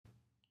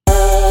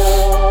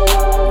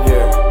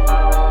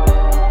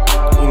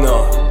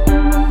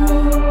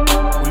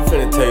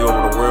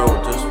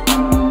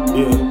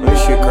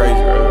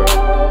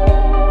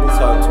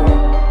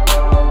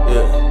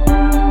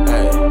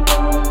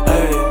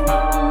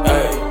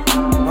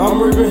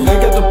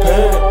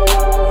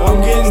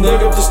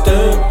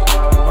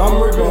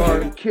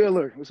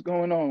Killer, what's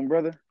going on,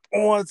 brother?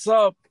 What's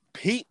up,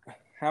 Pete?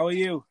 How are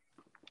you?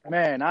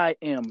 Man, I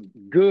am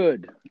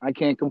good. I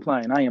can't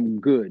complain. I am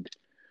good.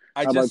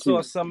 I How just about saw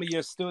you? some of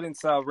your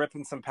students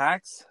ripping some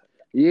packs at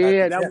the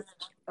Yeah, gym.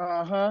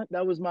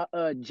 that was my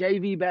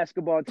JV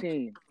basketball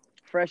team,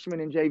 freshman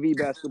and JV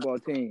basketball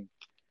team.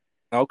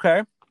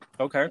 Okay,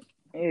 okay.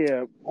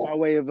 Yeah, my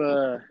way of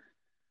a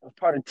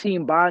part of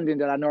team bonding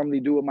that I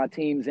normally do with my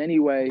teams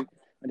anyway.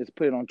 I just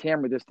put it on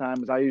camera this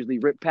time, is I usually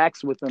rip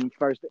packs with them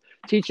first,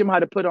 teach them how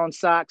to put on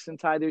socks and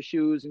tie their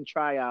shoes and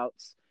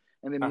tryouts,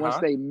 and then once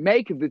Uh-huh. they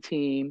make the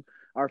team,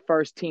 our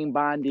first team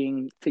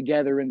bonding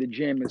together in the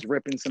gym is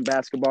ripping some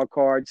basketball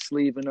cards,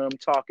 sleeving them,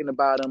 talking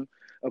about them,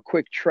 a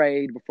quick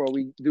trade before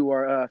we do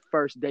our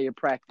first day of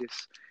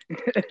practice.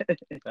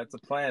 That's a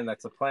plan.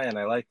 That's a plan.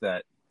 I like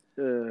that.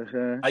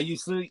 Uh-huh. I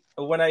used to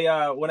when I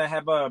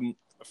have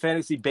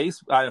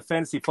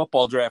fantasy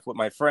football draft with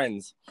my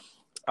friends.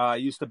 I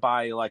used to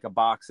buy like a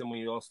box, and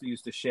we also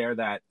used to share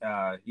that,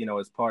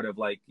 as part of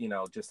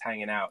just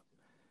hanging out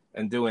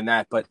and doing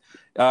that. But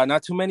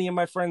not too many of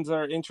my friends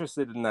are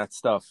interested in that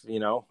stuff,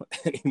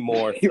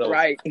 anymore. So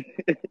Right.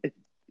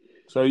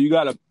 so you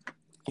gotta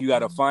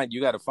find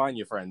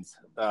your friends,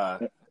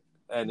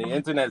 and the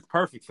internet is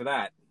perfect for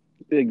that.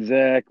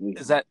 Exactly.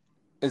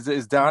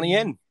 Is Donnie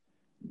in?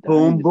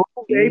 Donnie Boom, is boom,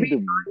 in baby.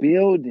 the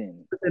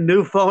building. With the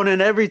new phone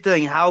and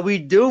everything. How we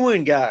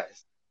doing,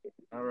 guys?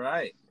 All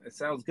right, it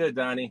sounds good,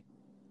 Donnie.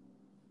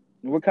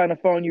 What kind of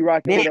phone you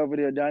rocking Man. with over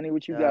there, Donnie?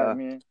 What you got,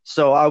 man?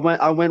 So I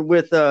went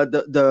with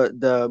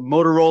the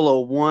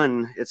Motorola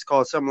One. It's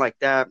called something like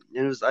that.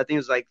 And I think it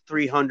was like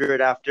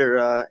 300 after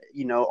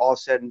all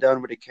said and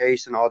done with the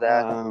case and all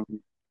that.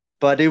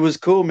 But it was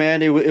cool,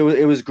 man. It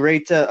was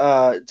great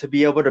to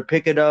be able to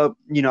pick it up.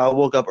 I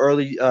woke up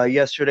early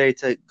yesterday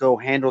to go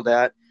handle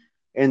that.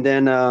 And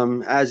then,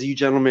 as you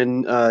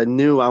gentlemen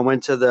knew, I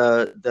went to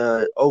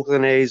the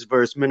Oakland A's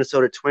versus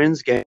Minnesota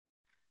Twins game,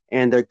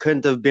 and there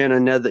couldn't have been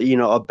another,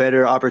 a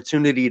better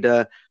opportunity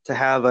to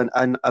have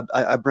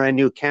a brand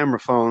new camera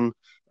phone,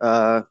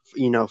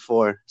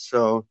 for.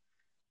 So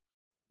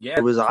it Yeah,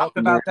 was talk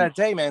awesome, man. about that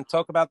day, man.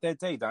 Talk about that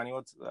day, Donnie.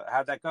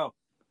 How'd that go?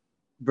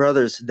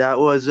 Brothers, that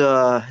was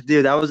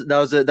dude,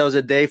 that was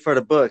a day for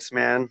the books,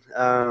 man.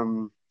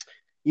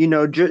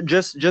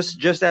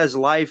 Just as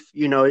life,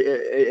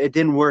 it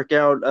didn't work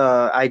out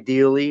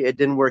ideally. It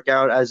didn't work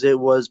out as it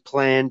was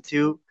planned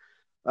to.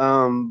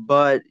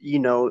 But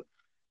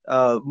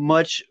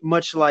much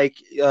like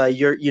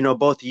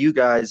both of you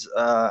guys,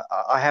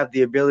 I have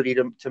the ability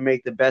to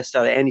make the best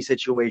out of any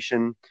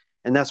situation,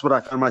 and that's what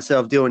I found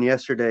myself doing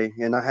yesterday,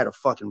 and I had a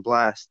fucking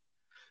blast.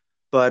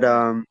 But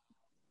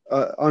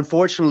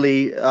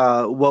unfortunately,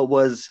 what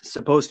was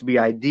supposed to be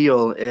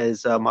ideal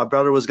is my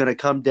brother was going to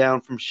come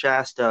down from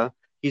Shasta.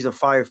 He's a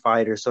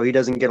firefighter, so he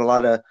doesn't get a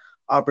lot of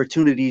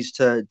opportunities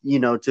to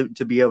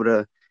be able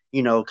to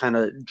kind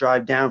of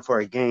drive down for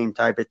a game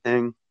type of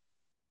thing.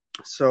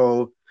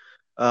 So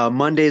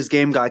Monday's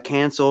game got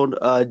canceled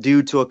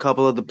due to a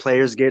couple of the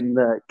players catching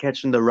the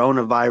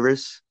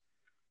coronavirus,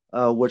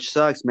 which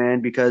sucks, man.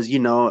 Because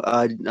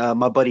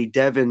my buddy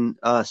Devin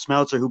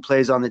Smeltzer, who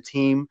plays on the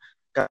team,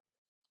 got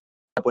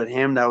up with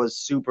him. That was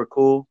super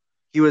cool.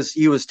 He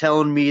was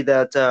telling me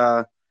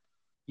that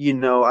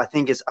I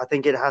think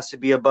it has to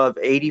be above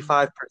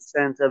 85%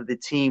 of the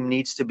team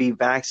needs to be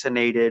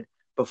vaccinated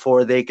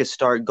before they could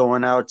start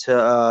going out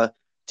to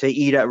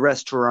eat at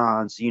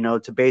restaurants,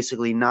 to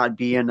basically not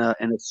be in a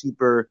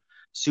super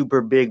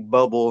big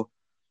bubble.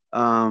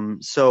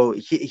 So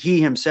he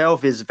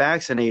himself is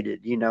vaccinated.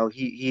 He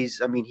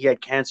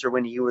had cancer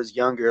when he was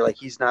younger. Like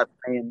he's not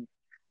playing,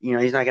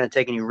 he's not going to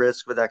take any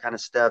risk with that kind of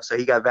stuff. So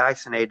he got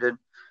vaccinated,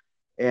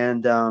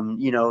 and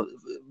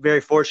very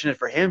fortunate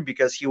for him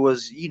because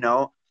those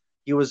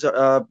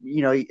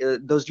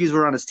dudes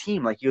were on his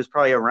team. Like he was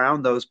probably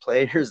around those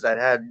players that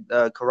had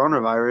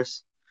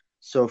coronavirus.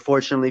 So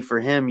fortunately for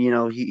him,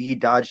 he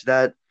dodged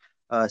that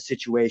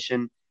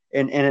situation.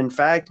 And in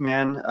fact,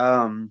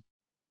 man,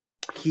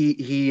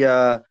 he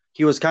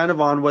was kind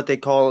of on what they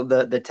call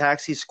the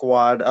taxi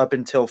squad up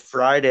until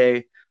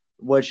Friday,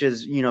 which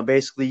is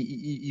basically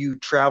you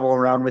travel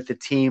around with the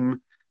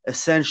team,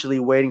 essentially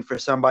waiting for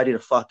somebody to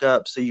fuck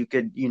up so you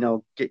could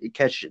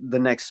catch the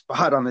next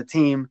spot on the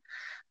team.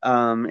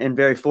 And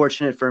very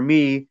fortunate for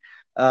me,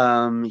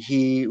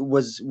 he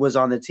was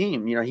on the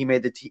team. He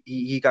made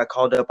he got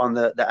called up on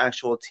the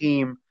actual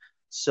team.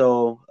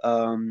 So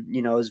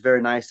it was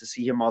very nice to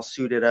see him all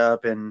suited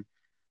up and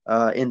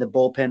in the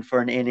bullpen for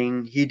an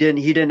inning. He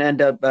didn't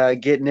end up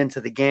getting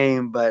into the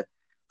game, but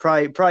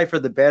probably for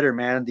the better,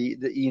 man.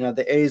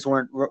 The A's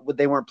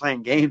weren't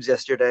playing games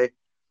yesterday.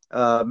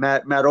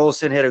 Matt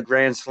Olson hit a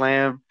grand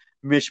slam.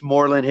 Mitch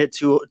Moreland hit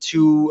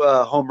two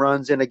home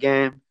runs in a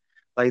game.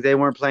 Like they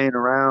weren't playing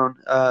around.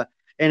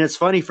 And it's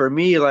funny for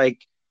me,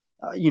 like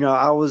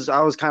I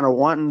was kind of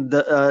wanting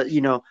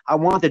I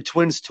want the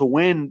Twins to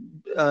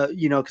win,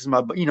 because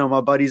my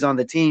buddy's on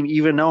the team,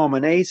 even though I'm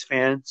an A's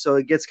fan. So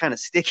it gets kind of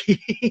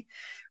sticky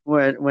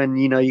when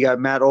you got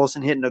Matt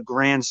Olson hitting a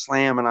grand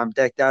slam and I'm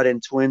decked out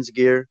in Twins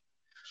gear.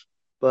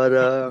 But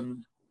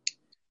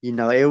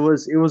it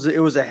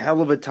was a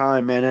hell of a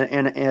time, man,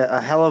 and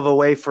a hell of a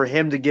way for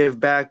him to give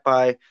back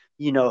by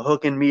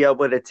hooking me up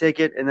with a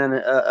ticket, and then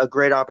a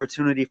great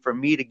opportunity for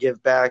me to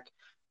give back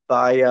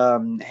by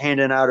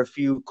handing out a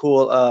few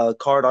cool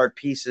card art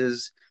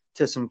pieces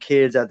to some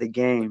kids at the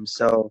game.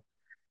 So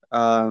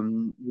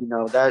that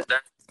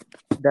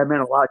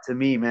meant a lot to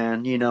me,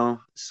 man.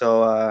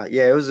 So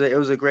yeah, it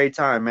was a great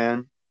time,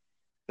 man.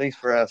 Thanks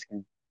for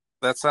asking.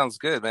 That sounds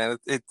good, man.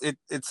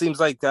 It seems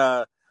like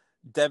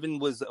Devin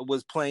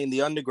was playing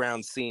the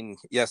underground scene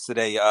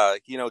yesterday.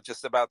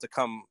 Just about to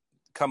come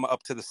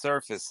up to the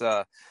surface.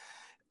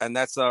 And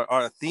that's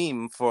our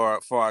theme for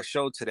our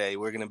show today.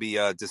 We're going to be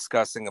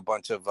discussing a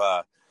bunch of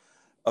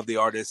the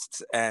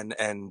artists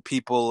and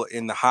people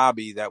in the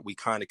hobby that we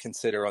kind of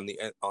consider on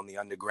the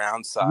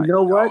underground You side.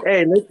 know what?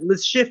 Hey,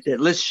 let's shift it.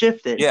 Let's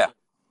shift it. Yeah.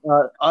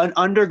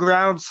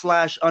 Underground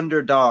slash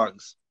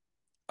underdogs.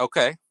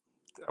 Okay,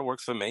 that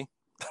works for me.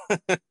 You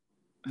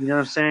know what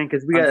I'm saying?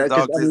 Because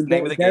Underdogs is the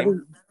name of the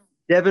game.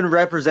 Devin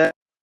represents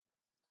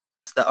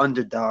the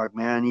underdog,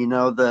 man.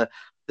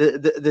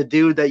 The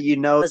dude that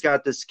has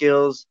got the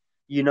skills.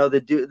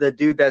 The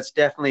dude that's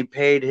definitely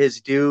paid his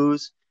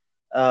dues.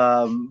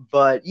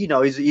 But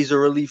he's a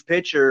relief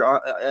pitcher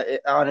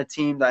on a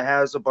team that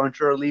has a bunch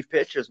of relief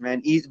pitchers,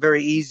 man. He's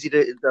very easy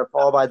to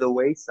fall by the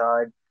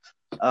wayside.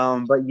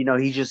 But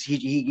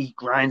he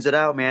grinds it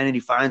out, man, and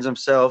he finds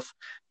himself,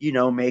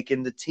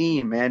 making the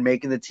team, man,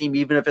 making the team,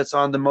 even if it's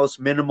on the most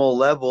minimal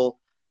level.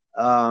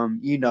 I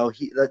mean,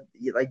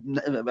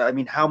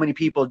 how many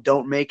people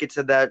don't make it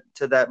to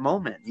that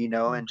moment,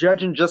 and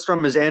judging just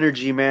from his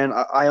energy, man,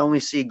 I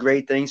only see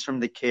great things from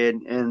the kid,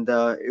 and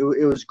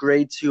it was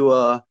great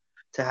to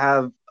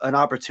have an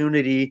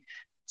opportunity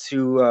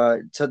to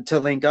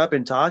link up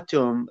and talk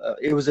to him.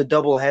 It was a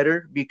double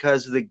header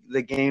because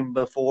the game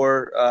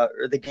before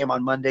or the game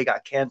on Monday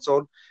got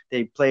canceled.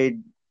 They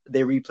replayed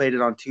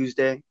it on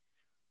Tuesday,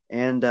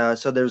 and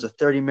so there was a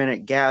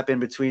 30-minute gap in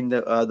between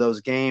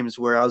those games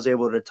where I was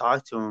able to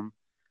talk to him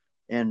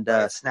and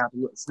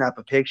snap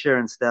a picture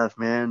and stuff,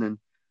 man. And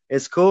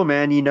it's cool,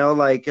 man.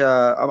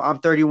 I'm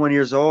 31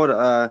 years old.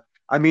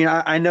 I mean,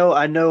 I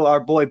know our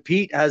boy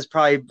Pete has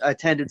probably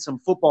attended some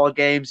football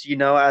games,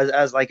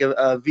 as like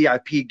a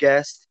VIP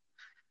guest.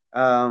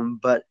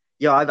 But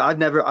I've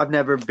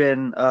never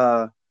been.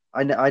 I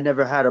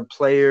never had a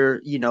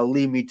player,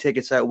 leave me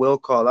tickets at will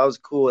call. That was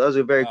cool. That was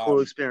a very cool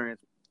experience.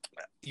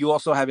 You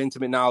also have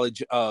intimate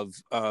knowledge of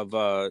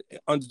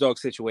underdog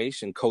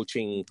situation,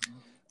 coaching,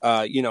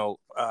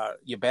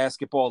 your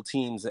basketball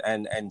teams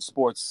and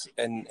sports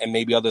and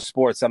maybe other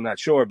sports. I'm not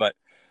sure, but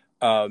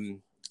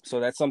so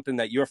that's something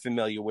that you're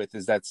familiar with.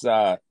 Is that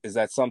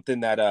something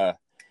that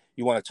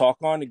you want to talk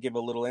on and give a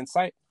little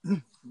insight?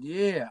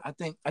 Yeah, I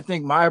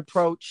think my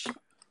approach,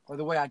 or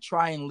the way I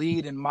try and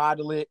lead and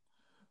model it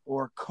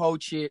or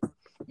coach it,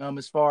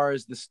 as far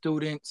as the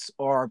students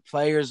or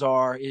players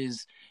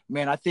is,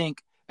 man, I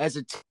think as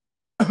a team,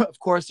 of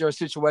course, there are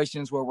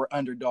situations where we're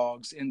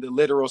underdogs in the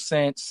literal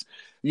sense.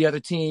 The other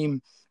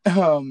team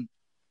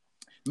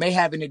may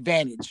have an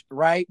advantage,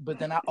 right? But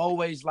then I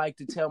always like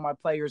to tell my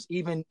players,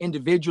 even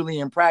individually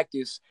in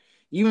practice,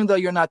 even though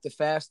you're not the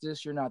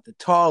fastest, you're not the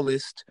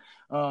tallest,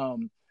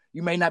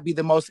 you may not be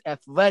the most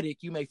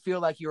athletic, you may feel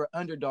like you're an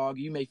underdog,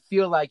 you may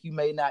feel like you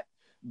may not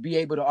be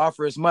able to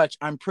offer as much.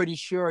 I'm pretty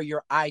sure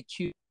your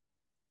IQ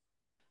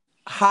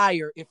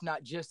higher, if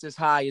not just as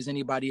high as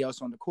anybody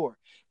else on the court.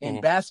 And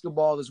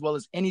basketball, as well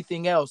as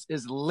anything else,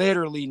 is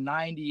literally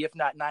 90, if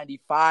not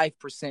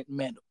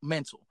 95%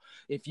 mental.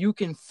 If you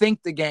can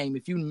think the game,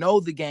 if you know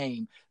the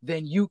game,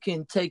 then you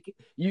can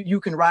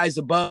you can rise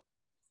above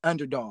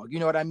underdog. You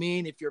know what I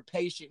mean? If you're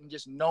patient and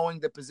just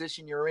knowing the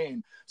position you're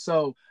in.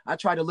 So I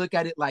try to look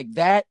at it like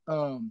that,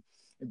 and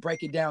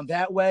break it down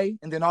that way.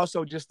 And then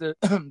also just the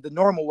the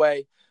normal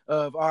way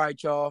of, all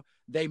right, y'all,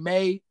 they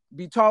may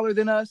be taller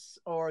than us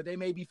or they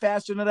may be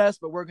faster than us,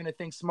 but we're going to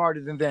think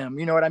smarter than them.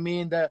 You know what I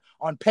mean? That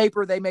on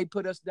paper, they may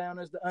put us down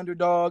as the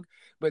underdog,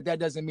 but that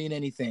doesn't mean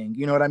anything.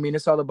 You know what I mean?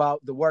 It's all about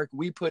the work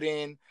we put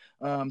in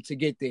to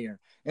get there.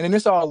 And then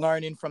it's all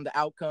learning from the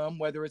outcome,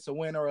 whether it's a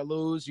win or a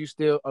loss, you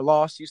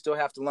still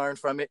have to learn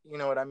from it. You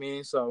know what I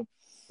mean? So,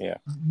 yeah.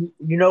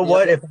 You know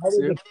what? If I was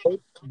a coach,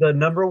 the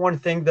number one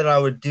thing that I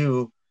would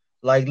do,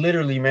 like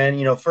literally,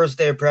 man, first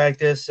day of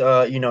practice,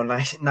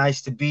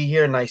 nice to be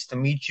here. Nice to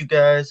meet you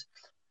guys.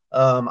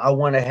 I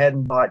went ahead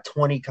and bought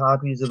 20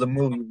 copies of the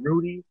movie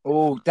Rudy.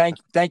 Oh, thank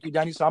you,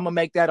 Donnie. So I'm gonna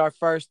make that our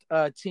first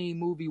team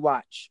movie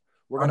watch.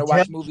 We're gonna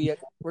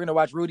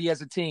watch Rudy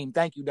as a team.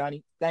 Thank you,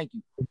 Donnie. Thank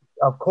you.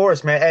 Of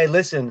course, man. Hey,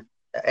 listen,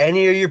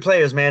 any of your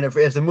players, man. If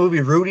the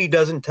movie Rudy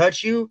doesn't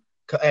touch you,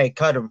 hey,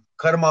 cut him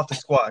off the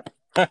squad.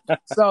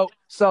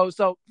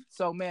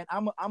 So, man,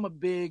 I'm a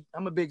big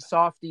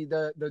softy.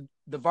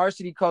 The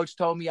varsity coach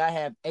told me I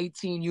have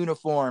 18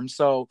 uniforms.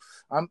 So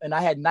and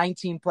I had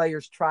 19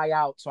 players try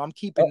out. So I'm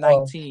keeping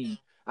 19.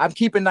 I'm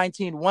keeping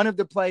 19. One of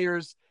the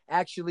players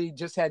actually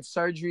just had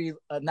surgery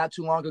not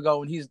too long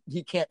ago, and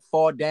he can't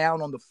fall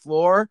down on the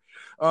floor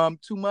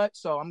too much.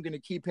 So I'm going to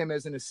keep him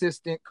as an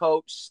assistant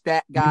coach,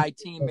 stat guy,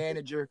 team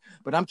manager.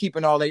 But I'm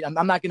keeping all eight. I'm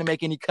not going to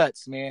make any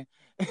cuts, man.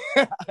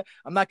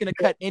 I'm not going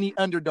to cut any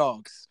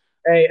underdogs.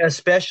 Hey,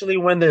 especially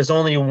when there's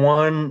only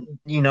one,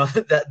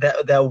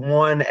 that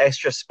one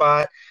extra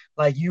spot.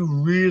 Like you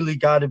really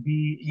got to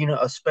be,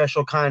 a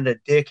special kind of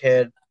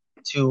dickhead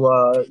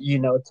to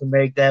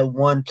make that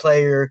one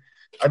player.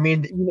 I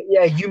mean,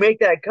 yeah, you make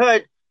that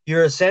cut,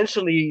 you're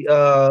essentially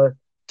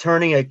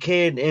turning a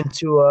kid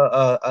into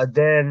a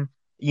then,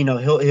 he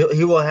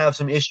will have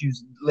some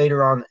issues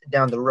later on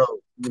down the road,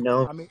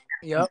 I mean,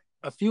 yep.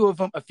 A few of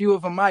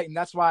them might, and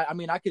that's why. I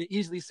mean, I could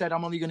easily said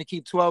I'm only going to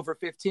keep 12 or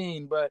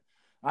 15, but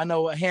I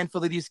know a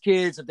handful of these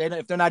kids,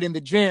 if they're not in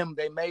the gym,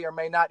 they may or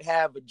may not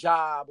have a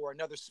job or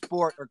another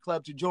sport or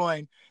club to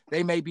join.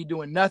 They may be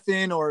doing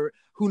nothing, or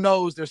who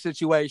knows their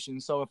situation.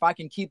 So if I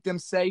can keep them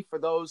safe for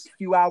those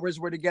few hours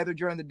we're together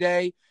during the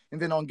day, and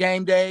then on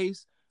game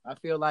days, I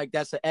feel like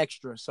that's an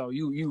extra. So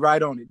you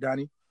right on it,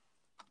 Donnie.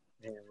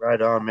 Yeah,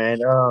 right on, man.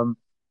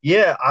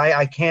 Yeah,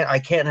 I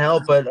can't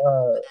help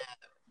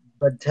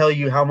but tell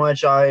you how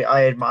much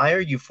I admire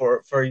you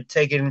for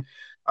taking.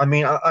 I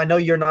mean, I know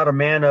you're not a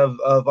man of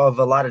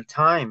a lot of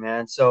time,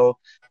 man. So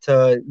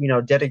to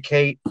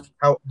dedicate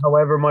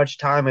however much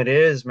time it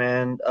is,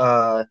 man.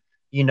 Time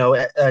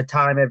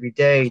every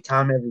day,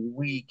 time every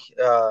week.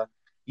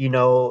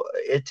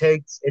 It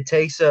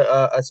takes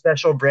a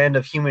special brand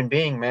of human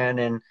being, man,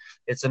 and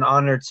it's an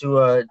honor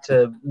to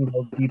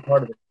be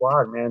part of the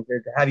squad, man. To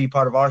have you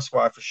part of our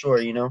squad for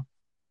sure.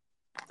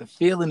 The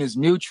feeling is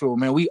mutual,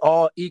 man. We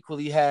all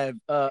equally have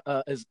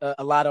a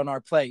lot on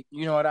our plate.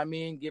 You know what I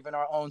mean? Given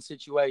our own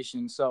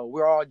situation. So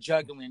we're all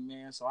juggling,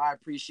 man. So I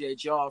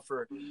appreciate y'all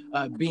for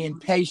being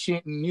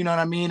patient and, you know what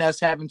I mean? Us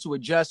having to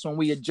adjust when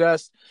we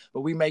adjust,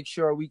 but we make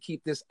sure we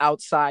keep this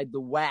outside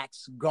the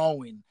wax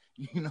going.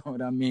 You know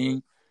what I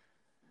mean?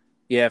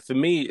 Yeah, for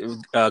me,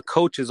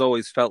 coach has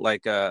always felt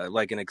like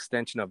an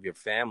extension of your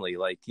family.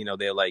 Like,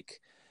 they're like,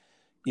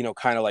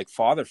 kind of like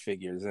father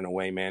figures in a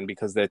way, man,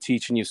 because they're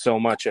teaching you so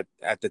much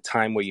at the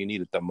time where you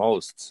need it the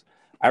most.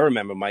 I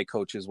remember my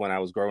coaches when I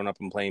was growing up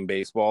and playing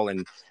baseball,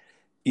 and,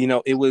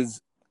 it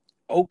was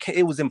okay.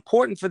 It was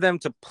important for them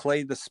to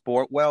play the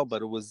sport well,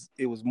 but it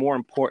was more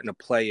important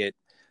to play it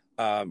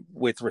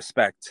with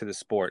respect to the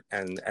sport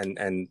and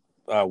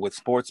with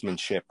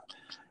sportsmanship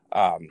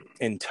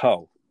in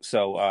tow.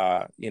 So,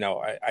 I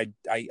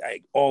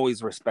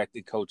always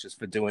respected coaches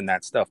for doing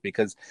that stuff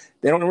because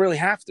they don't really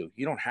have to.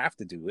 You don't have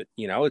to do it.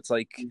 It's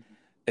like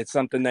it's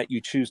something that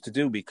you choose to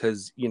do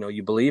because,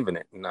 you believe in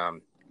it. And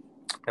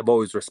I've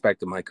always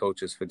respected my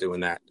coaches for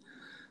doing that.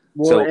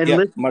 Well, so, and yeah,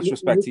 listen, much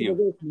respect to listen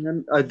to you. this,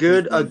 man. A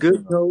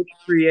good coach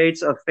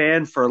creates a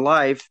fan for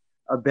life.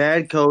 A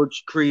bad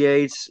coach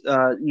creates,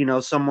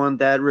 someone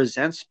that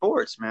resents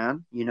sports,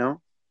 man.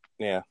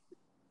 Yeah.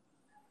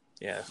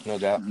 Yeah, no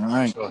doubt. All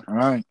right. Sure. All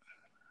right.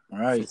 All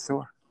right. For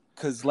sure.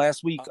 Because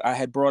last week I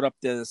had brought up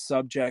the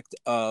subject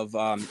of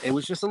it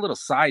was just a little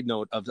side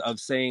note of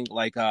saying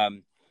like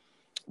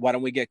why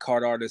don't we get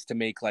card artists to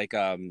make like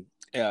a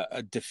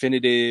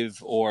definitive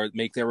or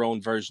make their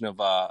own version of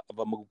a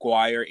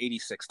McGwire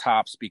 86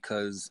 Topps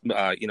because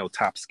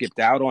Topps skipped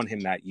out on him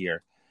that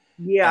year.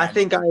 Yeah, I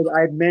think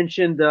I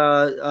mentioned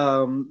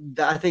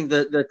I think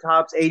the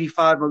Topps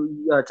 85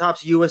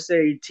 Topps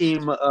USA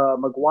team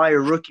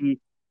McGwire rookie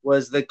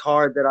was the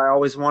card that I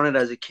always wanted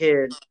as a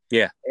kid.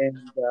 Yeah. And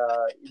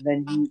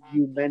then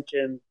you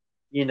mentioned,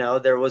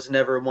 there was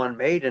never one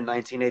made in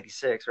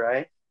 1986,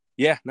 right?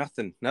 Yeah,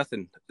 nothing.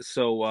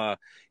 So,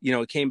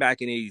 it came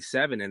back in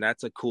 87, and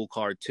that's a cool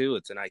card, too.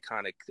 It's an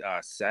iconic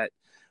set.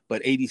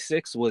 But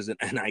 86 was an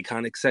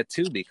iconic set,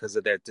 too, because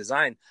of their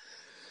design.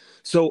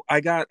 So I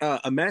got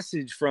a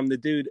message from the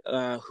dude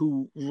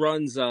who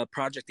runs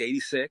Project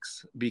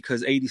 86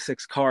 because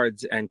 86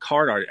 cards and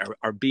card art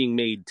are being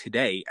made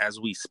today as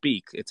we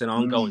speak. It's an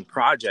ongoing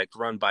project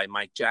run by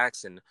Mike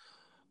Jackson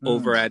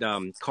over at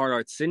Card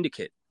Art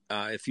Syndicate.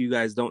 If you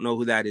guys don't know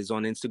who that is,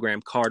 on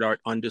Instagram,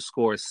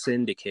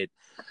 cardart_syndicate.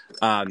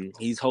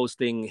 He's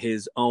hosting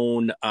his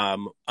own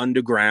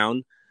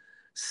underground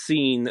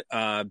scene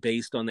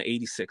based on the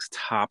 86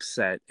 Top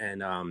set.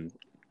 And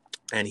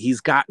he's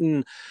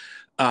gotten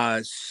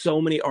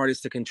so many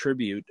artists to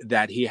contribute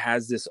that he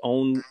has this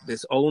own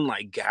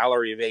like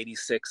gallery of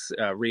 86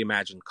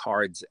 reimagined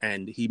cards.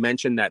 And he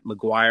mentioned that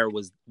McGwire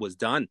was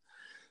done.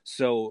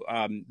 So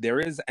there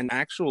is an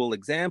actual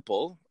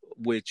example,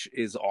 which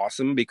is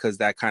awesome because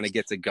that kind of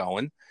gets it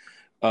going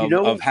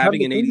of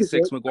having an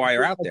 86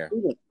 McGwire out there.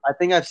 I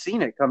think I've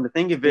seen it. Come to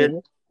think of it,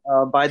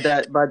 by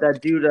that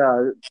dude,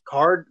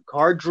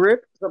 card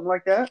drip, something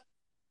like that.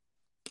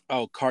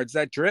 Oh, Cards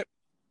That Drip.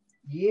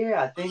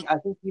 Yeah, I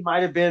think he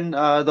might have been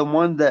the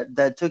one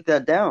that took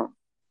that down.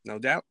 No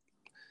doubt.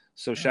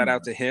 So shout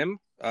out to him.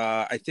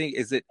 I think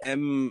is it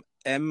M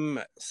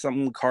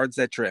some Cards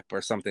That Drip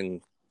or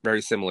something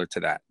very similar to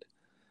that.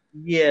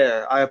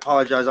 Yeah, I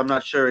apologize. I'm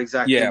not sure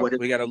exactly. Yeah, what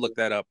we got to look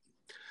that up.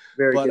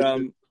 Very but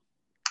good.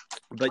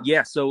 But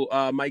yeah, so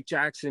Mike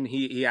Jackson,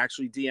 he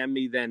actually DM'd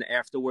me then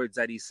afterwards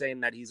that he's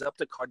saying that he's up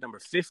to card number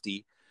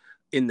 50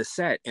 in the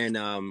set, and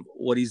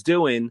what he's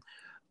doing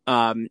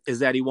is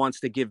that he wants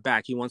to give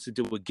back. He wants to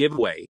do a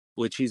giveaway,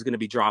 which he's going to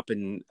be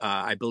dropping,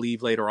 I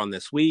believe, later on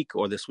this week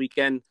or this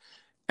weekend.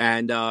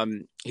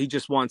 And he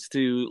just wants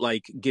to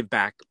like give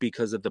back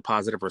because of the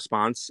positive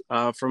response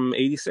from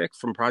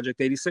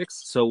Project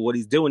 86. So what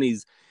he's doing,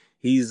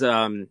 he's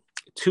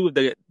two of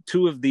the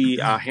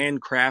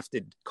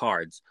handcrafted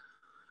cards.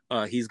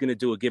 He's going to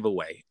do a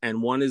giveaway,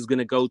 and one is going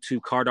to go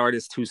to card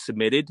artists who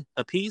submitted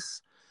a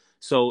piece.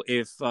 So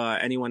if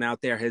anyone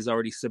out there has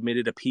already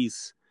submitted a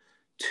piece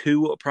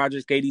to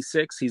Project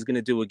 86, he's going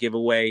to do a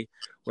giveaway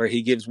where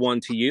he gives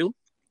one to you,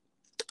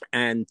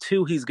 and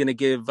two, he's going to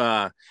give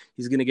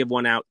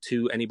one out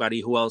to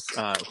anybody who else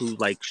who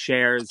like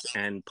shares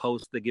and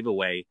posts the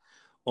giveaway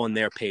on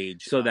their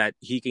page, so that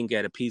he can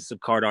get a piece of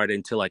card art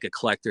into like a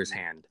collector's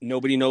hand.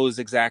 Nobody knows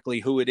exactly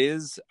who it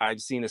is.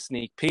 I've seen a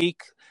sneak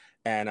peek,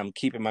 and I'm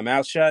keeping my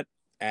mouth shut,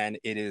 and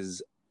it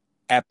is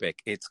epic.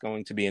 It's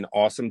going to be an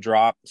awesome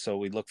drop, so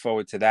we look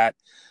forward to that.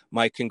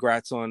 Mike,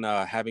 congrats on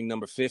having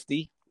number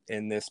 50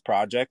 in this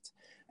project,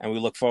 and we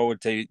look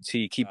forward to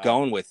you keep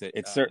going with it.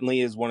 It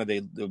certainly is one of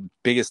the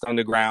biggest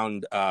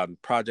underground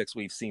projects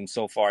we've seen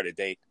so far to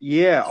date.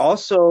 Yeah.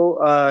 Also,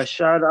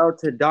 shout out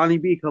to Donnie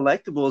B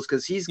Collectibles,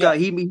 because he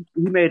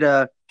made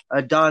a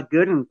Doc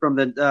Gooden from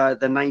the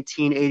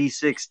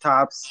 1986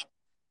 Topps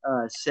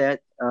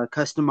set,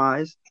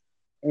 customized.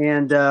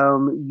 And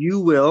you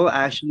will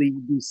actually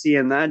be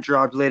seeing that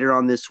dropped later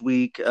on this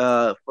week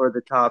for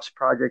the Topps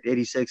Project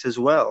 86 as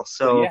well.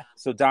 So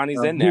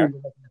Donnie's in there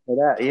for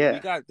that.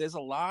 Yeah, there's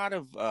a lot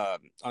of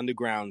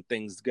underground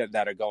things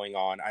that are going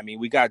on. I mean,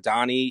 we got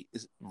Donnie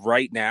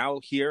right now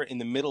here in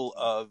the middle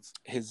of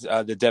his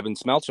the Devin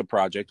Smeltzer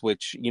project,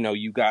 which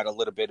you got a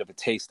little bit of a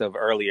taste of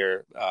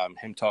earlier.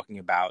 Him talking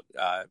about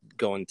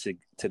going to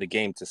the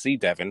game to see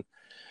Devin.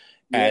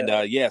 And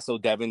so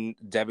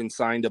Devin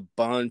signed a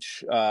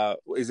bunch.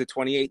 Is it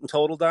 28 in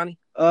total, Donnie?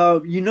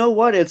 You know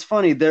what? It's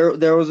funny. There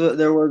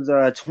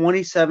was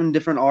 27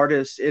 different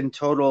artists in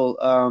total.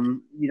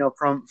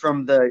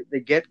 From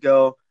the get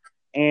go,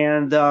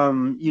 and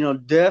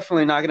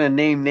definitely not going to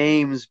name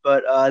names,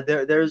 but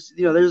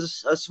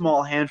there's a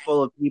small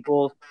handful of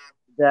people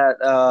that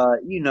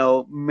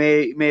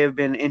may have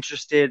been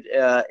interested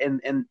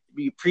in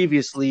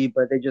previously,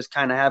 but they just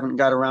kind of haven't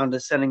got around to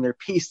sending their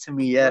piece to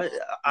me yet.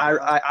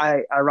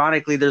 I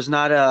ironically, there's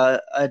not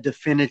a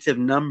definitive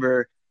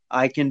number.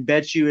 I can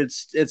bet you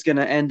it's going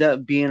to end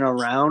up being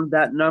around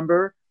that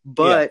number,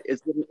 but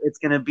it's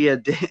going to be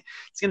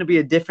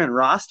a different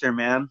roster,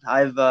 man.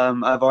 I've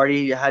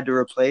already had to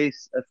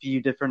replace a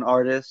few different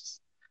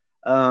artists,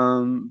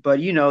 but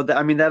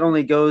that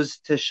only goes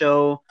to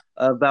show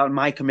about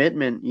my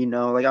commitment.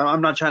 Like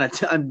I'm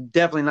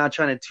definitely not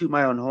trying to toot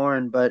my own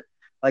horn, but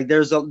like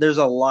there's a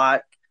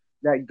lot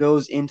that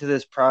goes into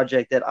this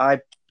project that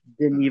I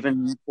didn't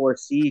even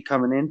foresee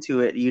coming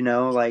into it.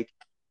 Like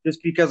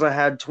just because I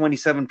had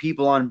 27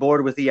 people on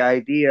board with the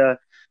idea,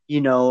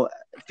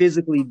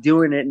 physically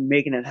doing it and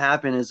making it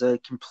happen is a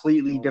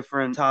completely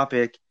different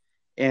topic.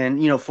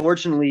 And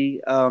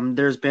fortunately,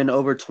 there's been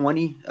over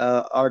 20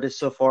 artists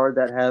so far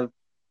that have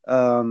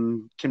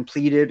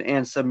completed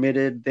and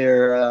submitted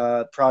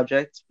their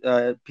project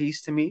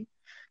piece to me.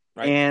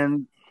 Right.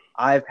 And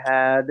I've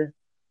had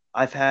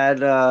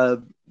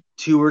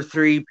 2 or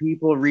 3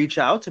 people reach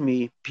out to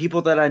me,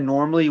 people that I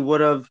normally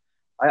would have,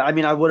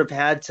 I would have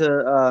had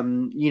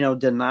to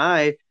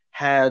deny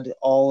had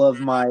all of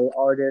my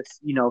artists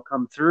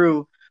come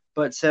through,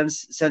 but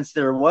since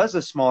there was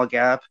a small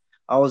gap,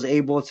 I was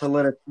able to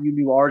let a few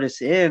new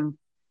artists in,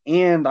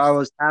 and I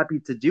was happy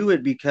to do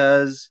it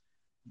because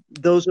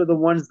those are the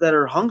ones that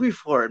are hungry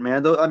for it,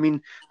 man.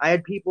 I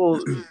had people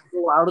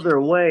go out of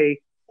their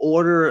way,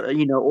 order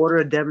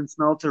a Devin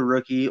Smeltzer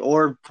rookie,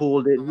 or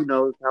pulled it. Who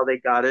knows how they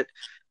got it?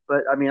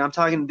 But I'm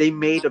talking, they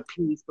made a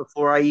piece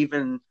before I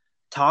even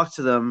talked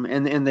to them,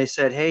 and they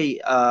said,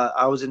 "Hey,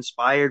 I was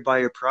inspired by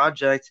your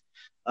project.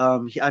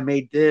 I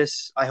made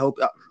this. I hope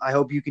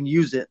you can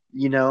use it."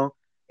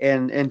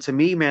 And to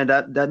me, man,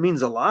 that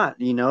means a lot.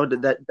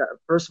 That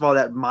first of all,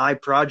 that my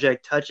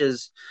project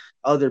touches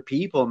other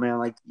people, man.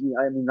 Like,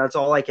 that's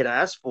all I could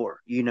ask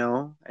for,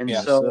 And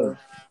so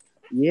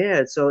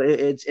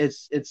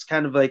it's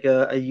kind of like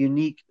a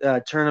unique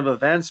turn of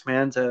events,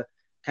 man, to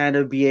kind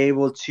of be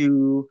able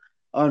to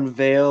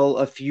unveil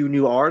a few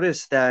new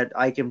artists that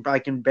I can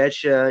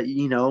bet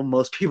you,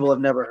 most people have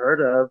never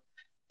heard of.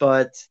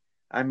 But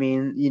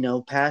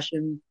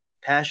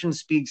passion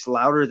speaks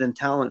louder than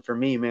talent for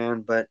me,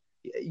 man. But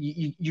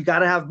you got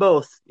to have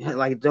both.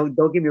 Like, don't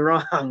get me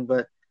wrong,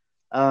 but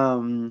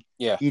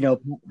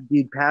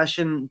dude,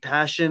 passion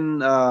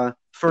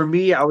for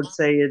me, I would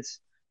say it's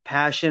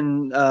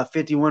passion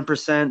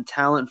 51%,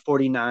 talent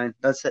 49.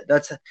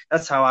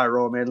 That's how I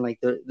roll, man. Like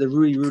the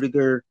Rudy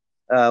Rudiger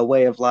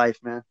way of life,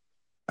 man.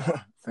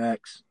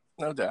 Facts.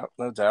 No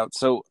doubt.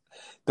 So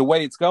the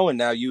way it's going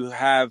now, you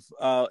have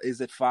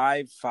is it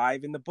five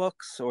in the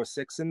books or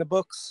 6 in the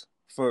books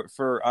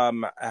for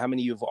how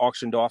many you've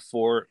auctioned off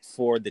for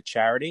the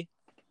charity?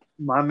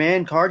 My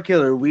man, Card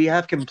Killer, we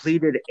have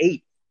completed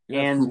 8. You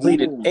have And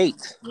completed Ooh.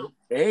 8.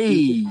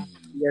 Hey.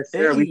 yes,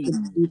 sir. Hey.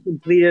 We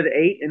completed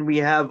 8, and we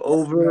have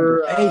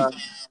Number over 8.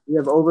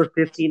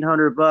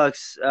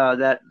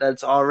 $1,500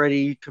 that's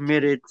already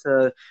committed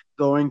to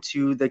going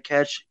to the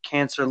Catch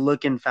Cancer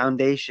Lookin'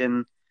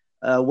 Foundation,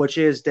 which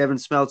is Devin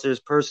Smeltzer's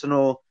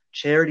personal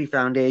charity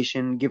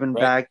foundation, giving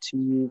Right. back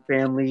to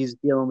families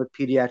dealing with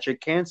pediatric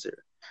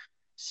cancer.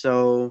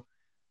 So,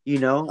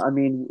 I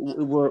mean,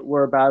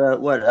 we're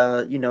about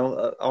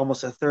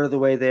almost a third of the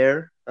way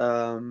there.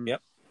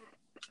 Yep.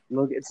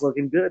 It's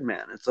looking good,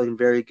 man. It's looking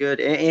very good.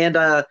 And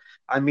I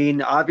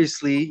mean,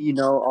 obviously,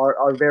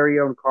 our very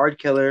own Card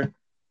Killer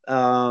is,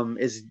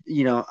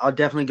 I'll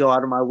definitely go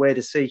out of my way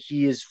to say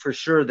he is for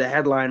sure the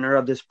headliner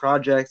of this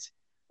project.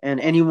 And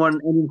anyone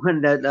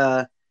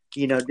that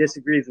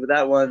disagrees with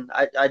that one,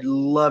 I'd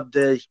love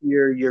to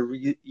hear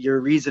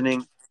your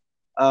reasoning.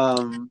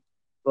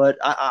 But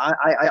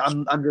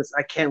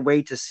I can't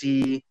wait to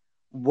see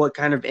what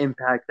kind of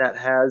impact that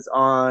has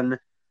on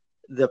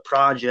the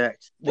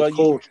project, the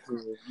culture,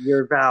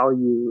 your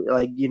value.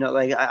 I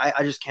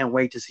just can't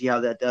wait to see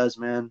how that does,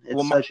 man.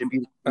 It's such a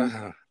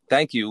beautiful.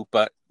 Thank you,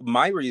 but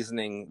my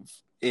reasoning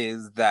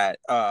is that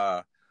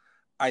I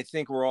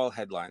think we're all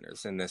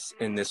headliners in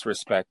this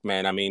respect,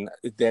 man. I mean,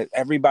 that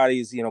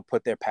everybody's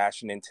put their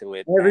passion into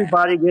it.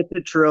 Everybody gets a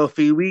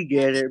trophy. We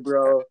get it,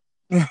 bro.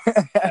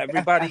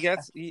 Everybody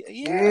gets, I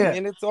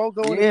mean, it's all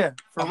going. Yeah,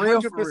 for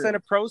real. 100%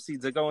 of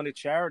proceeds are going to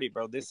charity,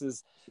 bro.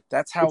 That's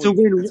how it's a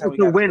win. It's a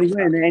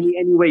win-win.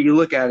 Any way you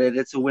look at it,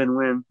 it's a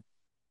win-win.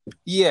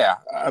 Yeah,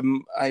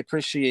 I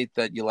appreciate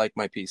that you like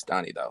my piece,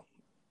 Donnie. Though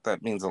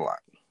that means a lot.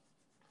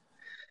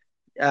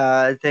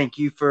 Thank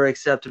you for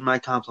accepting my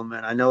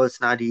compliment. I know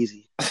it's not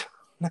easy.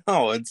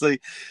 No, it's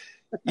like,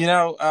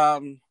 yeah.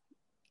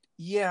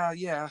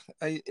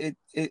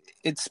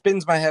 It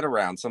spins my head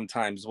around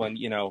sometimes when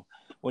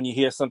you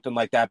hear something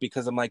like that,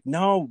 because I'm like,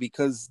 no,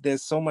 because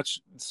there's so much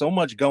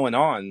going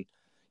on.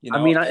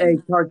 I mean, hey,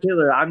 Card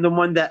Killer, I'm the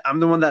one that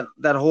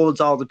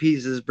holds all the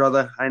pieces,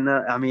 brother. I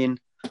know. I mean,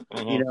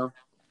 I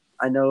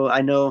know.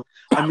 I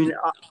mean,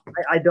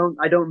 I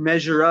don't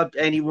measure up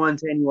anyone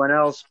to anyone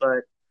else,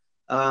 but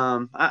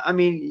I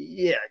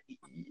mean,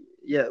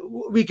 yeah,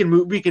 we can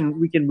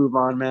move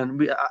on, man.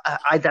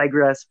 I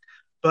digress,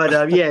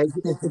 but yeah,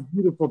 it's a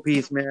beautiful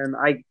piece, man.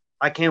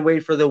 I can't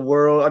wait for the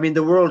world. I mean,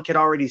 the world can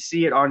already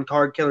see it on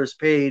Card Killer's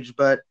page,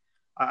 but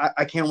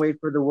I can't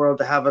wait for the world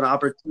to have an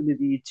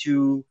opportunity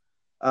to,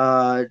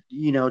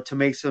 to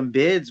make some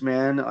bids,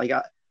 man. Like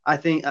I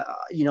think,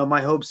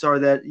 my hopes are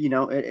that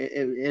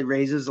it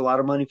raises a lot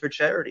of money for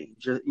charity.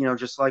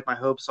 Just like my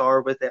hopes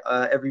are with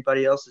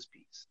everybody else's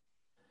piece.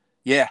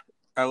 Yeah,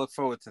 I look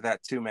forward to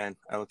that too, man.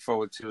 I look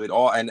forward to it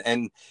all,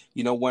 and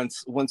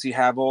once you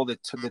have all the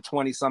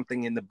 20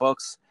 something in the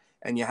books,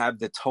 and you have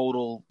the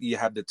total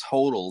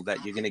that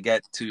you're going to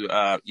get to,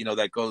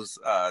 that goes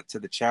to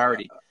the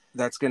charity.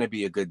 That's going to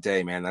be a good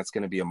day, man. That's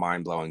going to be a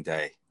mind-blowing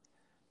day.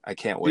 I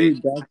can't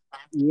wait. Dude,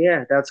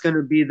 that's going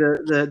to be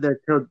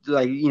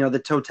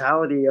the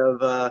totality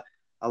of a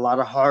lot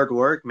of hard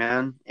work,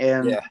 man.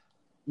 And yeah.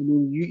 I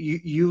mean,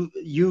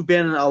 you've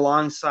been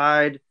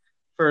alongside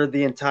for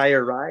the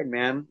entire ride,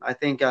 man. I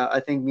think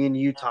me and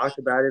you talked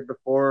about it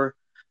before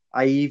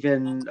I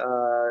even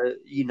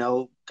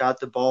got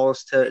the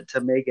balls to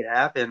make it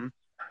happen.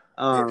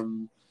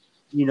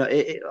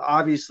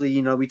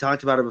 Obviously, we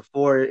talked about it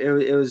before.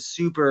 It was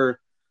super.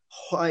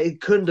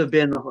 It couldn't have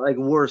been like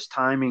worse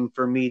timing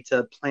for me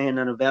to plan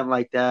an event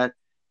like that.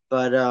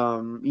 But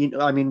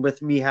I mean,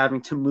 with me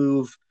having to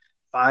move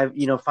 5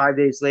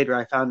 days later,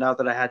 I found out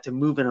that I had to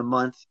move in a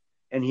month,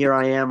 and here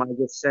I am. I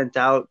just sent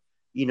out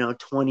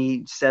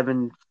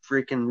 27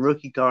 freaking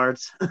rookie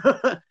cards.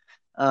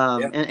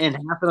 And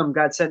half of them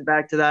got sent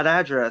back to that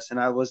address, and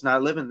I was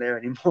not living there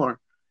anymore.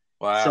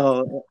 Wow.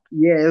 So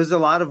yeah, it was a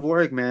lot of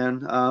work,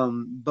 man.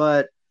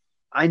 But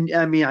I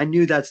mean, I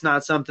knew that's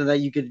not something that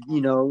you could,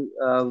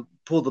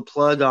 pull the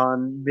plug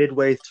on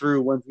midway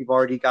through once you've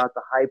already got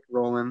the hype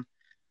rolling.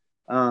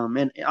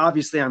 And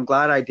obviously, I'm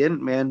glad I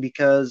didn't, man,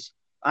 because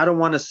I don't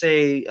want to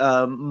say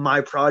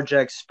my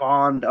project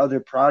spawned other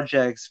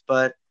projects,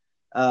 but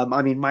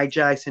I mean, Mike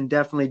Jackson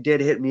definitely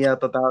did hit me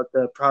up about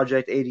the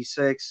Project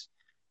 86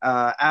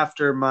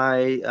 after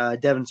my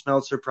Devin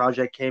Smeltzer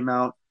project came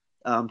out,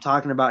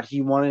 talking about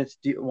he wanted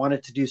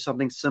to do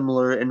something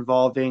similar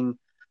involving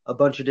a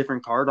bunch of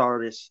different card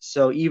artists.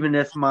 So even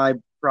if my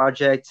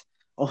project,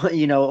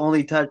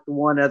 only touched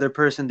one other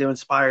person to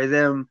inspire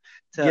them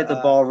to get the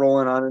ball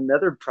rolling on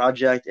another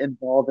project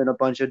involving a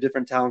bunch of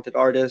different talented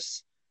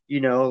artists,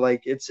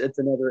 like it's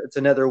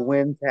another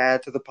win to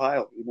add to the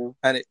pile,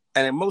 And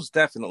it most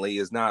definitely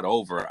is not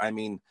over. I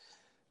mean,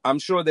 I'm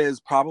sure there's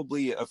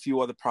probably a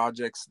few other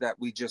projects that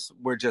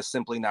we're just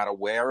simply not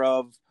aware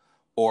of,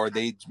 or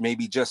they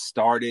maybe just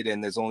started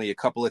and there's only a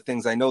couple of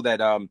things. I know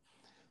that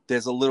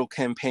there's a little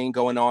campaign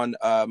going on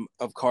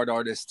of card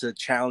artists to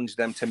challenge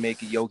them to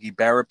make a Yogi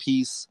Berra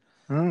piece,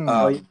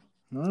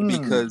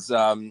 because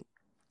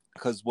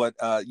because what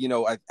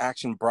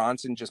Action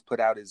Bronson just put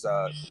out his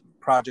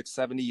Project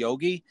 70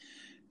 Yogi,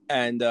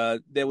 and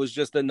there was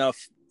just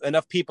enough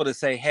people to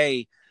say,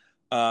 hey,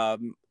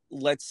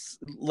 let's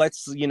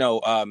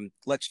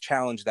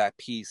challenge that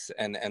piece,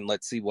 and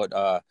let's see what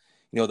the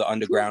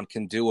underground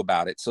can do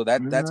about it. So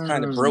that's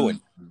kind of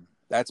brewing.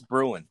 That's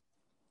brewing.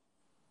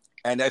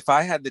 And if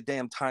I had the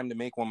damn time to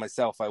make one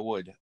myself, I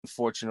would.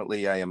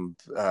 Unfortunately, I am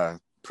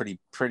pretty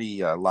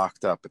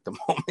locked up at the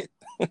moment.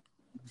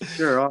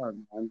 Sure are,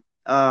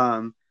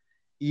 man.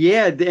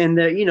 Yeah, and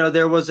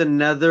there was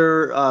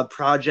another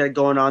project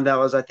going on that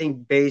was, I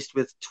think, based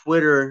with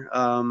Twitter,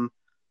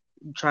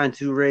 trying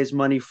to raise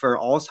money for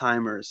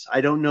Alzheimer's.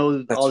 I don't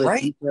know all the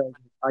details.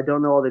 I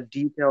don't know all the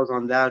details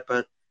on that,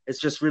 but it's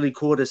just really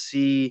cool to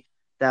see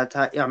that.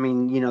 I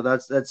mean,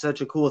 that's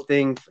such a cool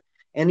thing.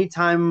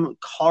 Anytime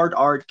card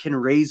art can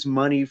raise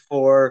money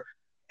for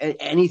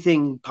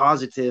anything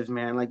positive,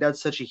 man, like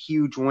that's such a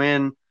huge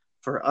win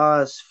for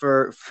us,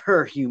 for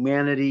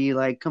humanity.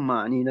 Like, come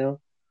on,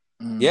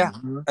 Yeah,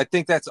 I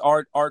think that's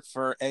art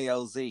for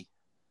ALZ.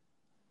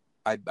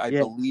 I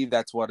believe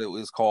that's what it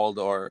was called,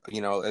 or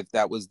if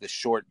that was the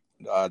short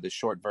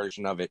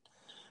version of it.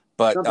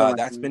 But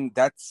I've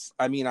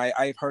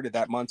heard of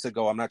that months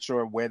ago. I'm not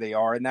sure where they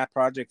are in that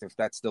project, if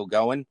that's still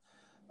going.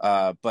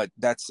 But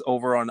that's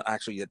over on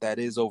that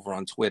is over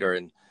on Twitter,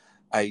 and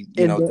I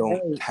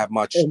don't have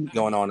much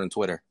going on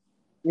Twitter.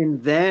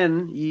 And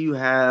then you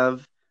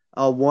have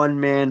a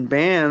one-man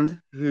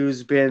band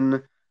who's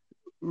been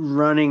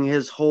running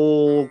his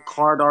whole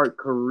card art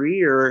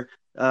career,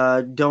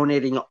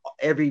 donating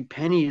every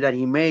penny that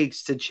he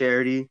makes to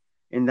charity,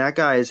 and that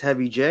guy is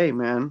Heavy J,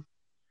 man.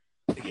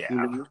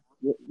 Yeah,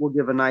 we'll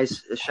give a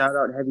nice shout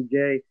out, Heavy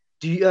J.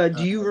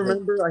 Do you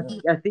remember?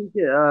 I think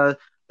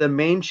the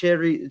main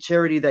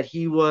charity that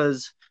he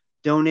was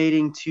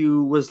donating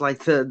to was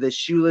like the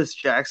Shoeless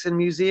Jackson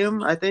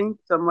Museum, I think,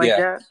 something like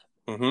that.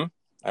 Mm-hmm.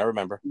 I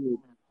remember.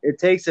 It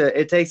takes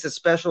a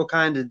special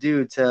kind of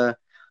dude to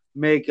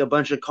make a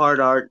bunch of card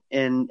art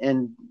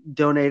and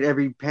donate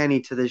every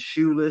penny to the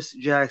Shoeless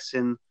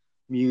Jackson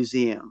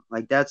Museum.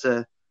 Like that's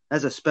a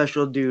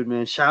special dude,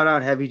 man. Shout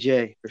out Heavy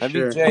J for Heavy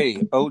sure.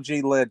 J, OG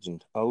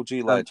legend.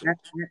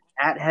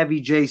 At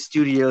Heavy J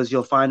Studios,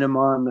 you'll find him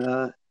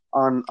on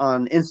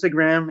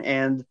Instagram,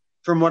 and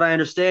from what I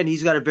understand,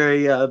 he's got a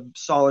very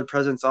solid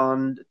presence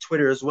on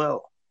Twitter as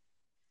well.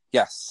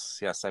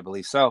 Yes, I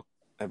believe so.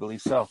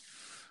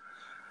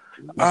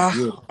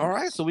 All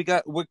right, so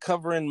we're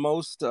covering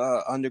most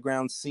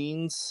underground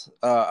scenes.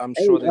 I'm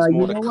sure there's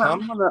more to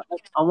come.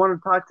 I want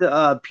to talk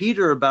to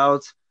Peter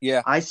about.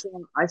 Yeah, I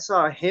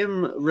saw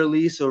him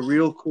release a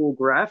real cool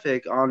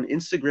graphic on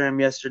Instagram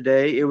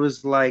yesterday. It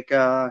was like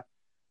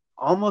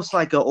almost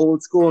like an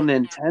old school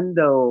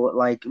Nintendo,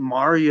 like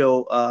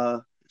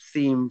Mario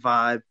theme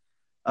vibe.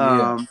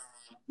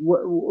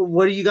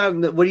 What do you got?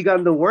 What do you got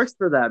in the works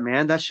for that,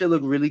 man? That shit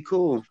look really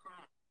cool.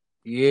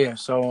 Yeah,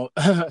 so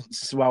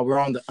while we're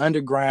on the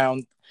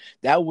underground,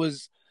 that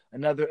was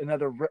another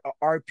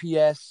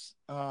RPS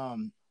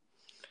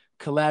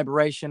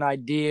collaboration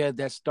idea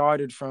that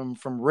started from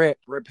Rip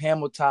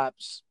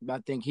Hamiltops. I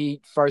think he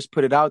first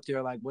put it out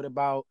there, like, what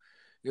about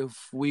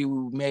if we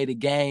made a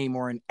game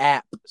or an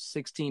app,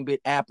 16-bit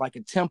app, like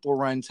a Temple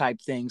Run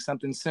type thing,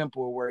 something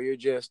simple where you're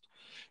just,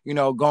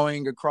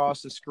 going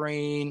across the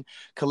screen,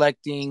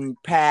 collecting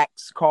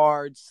packs,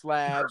 cards,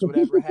 slabs,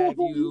 whatever have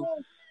you.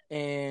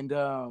 And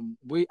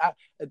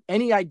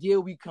any idea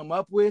we come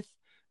up with,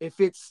 if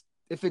it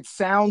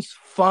sounds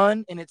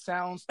fun and it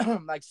sounds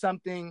like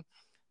something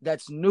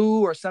that's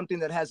new or something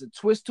that has a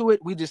twist to it,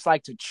 we just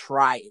like to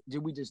try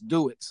it. We just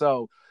do it.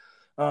 So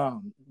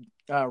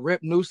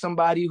Rip knew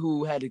somebody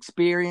who had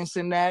experience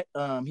in that.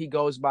 He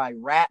goes by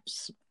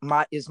Raps,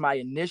 my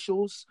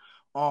initials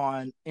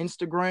on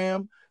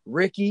Instagram.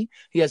 Ricky,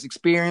 he has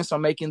experience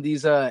on making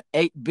these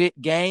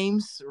 8-bit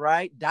games,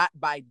 right? Dot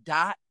by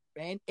dot.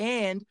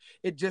 And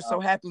it just so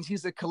happens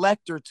he's a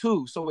collector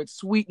too, so it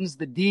sweetens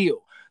the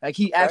deal. Like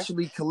he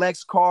actually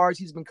collects cards.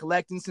 He's been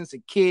collecting since a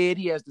kid.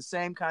 He has the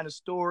same kind of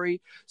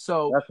story.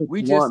 So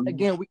we just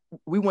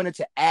we wanted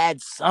to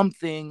add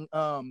something,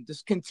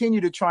 just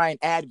continue to try and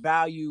add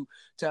value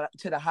to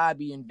the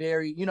hobby in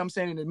very, you know what I'm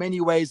saying, in as many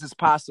ways as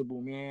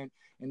possible, man.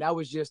 And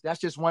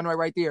that's just one way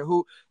right there.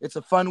 It's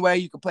a fun way.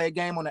 You can play a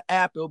game on the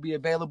app. It'll be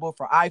available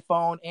for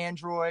iPhone,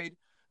 Android.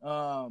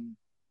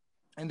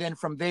 And then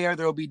from there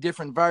will be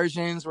different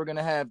versions. We're going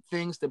to have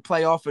things to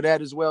play off of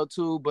that as well,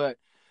 too. But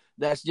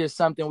that's just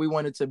something we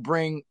wanted to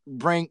bring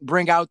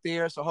out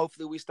there. So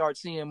hopefully we start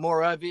seeing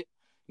more of it.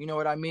 You know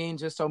what I mean?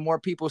 Just so more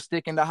people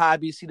stick in the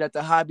hobby, see that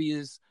the hobby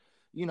is,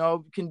 you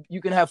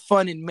can have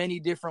fun in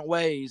many different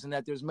ways, and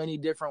that there's many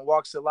different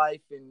walks of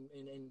life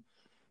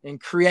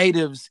and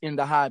creatives in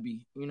the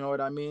hobby. You know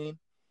what I mean?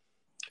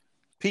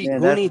 Pete,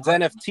 who needs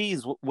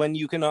NFTs when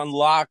you can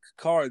unlock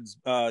cards,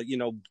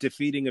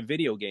 defeating a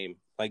video game?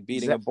 Like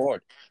beating a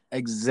board.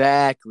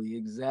 Exactly.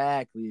 It's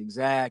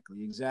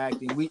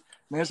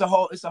a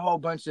whole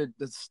bunch of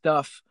the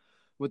stuff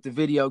with the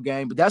video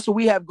game, but that's what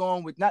we have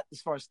going with, not as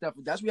far as stuff,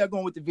 but that's what we have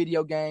going with the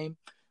video game.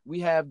 we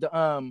have the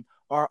our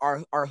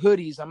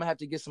hoodies. I'm gonna have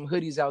to get some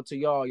hoodies out to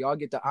y'all. Y'all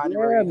get the Yeah,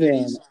 honorary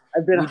hoodies. man.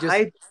 I've been We just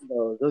hyped for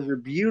those. Those are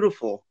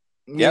beautiful.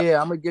 Yep.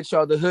 Yeah, I'm gonna get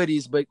y'all the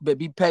hoodies, but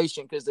be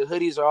patient because the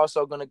hoodies are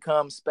also gonna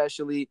come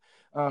specially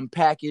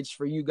packaged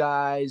for you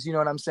guys. You know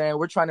what I'm saying?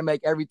 We're trying to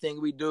make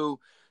everything we do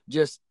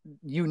just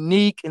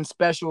unique and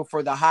special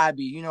for the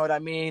hobby. You know what I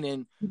mean?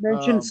 And You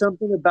mentioned um,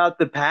 something about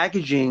the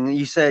packaging.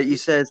 You said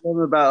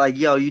something about like,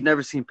 yo, you'd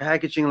never seen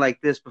packaging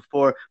like this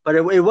before, but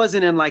it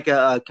wasn't in like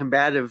a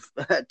combative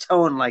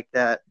tone like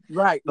that.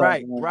 right, But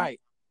right, right.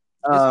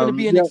 It's gonna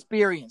be an yeah,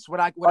 experience.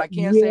 What I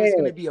can say is yeah,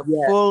 gonna be a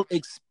yeah, full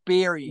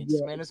experience,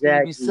 yeah, man. It's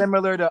gonna be exactly.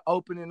 similar to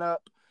opening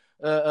up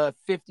a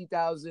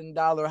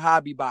 $50,000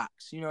 hobby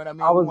box. You know what I I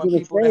mean? We was want gonna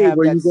people to say, have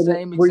that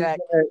same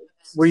exact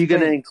were you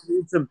gonna experience.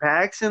 include some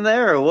packs in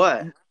there or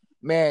what?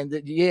 Man,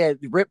 yeah,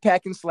 the rip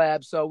packing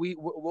slabs. So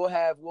we'll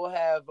have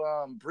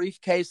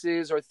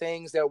briefcases or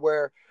things that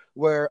where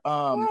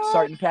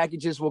certain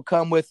packages will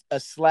come with a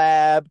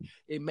slab.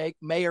 It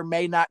may or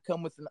may not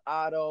come with an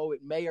auto.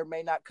 It may or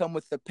may not come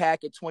with a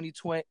pack of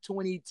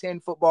 2010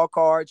 football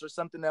cards or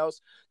something else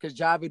because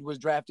Javid was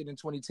drafted in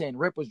 2010.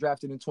 Rip was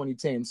drafted in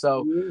 2010.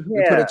 So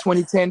we put a Yeah,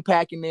 2010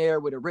 pack in there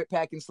with a rip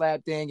packing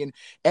slab thing, and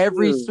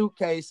every dude.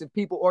 suitcase, if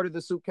people order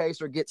the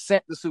suitcase or get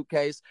sent the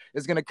suitcase,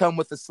 is going to come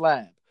with a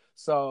slab.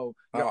 So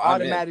Oh, you're I'm in.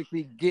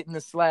 automatically getting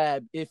the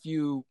slab if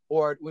you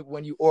or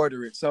when you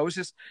order it. So it's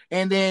just,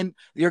 and then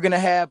you're gonna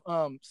have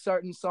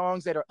certain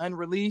songs that are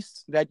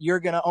unreleased that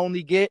you're gonna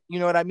only get, you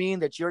know what I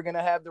mean, that you're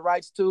gonna have the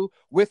rights to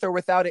with or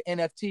without an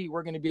NFT.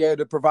 We're gonna be able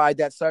to provide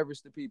that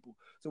service to people,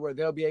 so where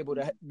they'll be able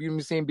to be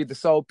the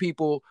sole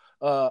people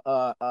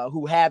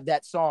who have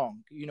that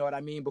song. You know what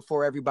I mean,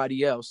 before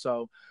everybody else.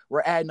 So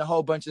we're adding a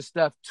whole bunch of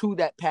stuff to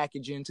that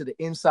packaging, to the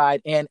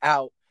inside and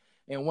out.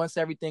 And once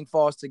everything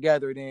falls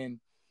together,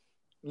 then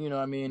you know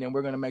what I mean? And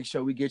we're gonna make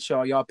sure we get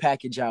y'all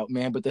package out,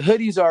 man. But the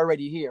hoodies are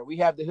already here. We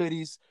have the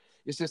hoodies.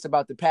 It's just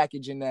about the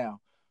packaging now.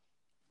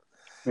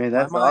 Man, My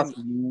that's mind,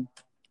 awesome, man.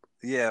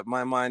 yeah,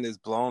 my mind is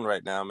blown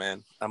right now,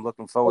 man. I'm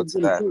looking I forward was to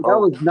gonna that. say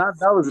Oh,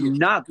 that was yeah.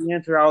 not the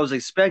answer I was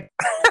expecting.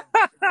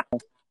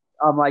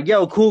 I'm like,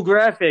 yo, cool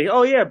graphic.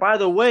 Oh yeah, by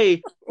the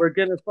way, we're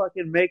gonna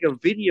fucking make a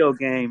video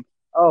game.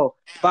 Oh,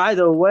 by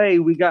the way,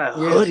 we got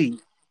Yeah. hoodies.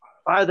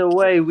 By the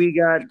way, we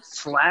got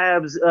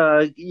slabs,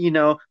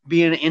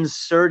 being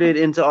inserted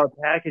into our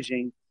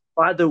packaging.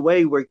 By the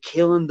way, we're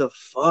killing the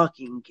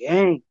fucking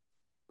game.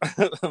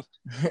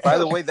 By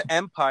the way, the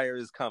Empire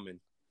is coming.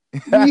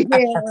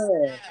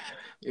 Yeah.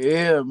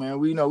 Yeah, man.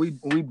 We know we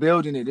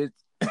building it.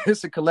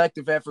 It's a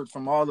collective effort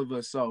from all of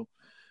us. So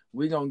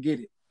we gonna get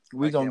it.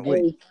 We I gonna can't get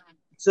it. wait.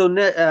 So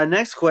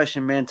next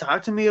question, man.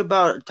 Talk to me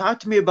about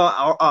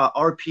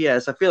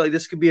RPS. I feel like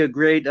this could be a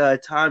great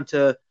time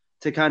to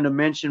kind of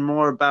mention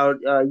more about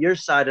your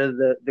side of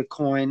the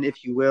coin,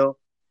 if you will.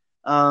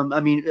 I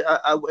mean,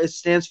 it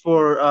stands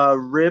for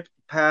Rip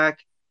Pack And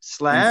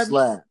Slabs,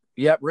 slab.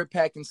 Yep, rip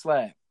pack and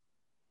slab.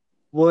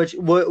 which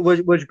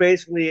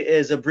basically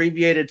is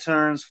abbreviated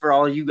terms for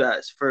all you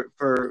guys for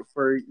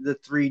the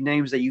three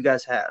names that you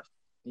guys have.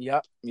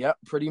 Yep,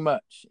 pretty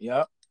much.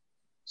 Yep.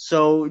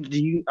 So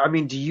do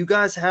you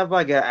guys have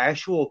like an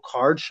actual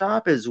card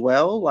shop as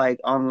well, like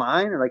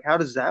online, or like how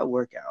does that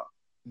work out?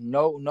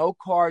 No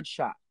card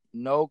shop.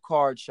 No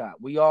card shop.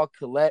 We all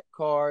collect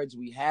cards.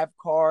 We have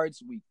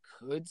cards we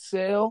could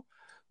sell,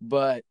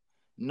 but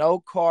no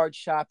card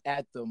shop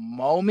at the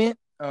moment.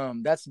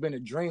 That's been a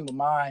dream of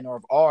mine or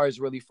of ours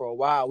really for a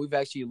while. We've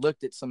actually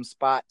looked at some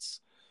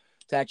spots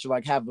to actually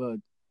like have a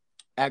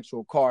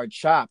actual card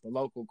shop, a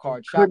local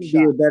card shop Couldn't be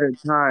a shop. better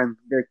time.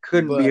 There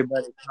couldn't be a But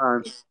better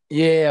time.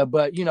 yeah,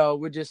 but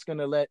we're just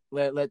gonna let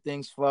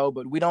things flow.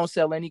 But we don't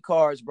sell any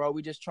cards, bro.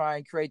 We just try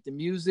and create the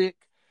music,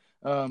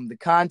 the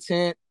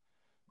content,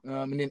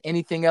 and then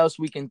anything else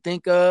we can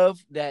think of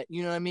that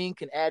you know what I mean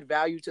can add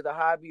value to the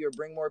hobby or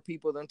bring more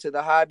people into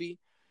the hobby,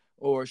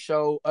 or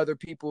show other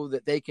people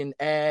that they can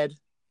add.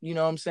 You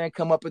know what I'm saying?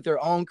 Come up with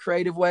their own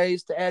creative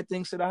ways to add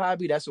things to the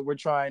hobby. That's what we're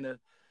trying to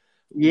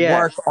Yeah,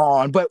 work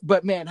on.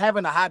 But man,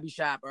 having a hobby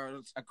shop or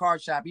a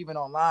card shop even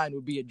online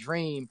would be a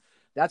dream.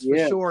 That's for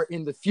yeah, sure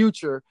in the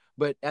future.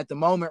 But at the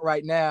moment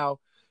right now,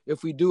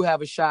 if we do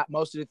have a shop,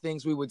 most of the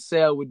things we would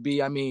sell would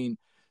be, I mean,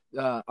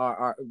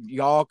 our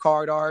y'all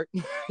card art,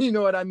 you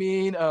know what I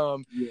mean? yeah.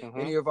 Mm-hmm.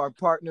 Any of our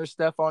partner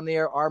stuff on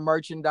there, our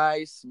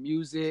merchandise,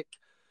 music,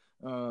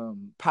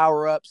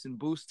 power ups and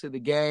boosts to the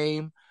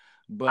game.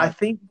 But I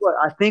think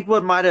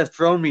what might have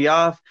thrown me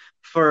off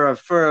for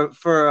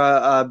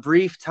a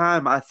brief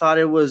time, I thought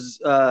it was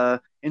I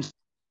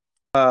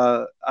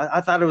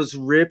thought it was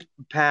Rip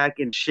Pack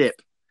and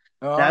Ship.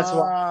 That's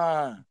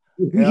why.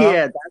 yeah,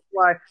 Yeah,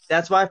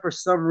 that's why for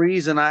some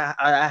reason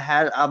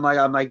I'm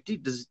like,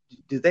 dude,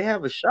 do they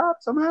have a shop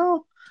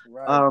somehow?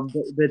 right.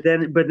 But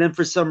then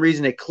for some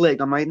reason it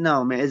clicked. I'm like,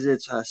 no, man,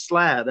 it's a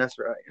slab. That's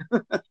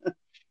right.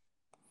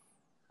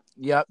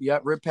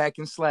 Yep. Rip Pack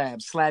and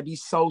Slabby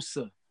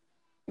Sosa.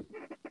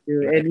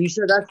 Dude, Right. and you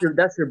said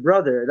that's your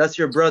brother. That's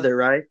your brother,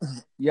 right?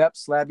 Yep,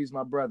 Slabby's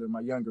my brother,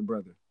 my younger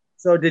brother.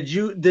 So did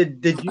you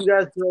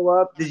guys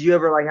grow up? Did you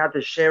ever like have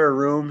to share a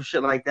room,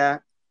 shit like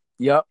that?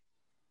 Yep.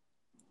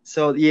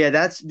 So yeah,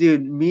 that's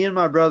dude. Me and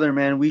my brother,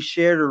 man, we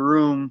shared a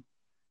room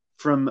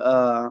from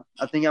I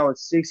think I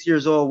was 6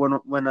 years old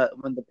when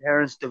the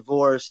parents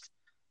divorced,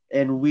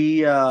 and we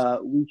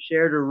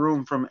shared a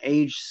room from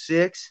age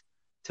 6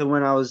 to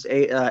when I was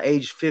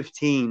age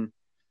 15,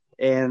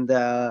 and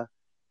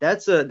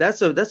that's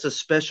a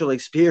special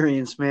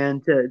experience,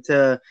 man.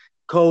 To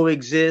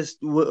coexist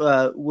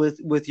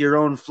with your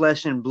own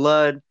flesh and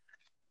blood.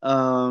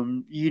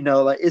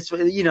 Like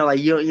like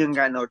you ain't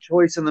got no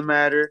choice in the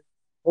matter.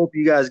 Hope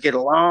you guys get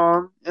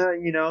along,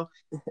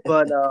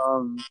 but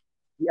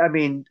I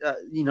mean,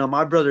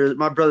 my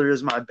brother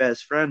is my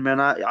best friend, man.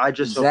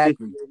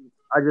 Exactly.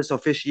 I just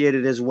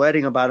officiated his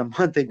wedding about a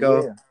month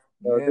ago. Yeah.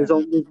 So Yeah. there's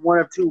one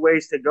of two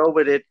ways to go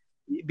with it: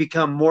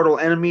 become mortal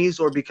enemies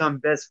or become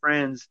best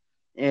friends.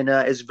 And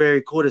it's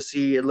very cool to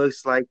see. It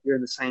looks like you're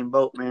in the same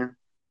boat, man.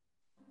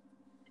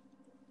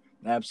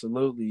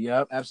 Absolutely.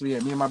 Yep. Absolutely.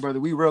 Yeah. Me and my brother,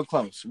 we real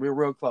close. We're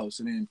real close.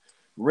 And then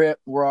Rip,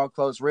 we're all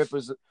close. Rip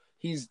is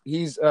he's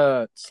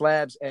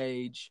Slab's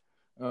age.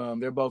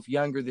 They're both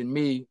younger than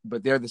me,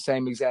 but they're the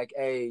same exact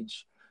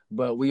age.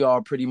 But we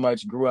all pretty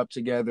much grew up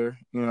together.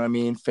 You know what I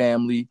mean?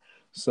 Family.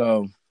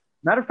 So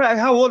Matter of fact,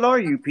 how old are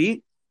you,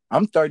 Pete?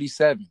 I'm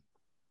 37.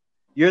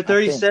 You're I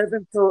think.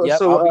 37. So Yep.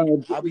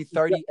 so I'll be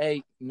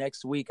 38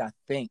 next week. I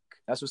think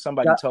that's what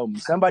somebody uh, told me.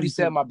 Somebody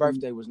said my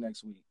birthday was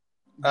next week.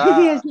 and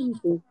Ah,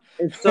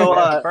 so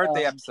happy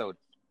birthday episode.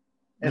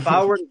 if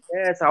I were to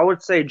guess, I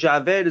would say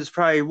Javed is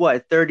probably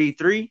what,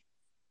 33?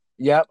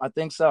 Yep. I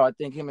think so. I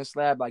think him and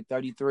Slab like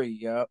 33.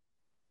 Yep.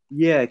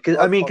 Yeah, or, or cause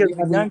I even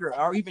mean, younger,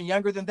 or even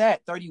younger than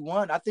that,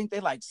 31. I think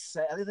they're like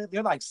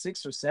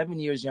 6 or 7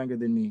 years younger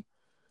than me.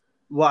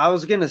 well, I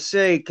was gonna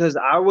say because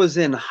I was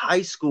in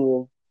high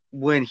school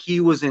when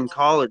he was in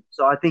college,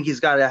 so I think he's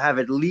got to have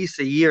at least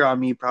a year on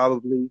me,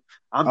 probably.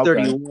 I'm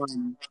Okay.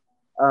 31.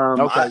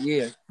 Um, Okay. I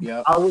Yeah.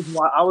 Yep. I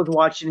was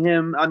watching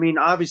him. I mean,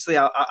 obviously,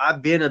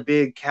 I've been a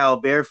big Cal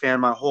Bear fan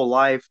my whole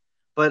life,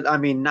 but I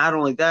mean, not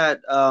only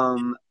that.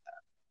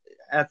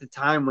 At the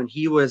time when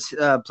he was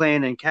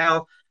playing in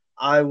Cal,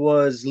 I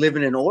was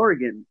living in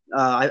Oregon.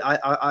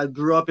 I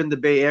grew up in the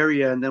Bay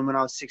Area, and then when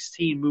I was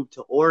 16, moved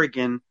to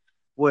Oregon,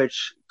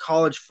 which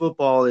college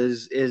football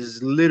is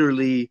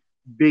literally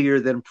bigger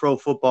than pro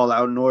football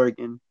out in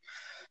Oregon.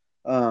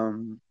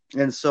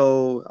 And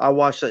so I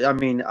watched. I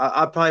mean,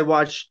 I probably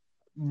watched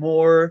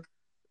more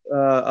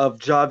of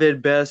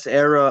Javed Best's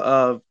era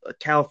of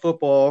Cal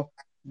football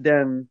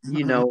than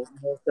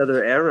most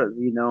other eras.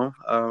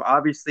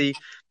 Obviously,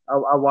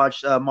 I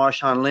watched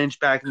Marshawn Lynch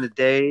back in the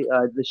day,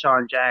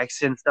 Deshaun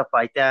Jackson, stuff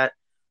like that.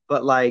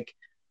 But like,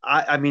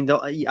 I mean,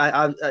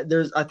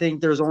 I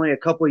think there's only a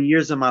couple of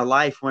years in my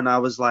life when I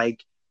was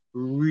like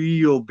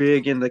real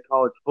big into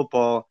college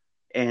football,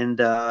 and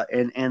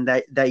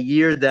that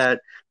year that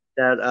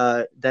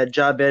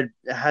Javed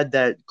had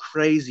that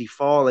crazy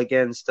fall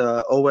against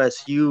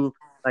OSU,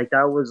 like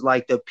that was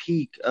like the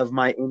peak of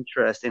my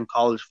interest in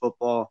college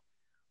football.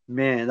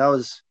 Man, that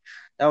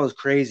was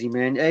crazy,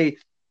 man. Hey,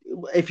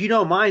 if you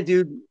don't mind,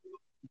 dude,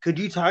 could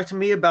you talk to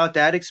me about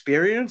that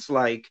experience?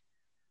 Like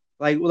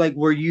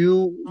were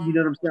you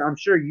know what I'm saying? I'm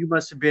sure you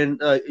must have been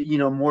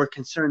more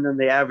concerned than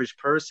the average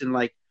person.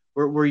 Like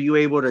were you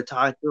able to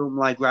talk to him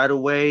like right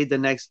away the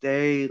next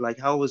day? Like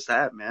how was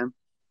that, man?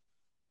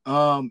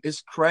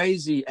 It's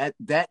crazy. At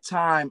that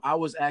time, I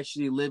was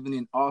actually living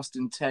in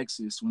Austin,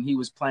 Texas when he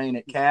was playing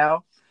at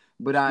Cal,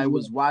 but I Yeah,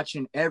 was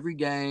watching every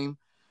game.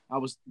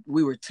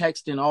 We were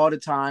texting all the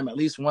time, at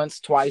least once,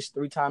 twice,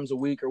 3 times a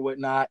week or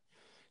whatnot.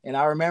 And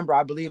I remember,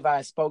 I believe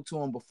I spoke to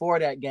him before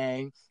that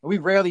game. We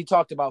rarely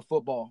talked about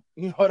football,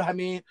 you know what I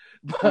mean?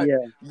 But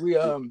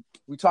yeah.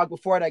 we talked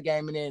before that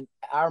game, and then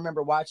I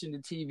remember watching the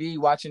TV,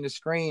 watching the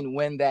screen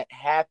when that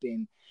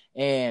happened,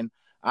 and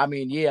I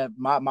mean, yeah,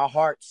 my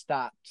heart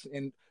stopped.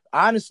 And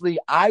honestly,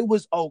 I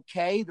was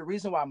okay. The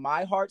reason why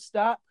my heart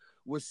stopped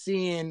was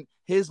seeing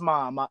his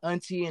mom, my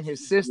auntie, and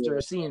his sister,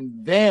 Yeah.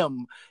 seeing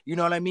them, you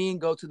know what I mean,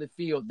 go to the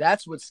field.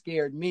 That's what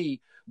scared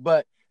me.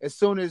 But as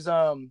soon as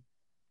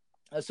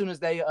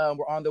they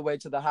were on their way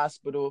to the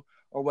hospital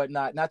or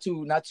whatnot, not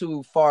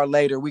too far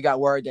later, we got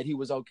word that he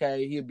was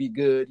okay. He'd be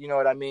good. You know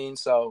what I mean?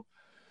 So,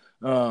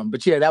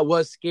 but yeah, that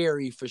was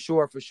scary for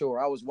sure, for sure.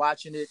 I was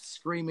watching it,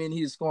 screaming.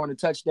 He was scoring a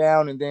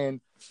touchdown, and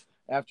then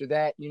after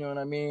that, you know what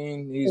I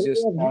mean? He's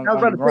just on, I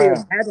was on about the to say it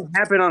ground. had to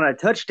happen on a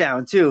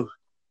touchdown too.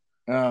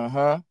 Uh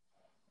huh.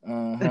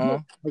 Uh huh.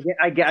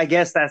 I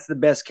guess that's the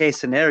best case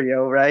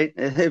scenario, right?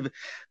 It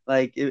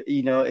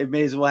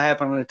may as well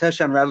happen on a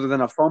touchdown rather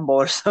than a fumble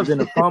or Then a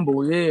something.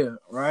 fumble, yeah,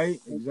 right,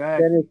 Then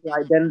exactly. it's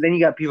like then you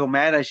got people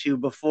mad at you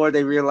before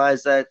they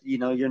realize that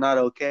you're not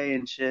okay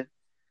and shit.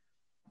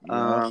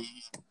 Yeah, Um,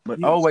 but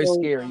you, always so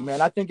scary,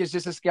 man. I think it's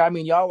just a scary. I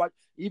mean, y'all watch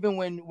even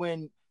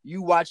when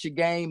you watch a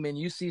game and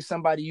you see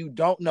somebody you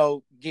don't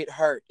know get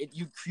hurt,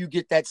 you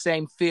get that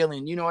same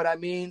feeling. You know what I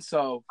mean?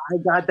 So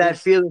it's I got that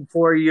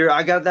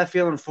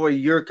feeling for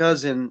your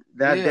cousin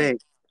that yeah, day.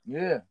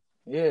 yeah,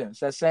 yeah. It's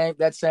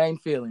that same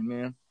feeling,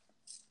 man.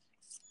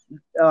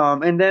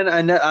 And then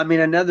I mean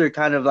another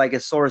kind of like a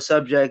sore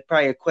subject,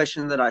 probably a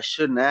question that I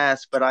shouldn't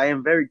ask, but I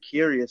am very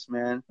curious,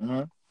 man.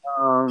 Uh-huh.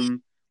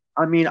 Um,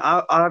 I mean,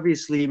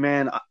 obviously,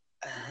 man,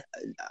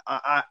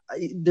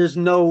 there's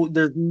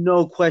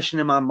no question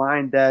in my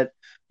mind that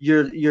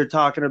you're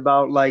talking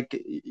about like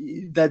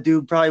that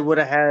dude probably would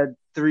have had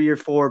 3 or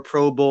 4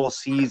 Pro Bowl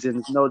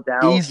seasons, no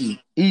doubt.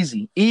 Easy,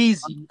 easy,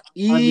 easy,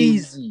 I mean,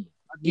 easy,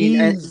 I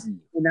mean, easy,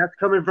 and that's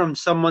coming from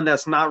someone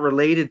that's not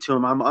related to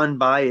him. I'm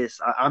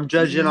unbiased. I'm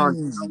judging on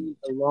easy. talent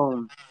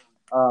alone.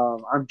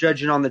 I'm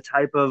judging on the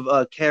type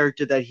of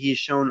character that he's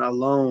shown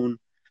alone.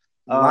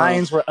 Um,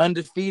 Lions were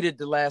undefeated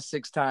the last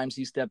 6 times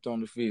he stepped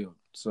on the field.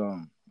 So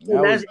and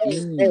that was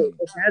easy.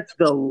 that's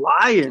the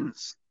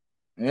Lions.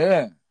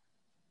 Yeah.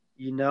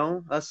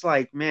 That's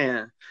like,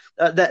 man,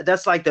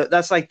 that's like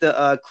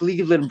the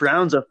Cleveland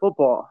Browns of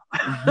football.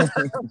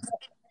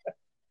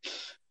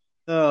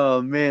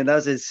 Oh man,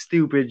 that's a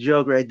stupid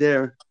joke right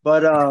there.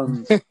 But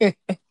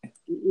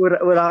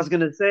what I was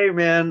gonna say,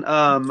 man,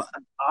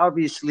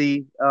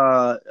 obviously,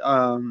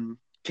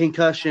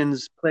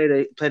 concussions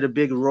played a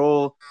big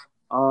role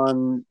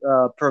on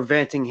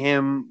preventing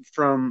him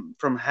from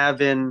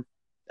having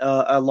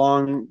a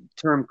long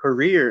term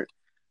career.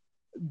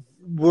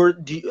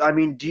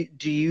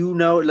 Do you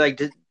know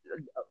like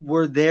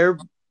were there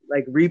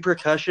like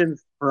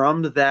repercussions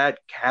from that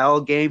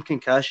Cal game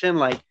concussion?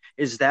 Like,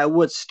 is that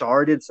what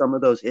started some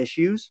of those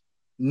issues?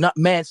 No,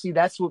 man, see,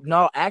 that's what,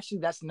 no, actually,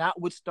 that's not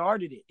what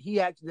started it.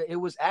 It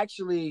was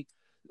actually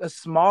a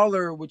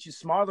smaller, which is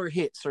smaller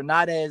hits, or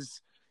not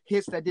as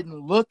hits that didn't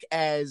look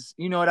as,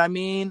 you know what I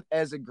mean,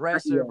 as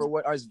aggressive Yeah.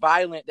 or as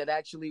violent, that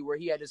actually where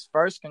he had his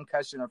first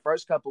concussion or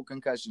first couple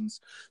concussions.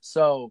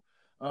 So,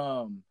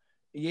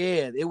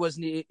 yeah, it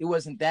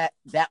wasn't that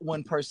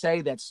one per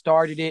se that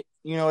started it.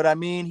 You know what I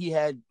mean? He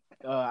had,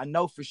 I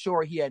know for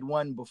sure he had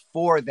one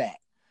before that.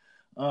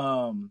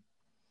 Um,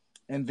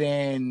 and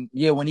then,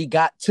 yeah, when he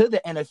got to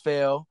the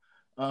NFL,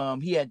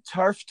 he had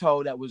turf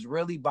toe that was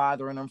really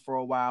bothering him for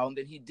a while. And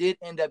then he did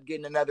end up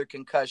getting another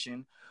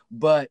concussion.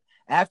 But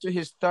after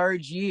his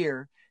third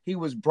year, he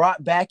was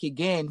brought back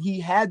again. He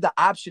had the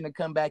option to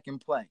come back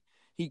and play.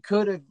 He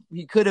could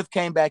have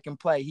came back and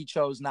play. He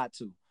chose not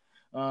to.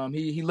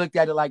 He looked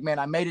at it like, man,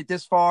 I made it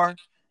this far.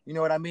 You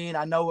know what I mean?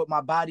 I know what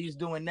my body is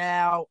doing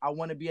now. I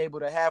want to be able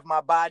to have my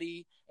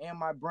body and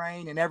my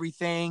brain and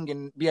everything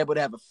and be able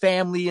to have a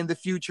family in the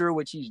future,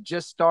 which he's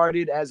just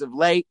started as of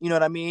late. You know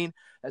what I mean?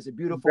 As a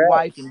beautiful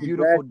wife and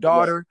beautiful Congrats.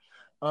 daughter.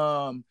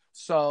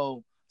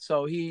 So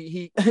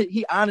he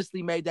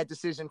honestly made that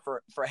decision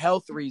for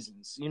health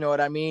reasons. You know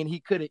what I mean? He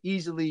could have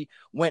easily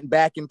went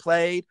back and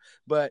played,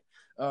 but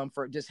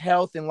for just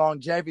health and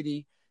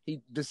longevity, he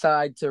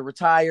decided to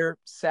retire,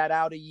 sat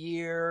out a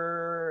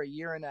year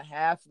and a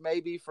half,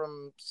 maybe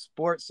from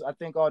sports, I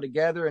think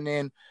altogether, and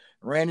then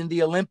ran in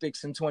the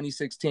Olympics in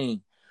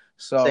 2016.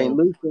 St. So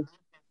Lucia.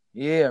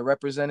 yeah,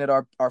 represented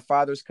our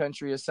father's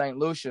country as St.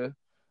 Lucia.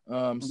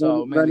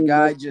 So man, the Running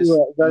guy next just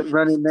to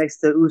running next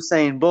to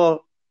Usain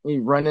Bolt. he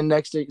running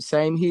next to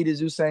same heat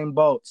as Usain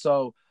Bolt.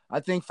 So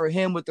I think for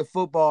him with the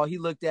football, he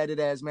looked at it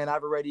as, man, I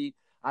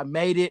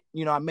made it.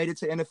 You know, I made it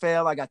to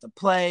NFL. I got to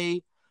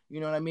play. You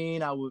know what I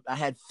mean? I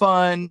had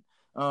fun.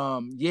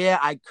 Yeah,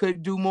 I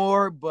could do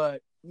more,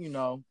 but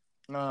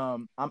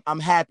I'm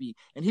happy.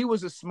 And he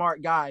was a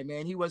smart guy,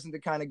 man. He wasn't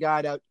the kind of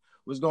guy that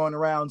was going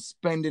around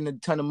spending a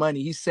ton of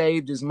money. He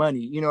saved his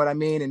money. You know what I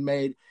mean?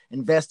 And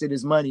invested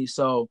his money.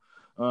 So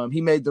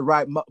he made the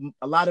right.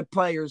 A lot of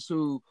players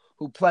who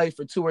play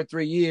for 2 or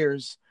 3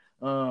 years.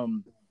 You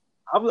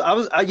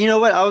know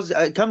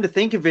what? come to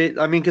think of it.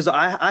 I mean, because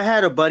I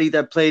had a buddy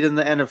that played in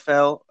the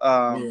NFL.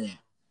 Yeah.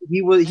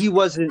 He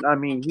wasn't. I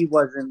mean, he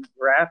wasn't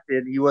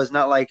drafted. He was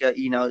not like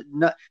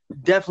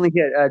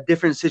definitely a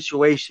different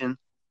situation.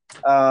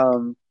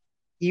 Um,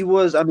 he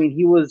was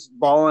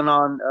balling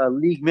on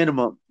league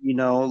minimum.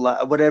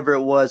 Like, whatever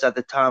it was at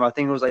the time. I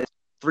think it was like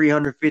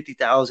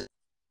 350,000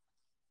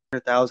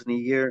 a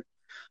year.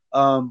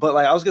 But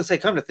like I was gonna say,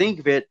 come to think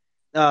of it,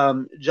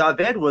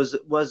 Javed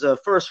was a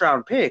first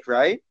round pick,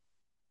 right?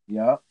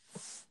 Yeah.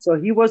 So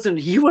he wasn't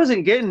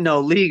getting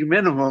no league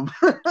minimum.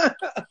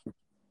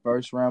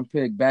 First round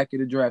pick back of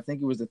the draft. I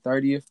think it was the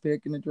 30th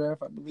pick in the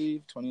draft, I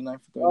believe. 29th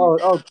for 30th.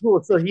 Oh,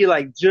 cool. So he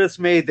like just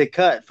made the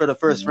cut for the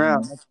first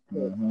round.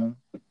 Mm-hmm.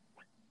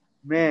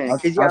 Man,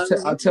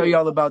 I'll tell you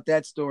all about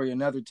that story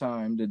another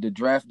time. The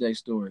draft day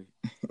story.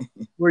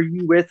 were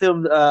you with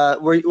him?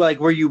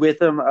 Were you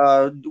with him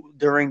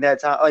during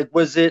that time? Like,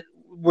 was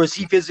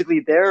he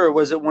physically there, or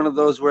was it one of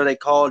those where they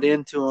called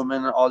into him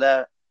and all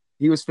that?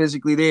 He was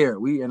physically there.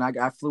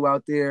 I flew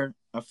out there.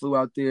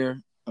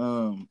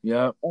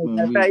 Yep. Oh, We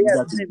that's right.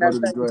 got to go to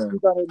the draft.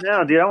 Speak on it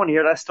now, dude. I want to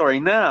hear that story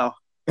now.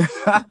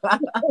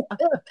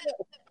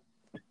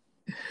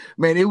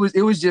 Man, it was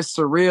just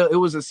surreal. It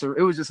was just a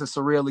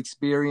surreal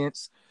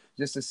experience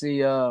just to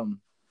see the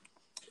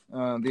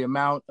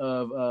amount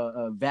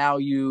of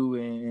value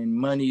and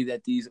money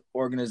that these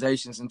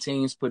organizations and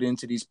teams put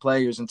into these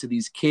players, into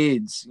these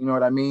kids. You know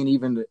what I mean?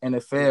 Even the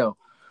NFL.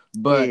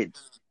 But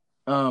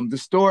The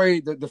story,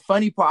 the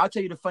funny part, I'll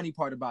tell you the funny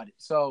part about it.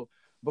 So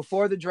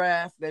before the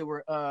draft, they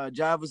were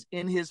Job was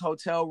in his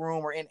hotel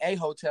room or in a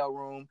hotel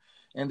room,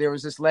 and there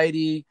was this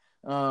lady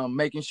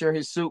making sure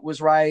his suit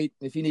was right.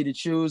 If he needed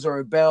shoes or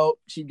a belt,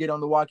 she'd get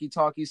on the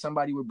walkie-talkie.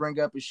 Somebody would bring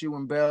up a shoe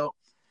and belt.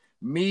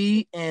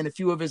 Me and a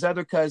few of his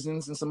other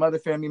cousins and some other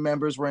family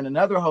members were in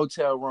another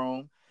hotel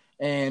room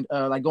and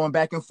like going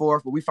back and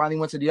forth. But we finally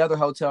went to the other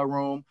hotel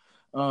room.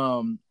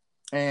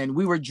 And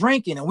we were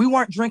drinking, and we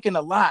weren't drinking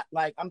a lot.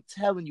 Like, I'm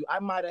telling you, I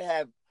might have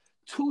had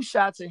 2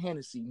 shots of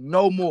Hennessy,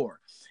 no more.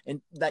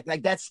 And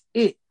like that's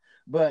it.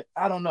 But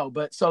I don't know.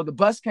 But so the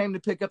bus came to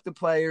pick up the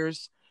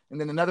players,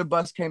 and then another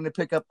bus came to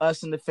pick up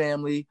us and the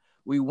family.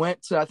 We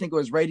went to, I think it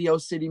was Radio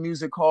City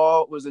Music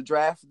Hall, was a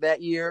draft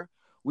that year.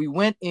 We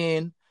went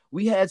in.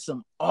 We had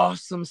some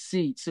awesome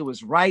seats. It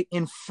was right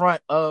in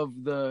front of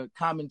the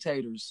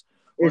commentators.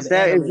 Is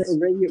that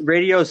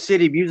Radio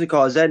City Music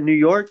Hall? Is that New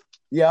York?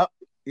 Yep.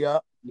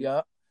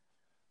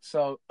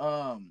 So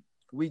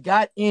we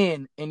got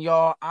in, and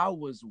y'all, I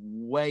was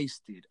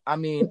wasted. I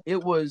mean,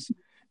 it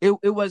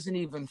wasn't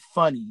even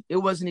funny. It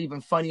wasn't even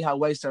funny how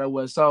wasted I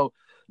was. So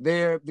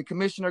the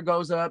commissioner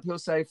goes up, he'll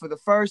say, for the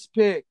first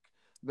pick,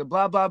 the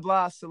blah blah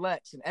blah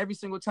selects. And every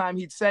single time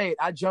he'd say it,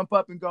 I jump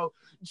up and go,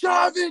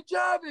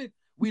 Javid.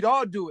 We'd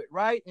all do it,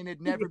 right? And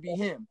it'd never be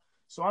him.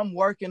 So I'm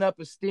working up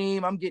a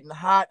steam, I'm getting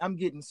hot, I'm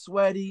getting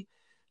sweaty.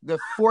 The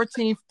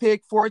 14th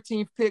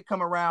pick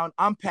come around,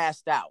 I'm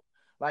passed out.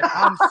 Like,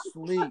 I'm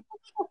sleep.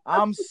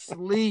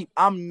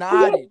 I'm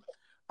nodded.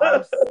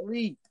 I'm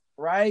sleep,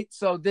 right?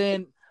 So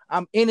then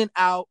I'm in and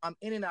out.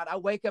 I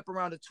wake up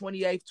around the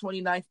 28th,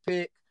 29th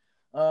pick.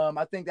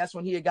 I think that's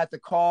when he had got the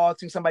call. I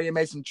think somebody had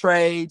made some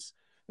trades.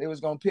 They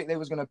was gonna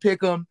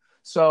pick him.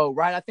 So,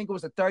 right, I think it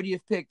was the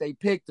 30th pick. They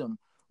picked him.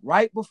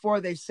 Right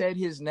before they said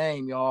his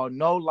name, y'all,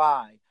 no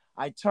lie.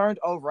 I turned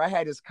over. I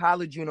had his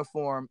college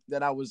uniform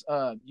that I was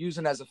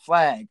using as a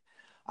flag.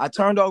 I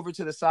turned over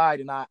to the side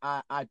and I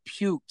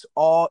puked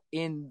all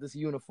in this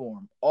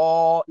uniform,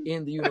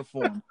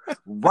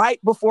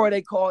 right before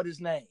they called his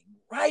name.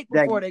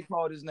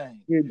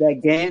 Dude,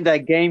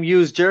 that game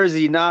used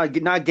jersey, not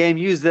game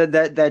used,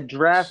 that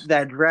draft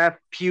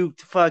puked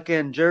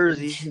fucking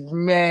jersey.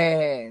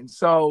 Man,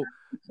 so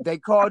they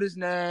called his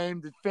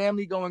name, the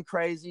family going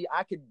crazy.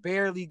 I could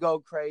barely go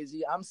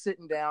crazy. I'm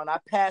sitting down, I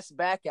passed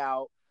back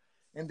out,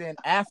 and then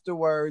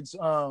afterwards,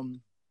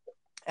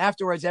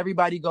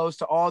 everybody goes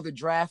to all the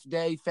draft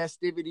day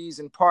festivities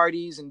and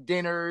parties and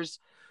dinners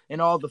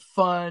and all the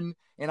fun.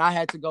 And I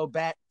had to go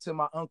back to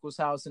my uncle's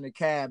house in a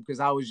cab because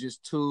I was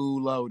just too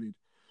loaded.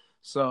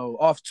 So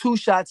off 2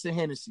 shots of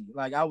Hennessy,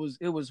 like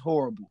it was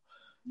horrible.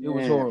 It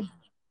was horrible.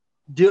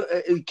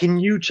 Can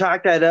you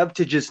chalk that up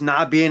to just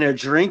not being a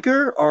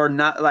drinker or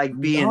not like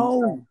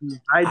being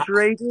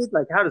dehydrated?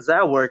 Like, how does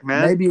that work,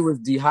 man? Maybe it was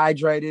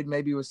dehydrated.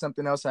 Maybe it was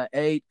something else I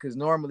ate, because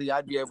normally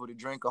I'd be able to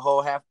drink a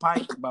whole half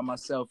pint by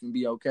myself and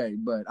be okay.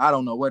 But I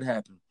don't know what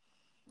happened.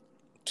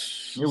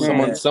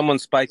 Someone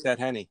spiked that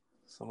Henny.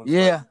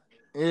 Yeah.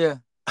 Hey,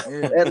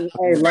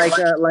 like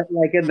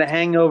in the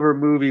Hangover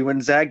movie when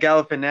Zach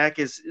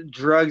Galifianakis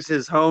drugs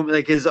his own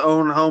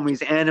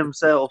homies and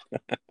himself.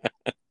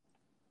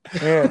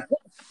 Yeah.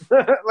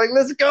 Like,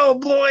 let's go,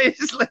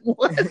 boys. Like,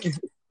 what?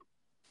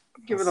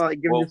 Giving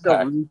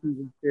yourself reasons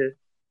and shit.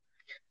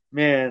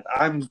 Man,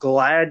 I'm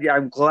glad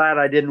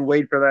I didn't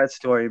wait for that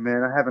story,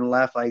 man. I haven't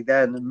laughed like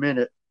that in a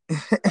minute.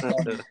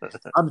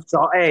 I'm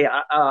sorry. Hey,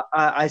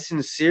 I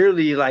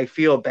sincerely like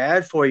feel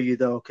bad for you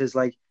though, because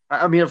like,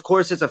 I mean, of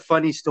course, it's a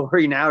funny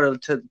story now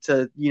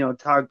to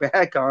talk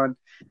back on.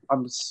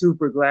 I'm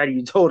super glad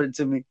you told it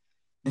to me,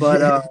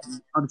 but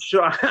I'm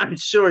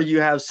sure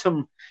you have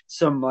some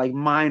like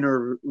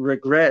minor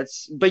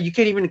regrets, but you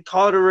can't even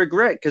call it a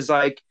regret because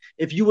like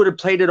if you would have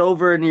played it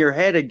over in your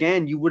head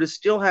again, you would have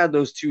still had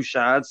those 2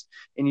 shots,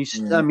 and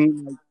I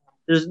mean, like,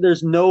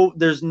 there's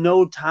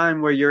no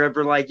time where you're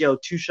ever like, yo,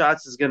 2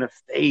 shots is gonna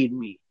fade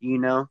me, you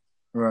know?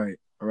 Right.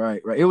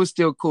 It was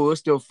still cool. It was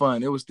still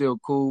fun. It was still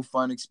cool,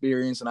 fun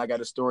experience, and I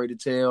got a story to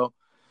tell.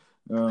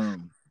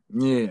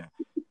 Yeah,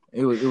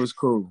 it was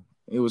cool.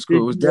 It was cool.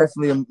 It was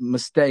definitely a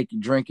mistake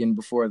drinking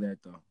before that,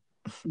 though.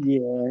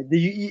 Yeah.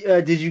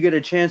 Did you get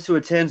a chance to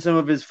attend some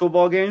of his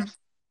football games?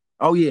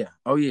 Oh yeah.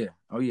 I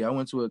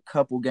went to a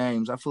couple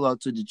games. I flew out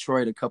to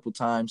Detroit a couple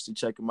times to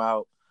check them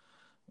out.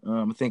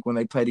 I think when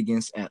they played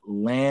against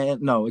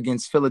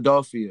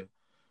Philadelphia,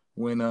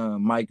 when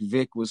Mike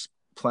Vick was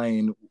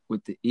playing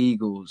with the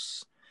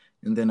Eagles.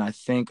 And then I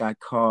think I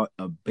caught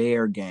a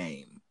Bear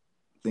game.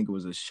 I think it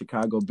was a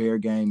Chicago Bear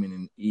game and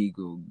an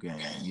Eagle game.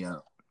 Yeah.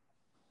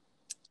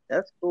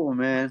 That's cool,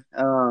 man.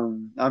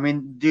 I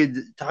mean,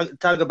 dude,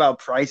 talk about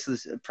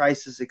priceless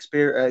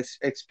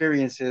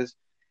experiences.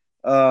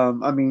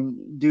 I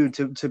mean,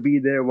 dude, to be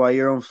there while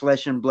your own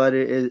flesh and blood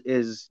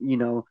is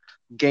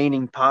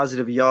gaining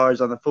positive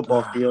yards on the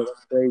football field.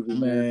 That's crazy,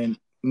 man.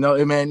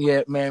 No, man,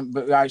 yeah, man.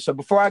 But all right, so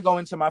before I go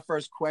into my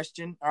first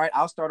question, all right,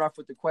 I'll start off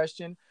with the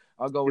question.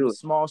 I'll go with a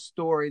small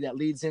story that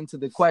leads into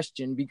the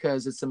question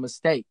because it's a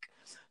mistake.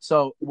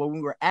 So when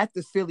we were at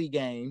the Philly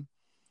game,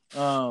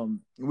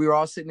 We were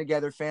all sitting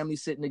together, family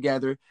sitting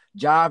together.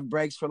 Jav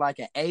breaks for like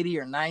an 80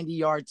 or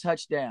 90-yard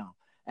touchdown.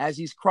 As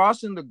he's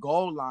crossing the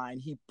goal line,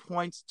 he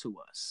points to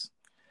us.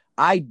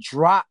 I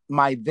dropped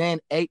my then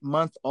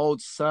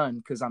 8-month-old son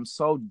because I'm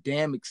so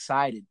damn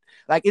excited.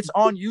 Like, it's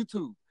on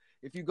YouTube.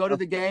 If you go to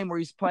the game where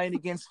he's playing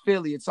against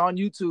Philly, it's on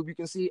YouTube. You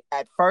can see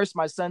at first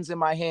my son's in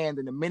my hand,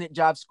 and the minute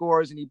Jav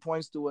scores and he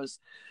points to us,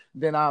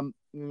 then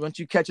once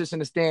you catch us in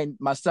the stand,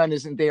 my son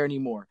isn't there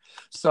anymore.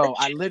 So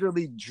I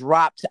literally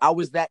dropped. I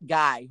was that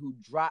guy who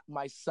dropped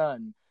my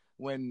son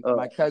when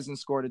my cousin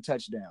scored a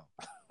touchdown.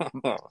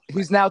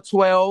 He's now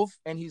 12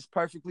 and he's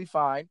perfectly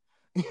fine.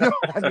 You know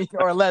what I mean?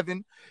 Or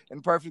 11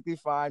 and perfectly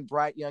fine,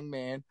 bright young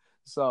man.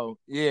 So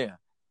yeah.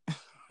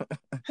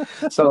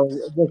 So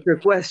what's your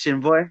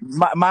question, boy?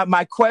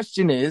 My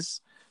question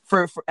is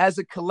for as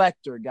a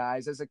collector,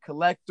 guys,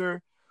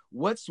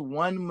 what's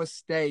one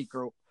mistake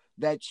or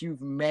that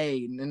you've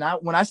made? And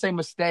when I say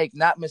mistake,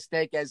 not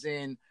mistake as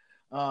in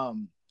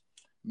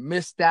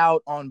missed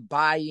out on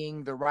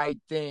buying the right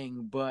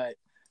thing, but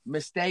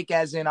mistake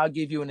as in, I'll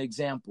give you an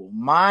example.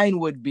 Mine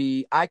would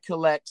be, I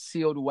collect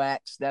sealed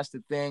wax. That's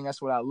the thing.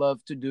 That's what I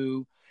love to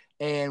do.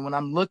 And when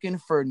I'm looking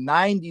for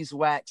 90s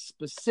wax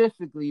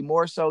specifically,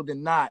 more so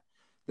than not,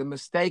 the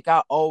mistake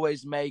I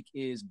always make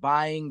is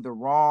buying the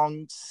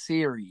wrong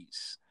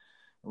series,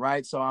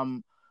 right? So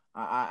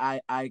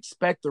I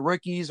expect the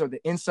rookies or the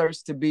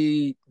inserts to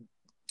be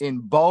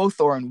in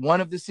both or in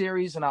one of the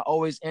series, and I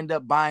always end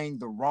up buying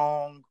the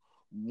wrong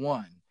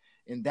one.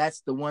 And that's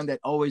the one that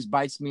always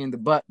bites me in the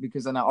butt,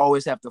 because then I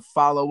always have to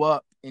follow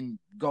up and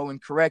go and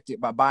correct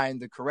it by buying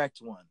the correct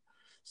one.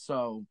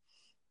 So,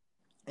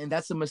 and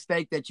that's a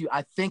mistake that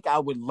I think I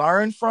would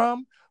learn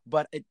from,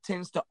 but it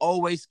tends to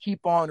always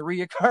keep on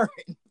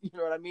reoccurring. You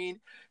know what I mean?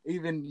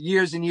 Even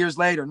years and years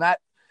later, not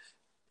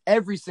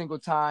every single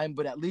time,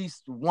 but at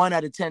least 1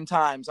 out of 10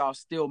 times, I'll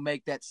still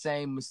make that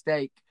same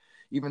mistake,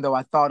 even though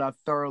I thought I've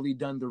thoroughly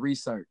done the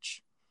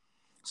research.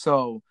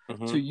 So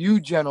to you,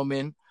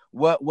 gentlemen,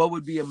 what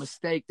would be a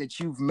mistake that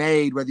you've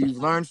made, whether you've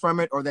learned from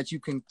it or that you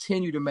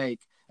continue to make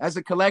as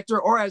a collector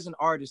or as an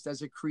artist,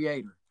 as a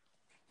creator?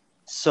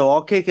 So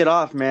I'll kick it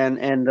off, man.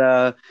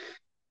 And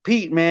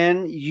Pete,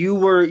 man,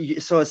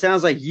 so it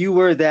sounds like you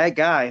were that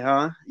guy,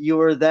 huh? You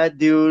were that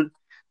dude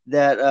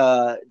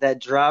that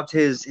dropped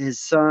his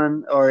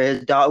son or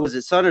his daughter. Was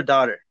it son or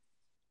daughter?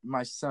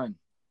 My son.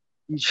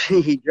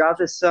 He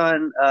dropped his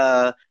son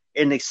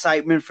in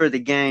excitement for the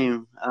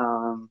game.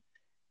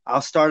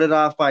 I'll start it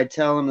off by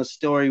telling a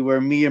story where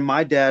me and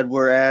my dad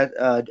were at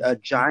a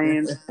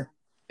Giants.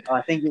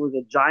 I think it was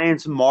a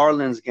Giants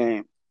Marlins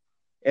game,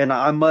 and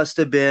I must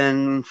have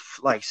been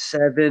like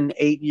 7,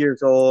 8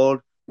 years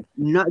old.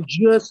 Not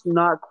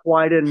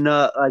quite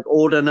enough, like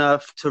old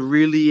enough to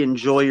really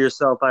enjoy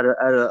yourself at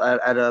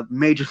a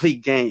major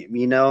league game.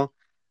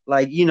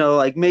 Like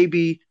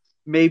maybe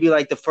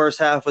like the first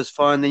half was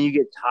fun, then you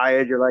get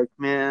tired. You're like,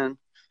 man,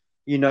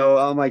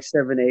 I'm like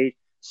 7, 8.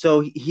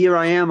 So here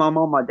I am. I'm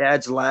on my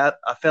dad's lap.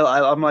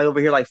 I'm like over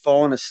here like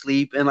falling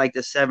asleep in like the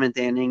 7th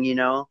inning,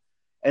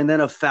 and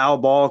then a foul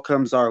ball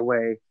comes our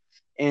way,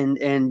 and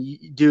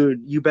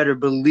dude, you better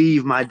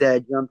believe my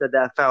dad jumped at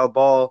that foul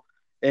ball,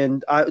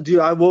 and I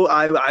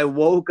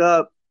woke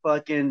up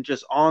fucking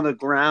just on the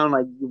ground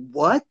like,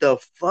 what the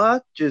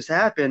fuck just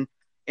happened?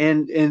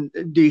 And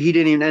dude, he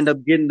didn't even end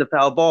up getting the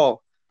foul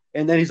ball,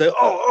 and then he's like,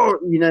 oh,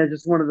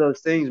 just one of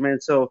those things,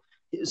 man. So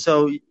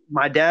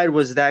my dad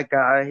was that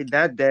guy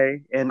that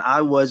day, and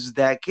I was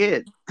that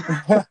kid.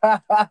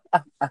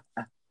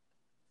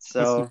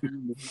 So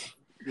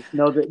just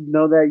know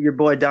that your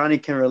boy Donnie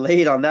can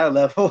relate on that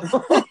level.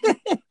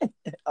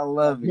 I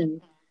love it,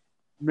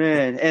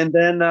 man. And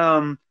then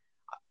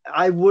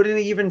I wouldn't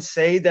even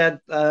say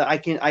that I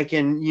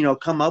can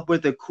come up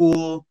with a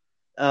cool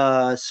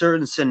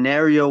certain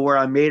scenario where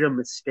I made a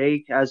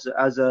mistake as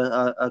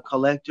a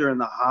collector in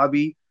the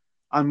hobby.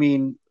 I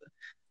mean,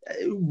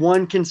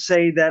 one can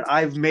say that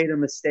I've made a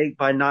mistake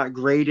by not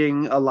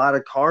grading a lot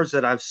of cars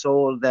that I've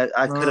sold that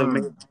I could have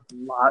made a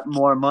lot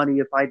more money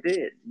if I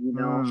did,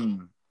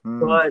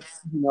 But,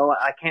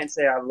 I can't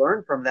say I've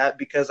learned from that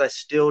because I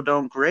still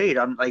don't grade.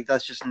 I'm like,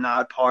 that's just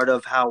not part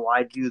of how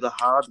I do the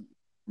hobby.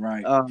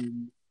 Right.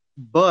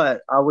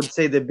 But I would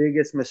say the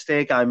biggest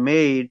mistake I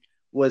made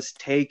was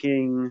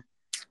taking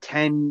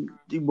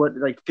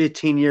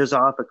 15 years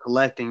off of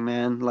collecting,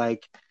 man.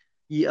 Like,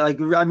 yeah,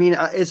 I mean,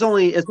 it's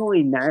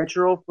only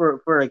natural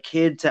for a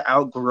kid to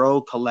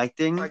outgrow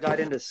collecting. I got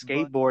into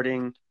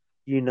skateboarding,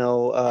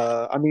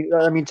 I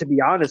mean, to be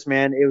honest,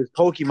 man, it was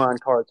Pokemon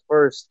cards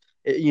first.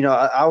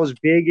 I was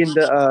big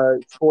into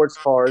sports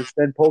cars.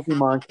 Then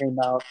Pokemon came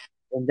out,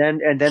 and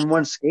then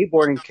once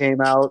skateboarding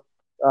came out,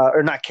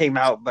 or not came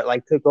out, but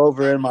like took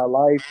over in my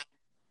life.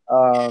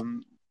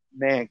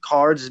 Man,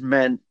 cards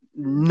meant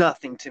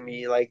nothing to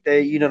me. Like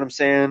you know what I'm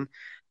saying?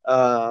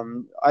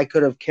 I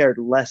could have cared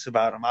less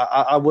about them.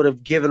 I would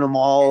have given them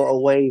all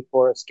away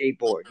for a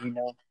skateboard,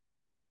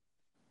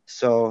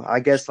 So I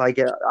guess I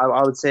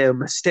would say a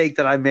mistake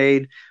that I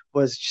made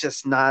was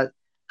just not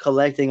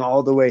collecting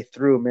all the way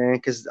through, man,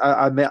 because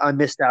I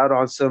missed out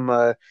on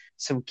some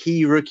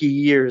key rookie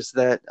years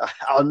that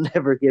I'll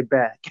never get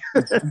back.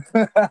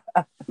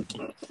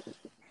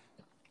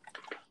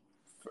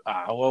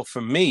 Well,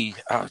 for me,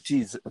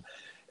 geez,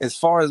 as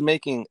far as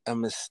making a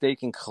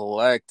mistake in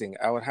collecting,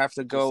 I would have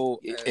to go.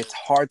 It's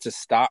hard to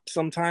stop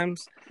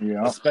sometimes,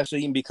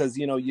 especially because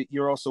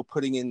you're also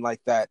putting in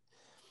like that,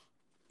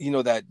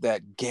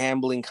 that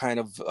gambling kind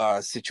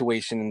of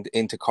situation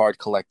into card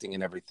collecting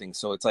and everything.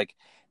 So it's like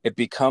it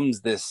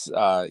becomes this,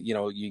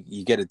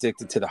 you get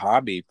addicted to the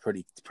hobby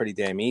pretty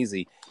damn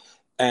easy,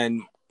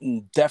 and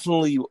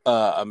definitely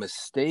a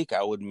mistake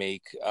I would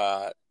make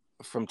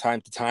from time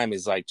to time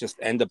is like just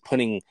end up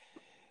putting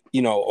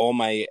all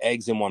my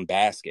eggs in one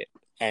basket,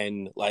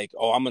 and like,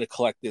 oh, I'm going to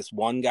collect this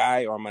one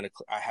guy, or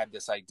I have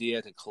this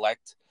idea to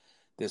collect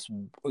this,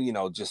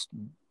 just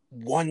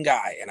one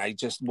guy. And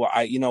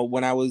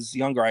when I was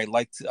younger, I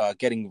liked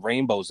getting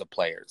rainbows of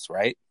players,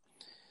 right?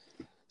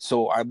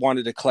 So I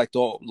wanted to collect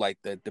all like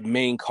the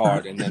main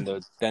card, and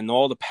then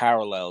all the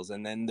parallels,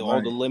 and then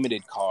all the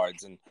limited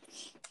cards,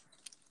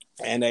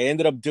 and I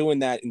ended up doing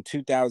that in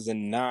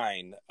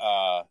 2009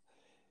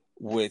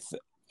 with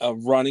a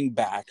running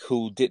back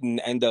who didn't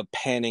end up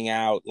panning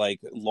out like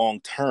long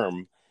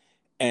term.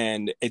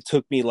 And it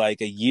took me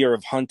like a year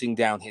of hunting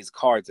down his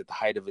cards at the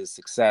height of his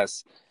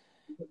success.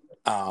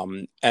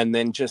 And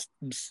then just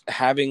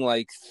having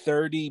like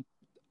 30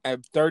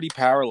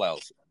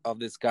 parallels of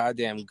this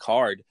goddamn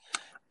card.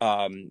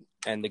 And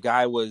the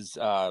guy was,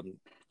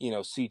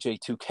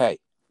 CJ2K,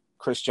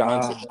 Chris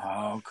Johnson.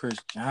 Oh, Chris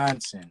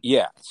Johnson.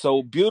 Yeah.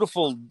 So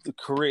beautiful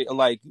career,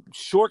 like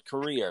short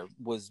career,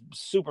 was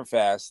super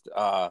fast.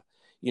 I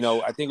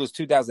think it was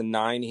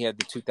 2009. He had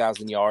the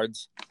 2,000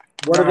 yards.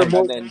 One of the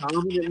most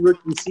dominant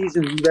rookie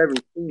seasons you've ever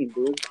seen,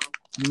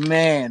 dude.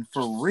 Man,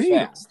 for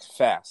real.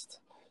 Fast.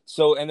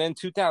 So, and then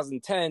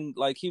 2010,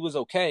 like he was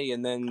okay,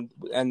 and then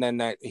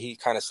he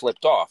kind of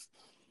slipped off.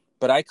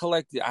 But I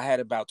had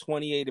about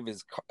 28 of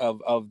his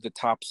of the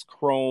Topps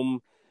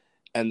Chrome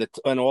and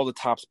all the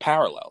Topps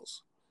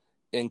parallels,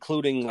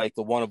 including like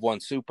the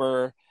 1-of-1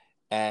 Super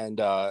and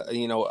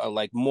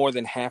like more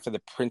than half of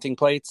the printing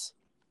plates.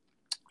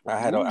 I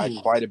had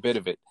quite a bit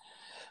of it.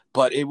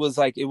 But it was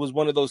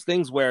one of those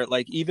things where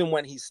like even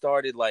when he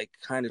started like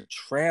kind of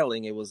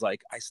trailing, it was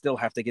like I still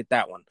have to get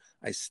that one.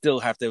 I still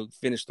have to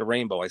finish the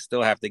rainbow. I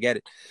still have to get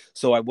it.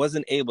 So I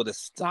wasn't able to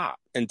stop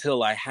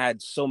until I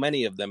had so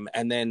many of them.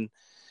 And then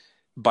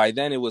by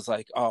then it was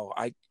like, oh,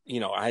 I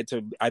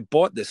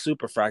bought the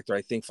Superfractor,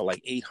 I think, for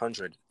like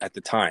 800 at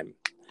the time.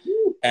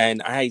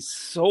 And I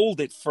sold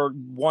it for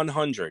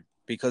 100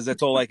 because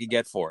that's all I could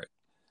get for it.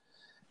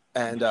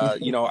 And,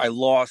 I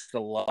lost a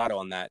lot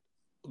on that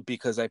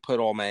because I put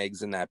all my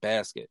eggs in that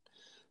basket.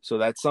 So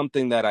that's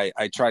something that I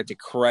tried to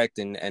correct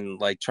and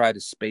like try to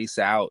space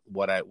out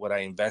what I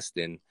invest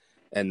in,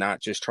 and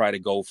not just try to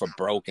go for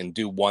broke and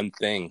do one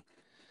thing,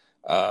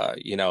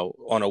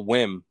 on a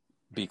whim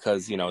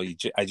because,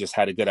 I just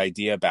had a good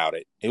idea about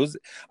it.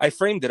 I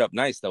framed it up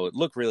nice though. It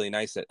looked really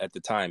nice at the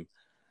time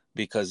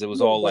because it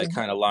was all like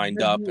kind of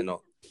lined up and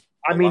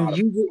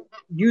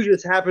you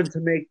just happened to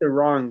make the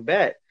wrong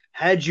bet.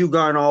 Had you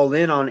gone all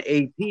in on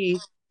AP,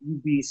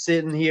 you'd be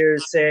sitting here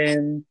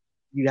saying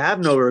you have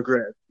no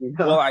regrets.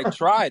 Well, I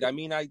tried. I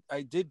mean, I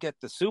did get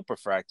the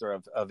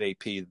Superfractor of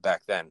AP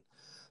back then.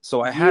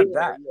 So I had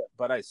that,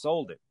 but I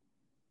sold it.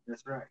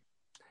 That's right.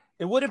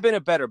 It would have been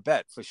a better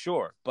bet for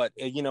sure. But,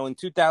 in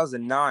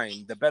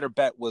 2009, the better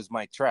bet was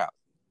Mike Trout.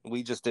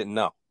 We just didn't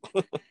know.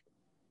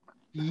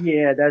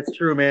 Yeah, that's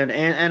true, man.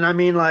 And I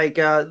mean, like,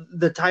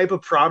 the type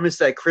of promise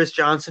that Chris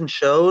Johnson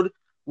showed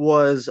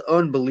was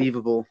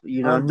unbelievable.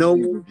 No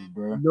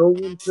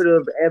one could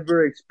have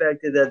ever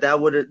expected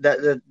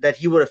that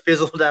he would have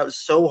fizzled out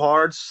so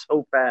hard,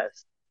 so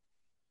fast.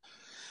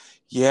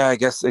 Yeah, I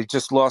guess it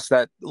just lost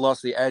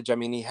the edge. I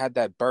mean, he had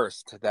that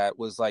burst that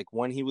was like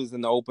when he was in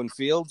the open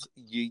field,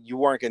 you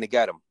weren't going to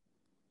get him.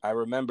 I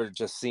remember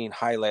just seeing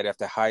highlight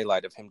after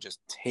highlight of him just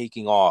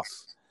taking off.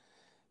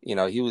 He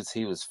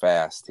was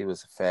fast. He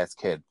was a fast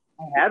kid.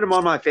 I had him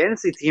on my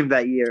fantasy team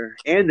that year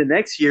and the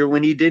next year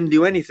when he didn't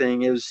do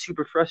anything. It was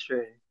super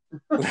frustrating.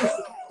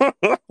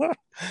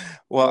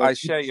 Well, I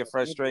share your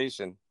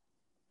frustration.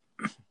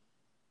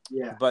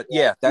 Yeah. But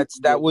yeah,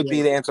 that would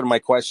be the answer to my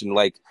question.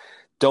 Like,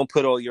 don't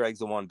put all your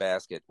eggs in one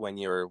basket when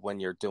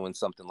you're doing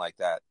something like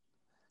that,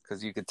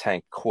 because you could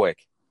tank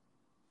quick.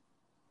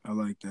 I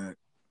like that.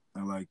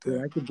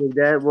 Yeah, I could do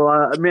that.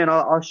 Well, man,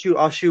 I'll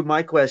shoot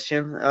my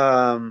question.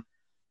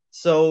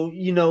 So,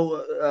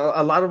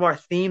 a lot of our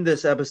theme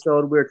this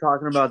episode, we're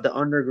talking about the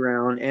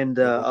underground and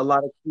a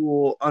lot of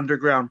cool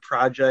underground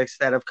projects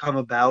that have come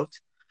about.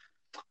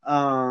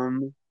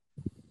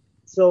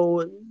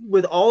 So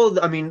with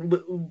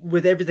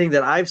with everything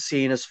that I've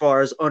seen as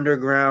far as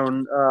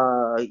underground,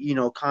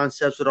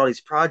 concepts with all these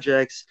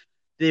projects,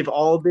 they've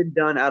all been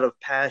done out of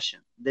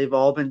passion. They've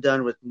all been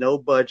done with no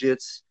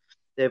budgets.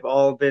 They've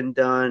all been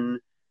done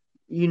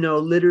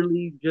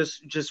literally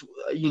just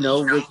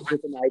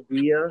with an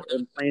idea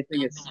and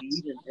planting a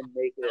seed and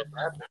making it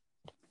happen.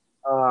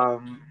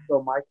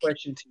 So my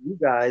question to you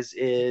guys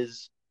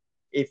is,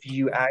 if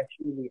you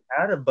actually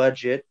had a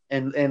budget,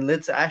 and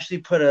let's actually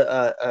put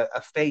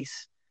a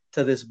face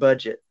to this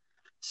budget.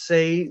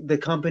 Say the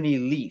company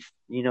Leaf.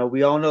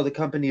 We all know the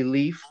company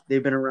Leaf.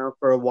 They've been around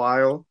for a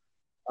while.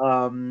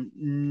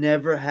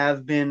 Never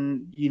have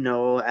been,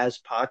 as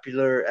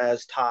popular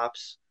as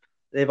Tops.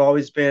 They've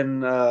always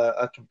been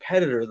a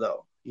competitor,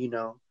 though.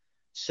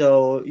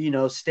 So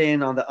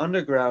staying on the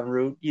underground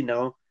route,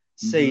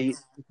 Mm-hmm. say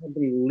the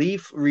company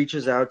Leaf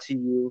reaches out to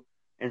you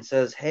and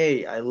says,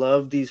 "Hey, I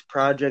love these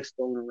projects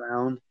going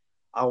around.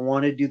 I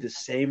want to do the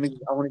same.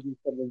 I want to do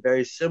something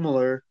very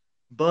similar,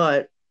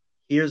 but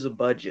here's a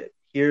budget.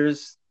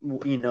 Here's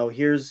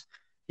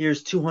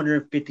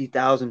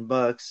 250,000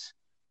 bucks.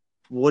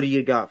 What do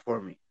you got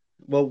for me?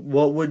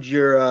 What would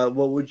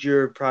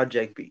your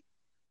project be?"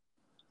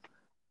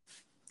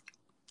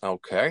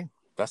 Okay,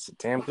 that's a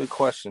damn good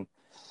question.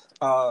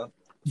 Uh,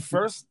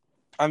 First,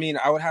 I mean,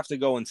 I would have to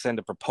go and send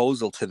a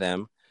proposal to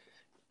them,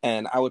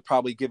 and I would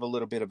probably give a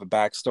little bit of a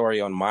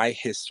backstory on my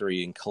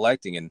history in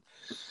collecting. And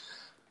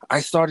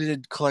I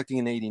started collecting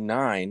in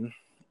 '89,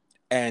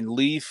 and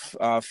Leaf,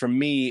 for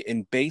me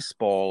in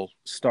baseball,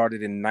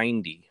 started in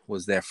 '90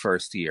 was their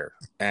first year,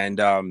 and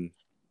I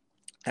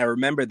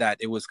remember that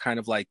it was kind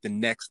of like the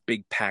next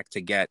big pack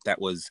to get that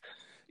was,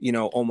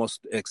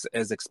 almost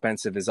as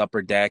expensive as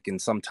Upper Deck,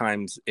 and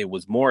sometimes it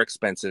was more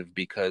expensive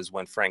because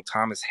when Frank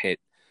Thomas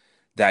hit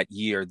that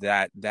year,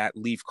 that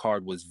Leaf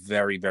card was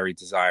very, very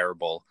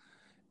desirable,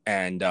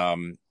 and I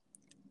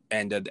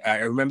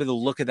remember the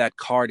look of that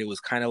card. It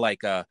was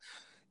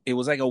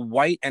like a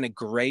white and a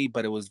gray,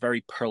 but it was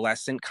very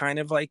pearlescent, kind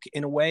of like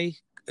in a way.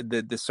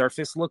 The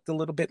surface looked a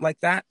little bit like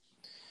that,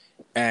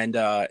 and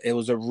it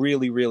was a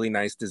really, really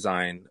nice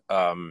design.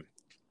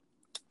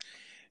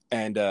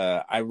 And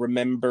I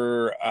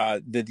remember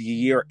the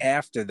year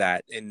after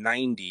that in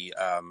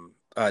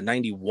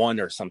 91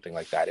 or something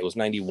like that. It was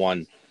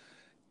 91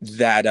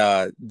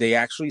 that they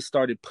actually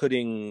started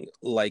putting,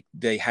 like,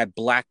 they had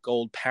black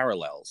gold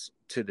parallels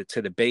to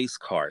the base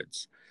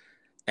cards,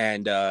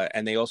 and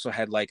they also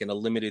had like a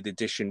limited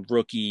edition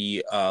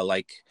rookie,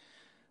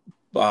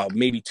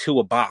 maybe two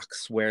a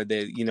box, where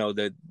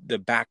the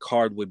back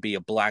card would be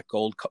a black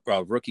gold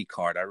rookie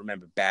card. I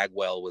remember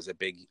Bagwell was a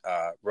big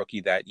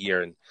rookie that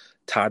year, and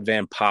Todd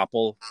Van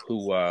Poppel,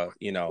 who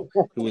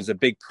was a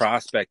big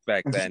prospect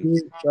back then,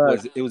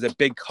 was a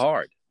big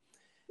card.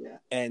 Yeah.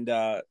 And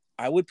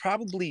I would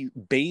probably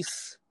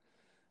base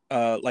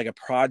like a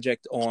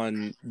project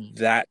on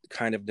that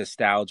kind of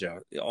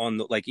nostalgia, on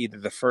like either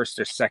the first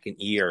or second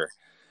year,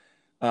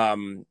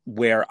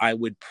 where I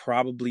would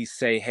probably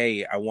say,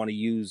 hey, I want to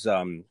use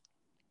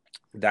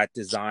that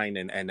design,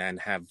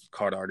 and have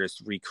card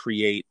artists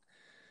recreate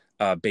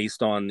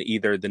based on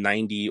either the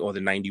 90 or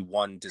the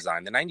 91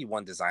 design. The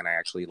 91 design I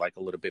actually like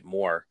a little bit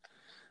more.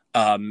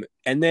 And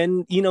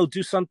then,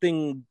 do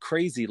something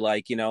crazy,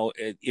 like,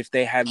 if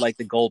they had like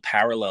the gold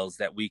parallels,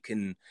 that we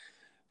can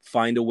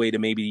find a way to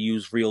maybe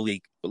use real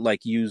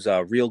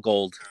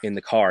gold in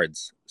the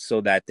cards,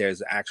 so that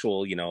there's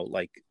actual,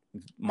 like,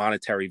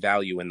 monetary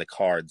value in the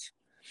cards.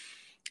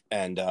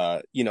 And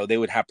they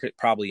would have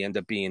probably end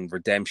up being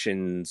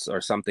redemptions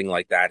or something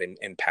like that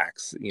in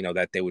packs,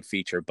 that they would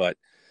feature. But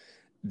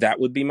that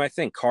would be my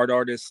thing: card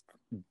artist,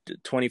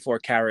 24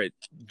 karat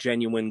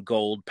genuine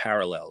gold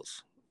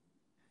parallels,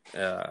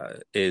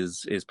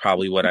 is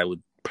probably what I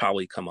would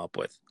probably come up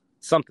with,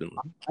 something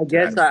I to that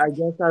guess effect. I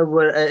guess I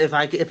would, if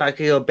I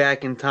could go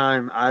back in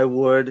time, I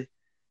would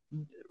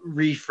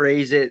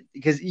rephrase it,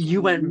 because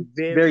you went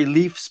very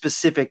Leaf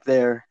specific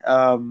there.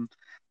 And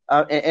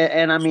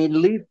I mean,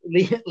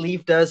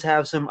 Leaf does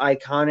have some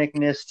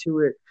iconicness to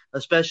it,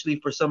 especially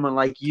for someone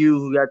like you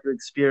who got to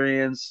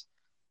experience,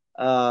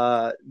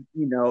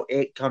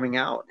 it coming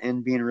out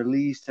and being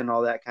released and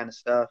all that kind of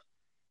stuff.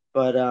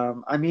 But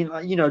I mean,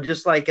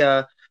 just like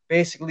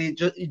basically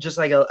just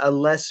like a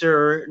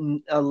lesser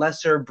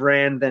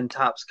brand than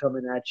Topps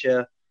coming at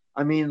you.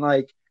 I mean,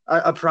 like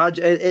a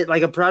project,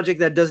 like a project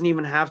that doesn't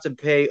even have to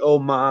pay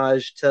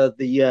homage to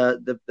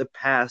the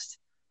past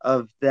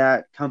of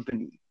that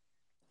company.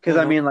 Because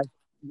I Mm-hmm. mean,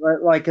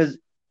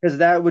 because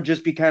that would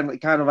just be kind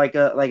of like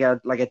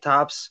a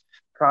Topps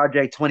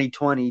project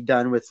 2020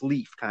 done with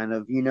Leaf, kind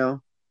of.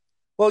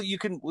 Well, you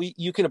can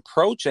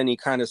approach any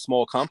kind of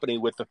small company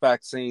with the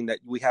fact, saying that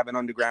we have an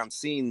underground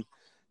scene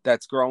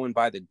that's growing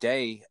by the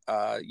day.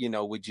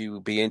 Would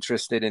you be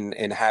interested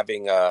in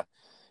having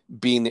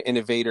being the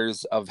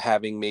innovators of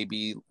having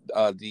maybe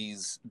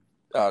these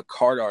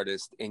card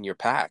artists in your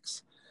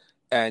packs,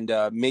 and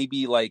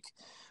maybe like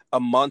a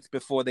month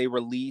before they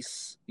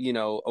release,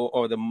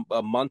 or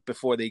a month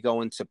before they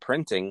go into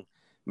printing,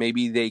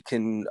 maybe they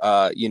can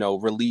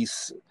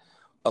release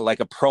like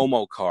a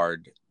promo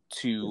card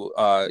to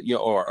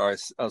or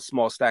a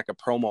small stack of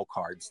promo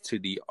cards to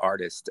the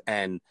artist,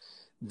 and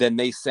then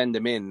they send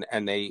them in,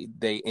 and they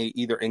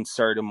either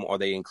insert them or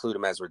they include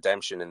them as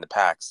redemption in the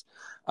packs.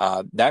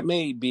 That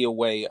may be a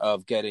way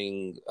of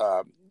getting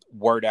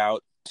word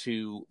out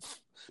to,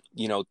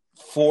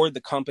 for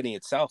the company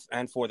itself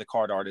and for the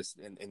card artist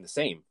in the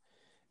same.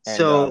 and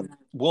So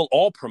we'll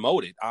all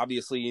promote it.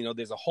 Obviously, you know,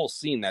 there's a whole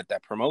scene that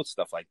promotes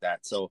stuff like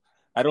that. So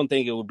I don't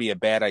think it would be a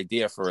bad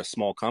idea for a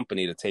small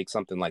company to take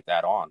something like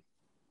that on.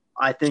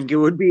 I think it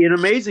would be an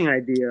amazing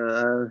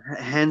idea.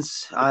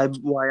 Hence,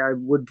 why I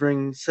would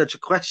bring such a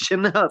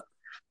question up.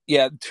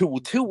 Yeah,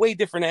 two way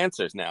different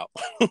answers now.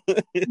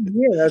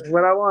 Yeah, that's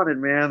what I wanted,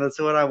 man. That's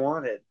what I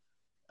wanted.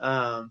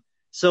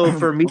 So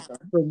for me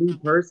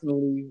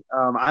personally,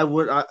 I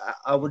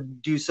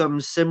would do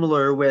something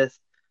similar with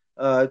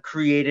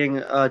creating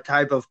a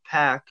type of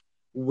pack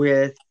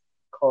with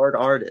card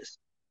artists.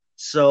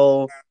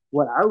 So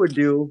what I would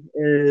do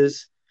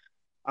is,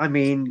 I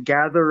mean,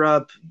 gather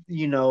up,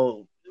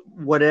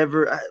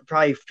 whatever,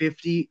 probably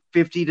 50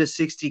 to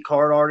 60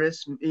 card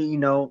artists,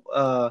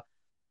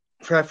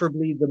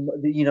 preferably the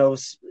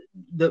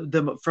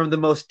from the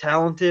most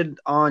talented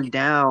on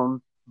down,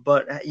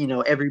 but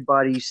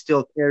everybody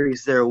still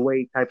carries their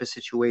weight type of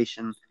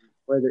situation,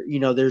 where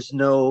there's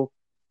no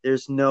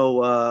there's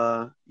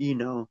no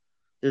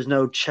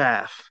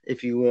chaff,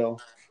 if you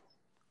will.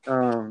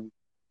 um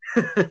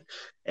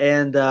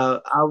and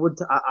I would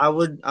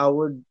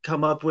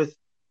come up with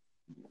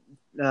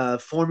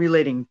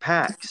formulating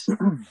packs.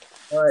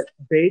 But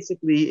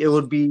basically, it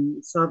would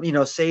be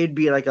say it'd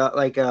be like a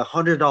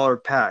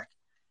 $100 pack,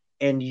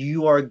 and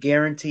you are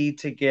guaranteed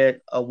to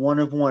get a one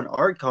of one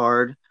art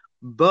card,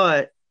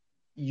 but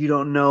you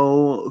don't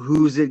know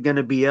who's it going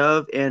to be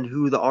of and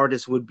who the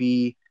artist would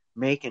be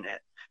making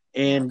it.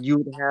 And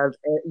you'd have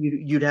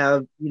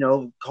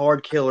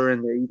Card Killer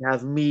in there, you'd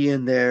have me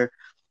in there,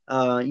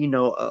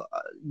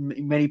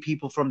 many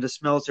people from the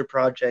Smelter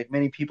Project,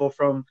 many people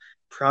from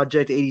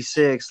Project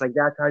 86, like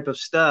that type of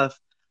stuff.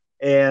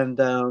 And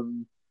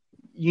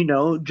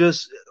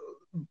just,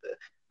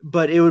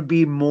 but it would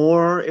be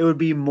more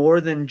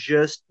than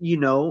just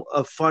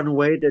a fun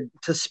way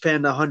to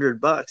spend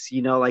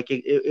 $100. Like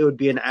it would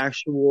be an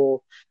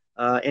actual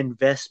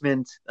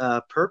investment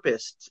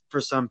purpose for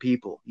some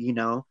people.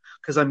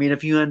 Because I mean,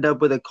 if you end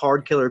up with a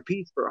Card Killer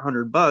piece for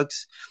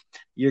 $100,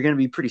 you're going to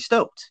be pretty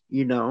stoked.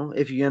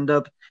 If you end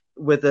up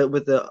with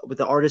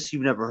the artist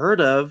you've never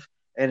heard of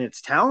and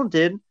it's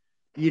talented,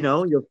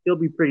 you'll still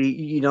be pretty.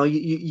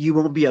 You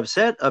won't be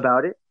upset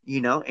about it.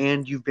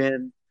 And you've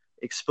been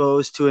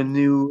exposed to a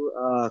new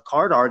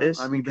card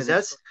artist. I mean,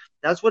 because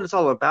that's what it's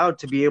all about,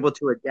 to be able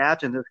to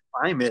adapt in this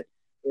climate.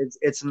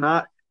 It's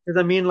not, because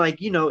I mean, like,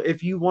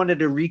 if you wanted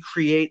to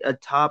recreate a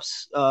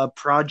Topps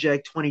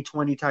Project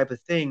 2020 type of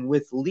thing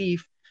with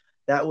Leaf,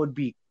 that would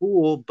be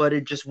cool, but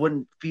it just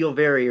wouldn't feel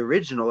very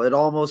original. It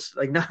almost,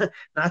 like, not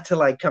to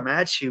like come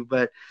at you,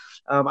 but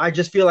I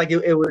just feel like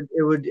it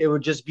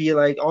would just be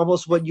like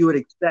almost what you would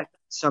expect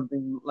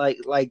something like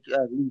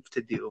Leaf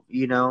to do,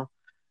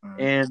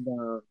 and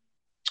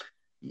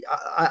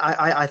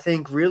I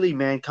think really,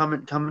 man,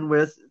 coming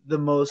with the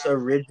most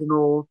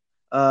original,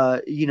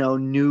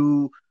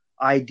 new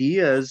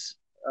ideas.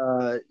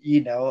 I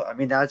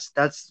mean, that's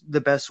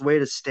the best way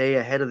to stay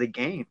ahead of the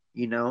game.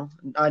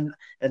 And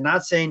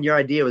not saying your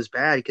idea was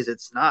bad, because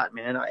it's not,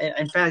 man.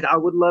 In fact, I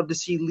would love to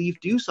see Leaf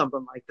do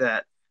something like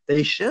that.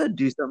 They should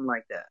do something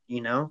like that.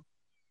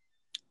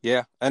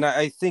 Yeah, and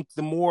I think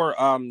the more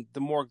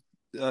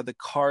the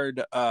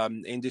card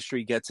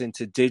industry gets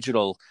into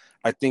digital,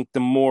 I think the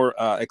more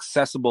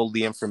accessible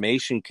the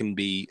information can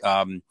be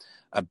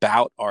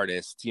about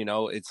artists.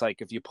 It's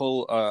like if you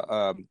pull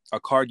a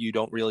card, you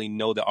don't really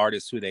know the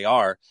artist, who they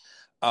are.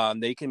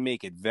 They can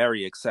make it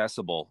very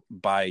accessible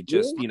by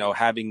just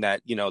having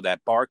that that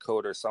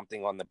barcode or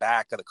something on the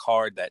back of the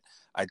card that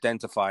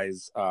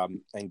identifies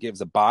and gives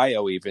a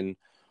bio even.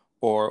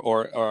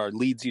 Or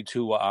leads you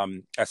to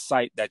a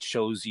site that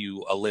shows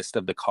you a list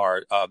of the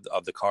card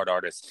of the card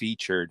artists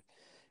featured,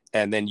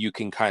 and then you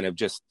can kind of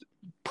just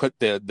put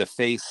the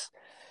face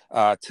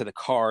to the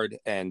card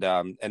and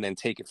then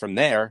take it from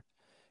there,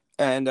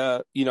 and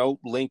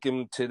link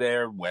them to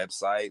their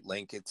website,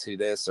 link it to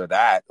this or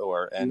that,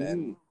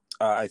 and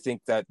I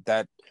think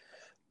that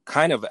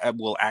kind of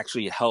will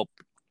actually help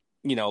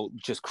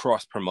just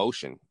cross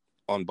promotion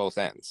on both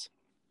ends.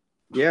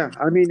 Yeah,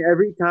 I mean,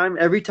 every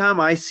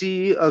time I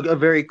see a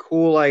very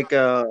cool, like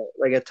a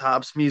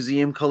Topps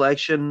museum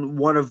collection,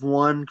 one of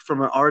one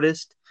from an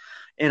artist,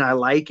 and I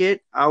like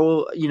it, I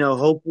will,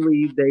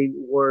 hopefully they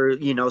were,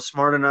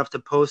 smart enough to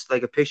post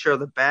like a picture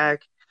of the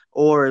back,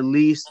 or at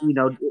least,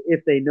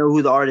 if they know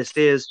who the artist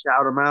is,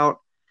 shout them out.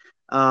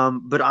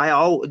 But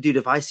dude,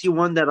 if I see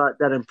one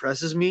that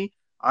impresses me,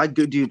 I'll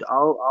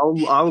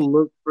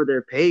look for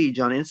their page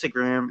on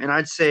Instagram, and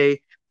I'd say,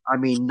 I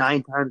mean,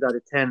 9 times out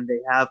of 10 they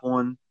have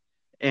one.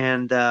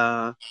 And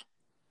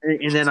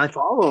then I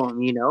follow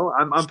them.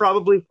 I'm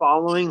probably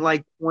following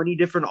like 20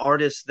 different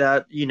artists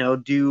that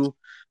do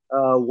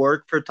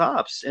work for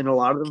Topps, and a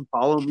lot of them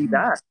follow me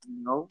back.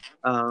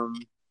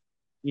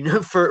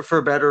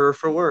 For better or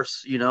for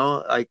worse.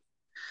 Like.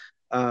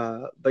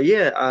 But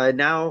yeah.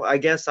 Now I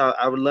guess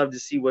I would love to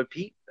see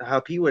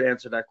how Pete would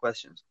answer that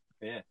question.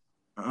 Yeah.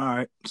 All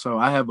right. So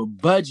I have a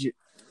budget,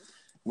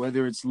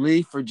 whether it's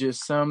Leaf or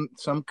just some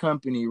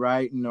company,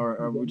 right?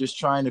 Or we're just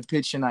trying to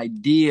pitch an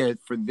idea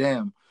for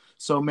them.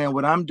 So, man,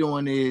 what I'm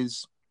doing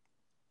is,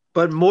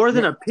 But more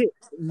than a pitch,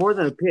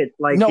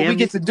 like no, we damn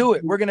get near- to do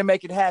it. We're gonna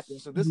make it happen.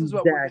 So this is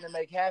what we're Exactly. gonna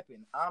make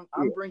happen. I'm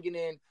Yeah. bringing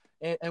in,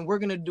 and we're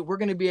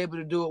gonna be able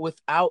to do it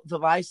without the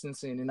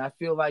licensing. And I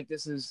feel like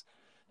this is,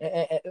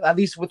 at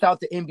least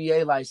without the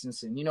NBA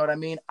licensing. You know what I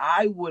mean?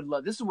 I would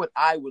love. This is what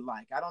I would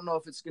like. I don't know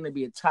if it's gonna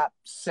be a top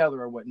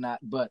seller or whatnot,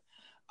 but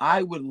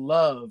I would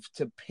love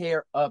to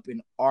pair up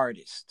an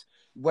artist,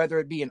 whether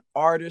it be an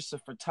artist, a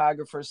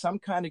photographer, some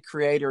kind of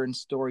creator and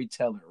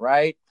storyteller,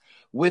 right,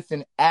 with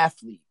an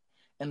athlete,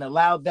 and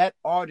allow that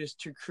artist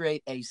to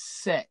create a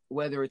set,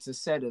 whether it's a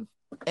set of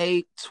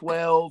 8,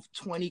 12,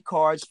 20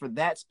 cards for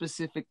that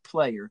specific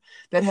player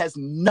that has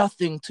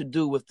nothing to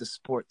do with the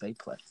sport they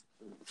play.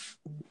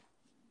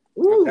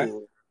 Ooh. Okay.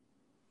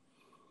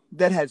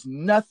 That has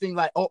nothing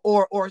like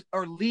or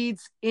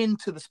leads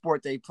into the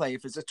sport they play.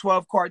 If it's a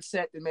 12 card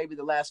set, then maybe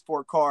the last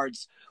 4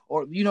 cards,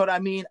 or you know what I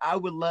mean? I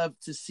would love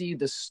to see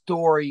the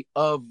story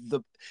of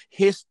the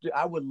history.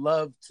 I would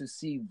love to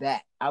see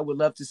that. I would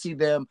love to see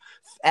them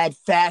add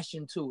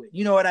fashion to it.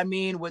 You know what I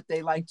mean? What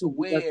they like to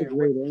That's a wear.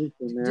 great answer,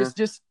 man.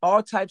 Just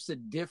all types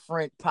of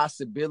different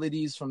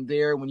possibilities from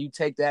there when you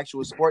take the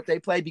actual sport they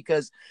play,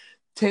 because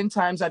 10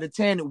 times out of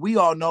 10, we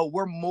all know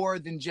we're more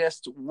than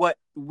just what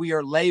we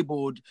are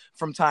labeled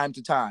from time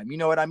to time. You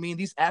know what I mean?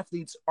 These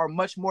athletes are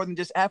much more than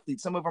just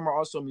athletes. Some of them are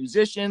also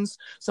musicians.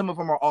 Some of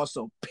them are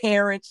also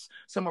parents.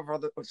 Some of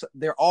them,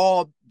 they're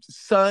all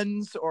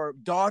sons or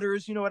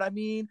daughters. You know what I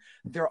mean?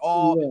 They're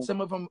all, some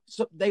of them,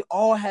 they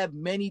all have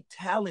many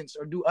talents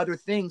or do other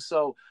things.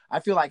 So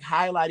I feel like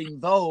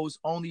highlighting those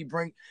only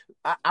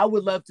I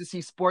would love to see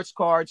sports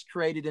cards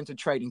created into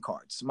trading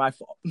cards. My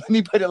fault. Let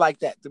me put it like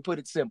that, to put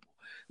it simple.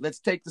 Let's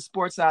take the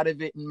sports out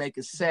of it and make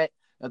a set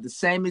of the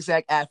same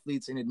exact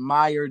athletes and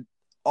admire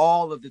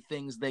all of the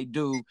things they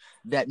do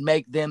that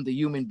make them the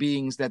human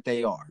beings that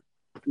they are.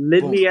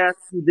 Let me ask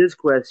you this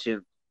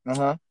question.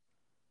 Uh-huh.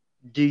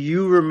 Do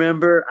you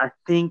remember, I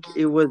think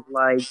it was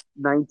like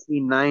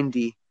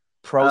 1990.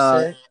 Pro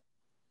set?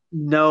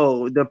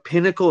 No, the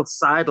Pinnacle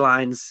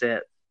sideline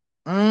set.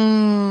 Do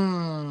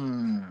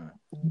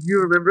you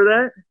remember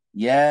that?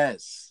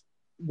 Yes.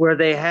 Where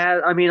they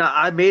had, I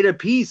made a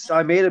piece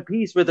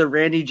with a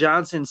Randy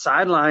Johnson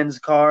sidelines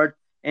card,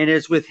 and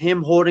it's with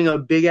him holding a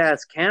big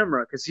ass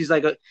camera, because he's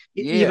like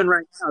even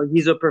right now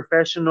he's a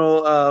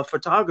professional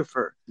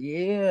photographer.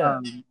 Yeah.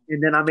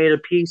 And then I made a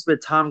piece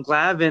with Tom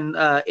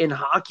Glavine in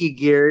hockey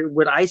gear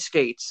with ice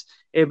skates.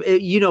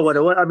 You know what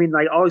it was? I mean,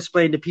 like, I'll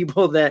explain to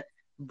people that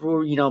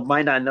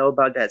might not know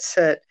about that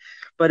set,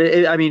 but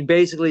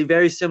basically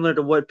very similar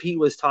to what Pete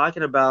was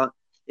talking about.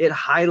 It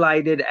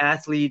highlighted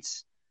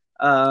athletes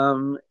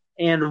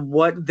and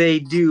what they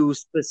do,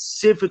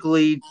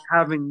 specifically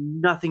having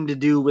nothing to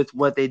do with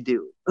what they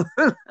do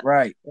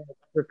right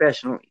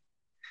professionally.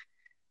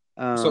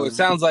 So it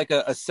sounds like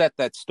a set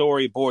that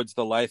storyboards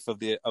the life of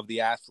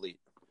the athlete.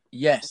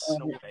 Yes,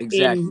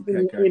 exactly.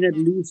 In at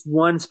least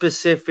one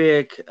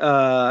specific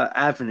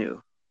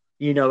avenue.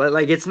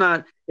 Like it's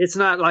not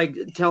like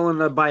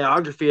telling a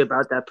biography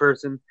about that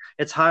person.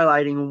 It's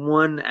highlighting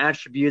one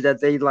attribute that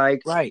they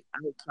like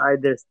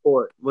outside their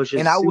sport, which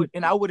is I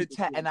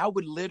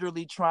would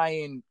literally try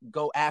and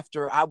go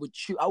after. I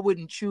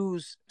wouldn't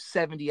choose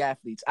 70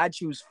 athletes. I'd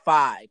choose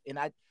 5, and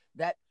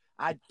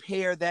I'd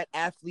pair that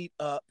athlete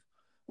up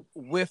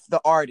with the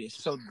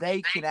artist so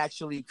they can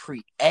actually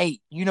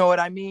create. You know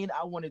what I mean?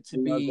 I want it to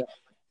be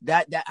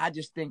that I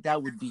just think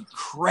that would be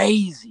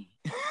crazy.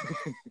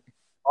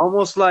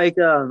 Almost like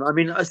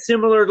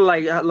similar to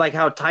like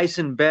how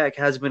Tyson Beck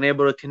has been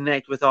able to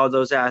connect with all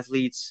those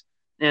athletes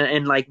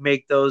and like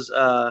make those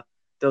like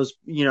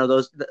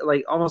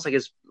almost like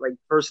his like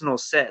personal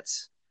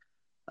sets.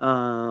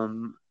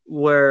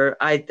 Where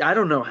I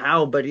don't know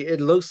how, but it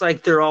looks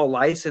like they're all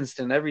licensed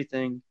and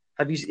everything.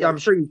 I'm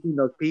sure you've seen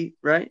those, Pete,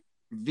 right?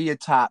 Via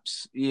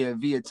Tops. I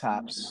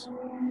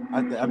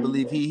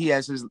believe he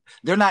has his.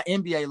 They're not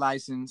NBA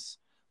licensed,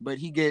 but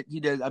he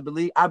does.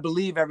 I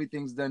believe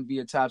everything's done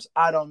via Tops.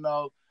 I don't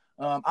know.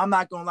 I'm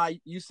not gonna lie.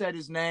 You said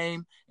his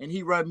name, and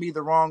he rubbed me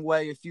the wrong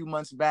way a few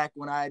months back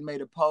when I had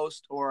made a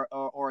post or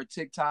a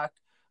TikTok,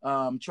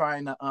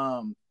 trying to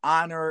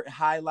honor,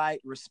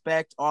 highlight,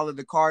 respect all of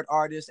the card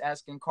artists,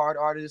 asking card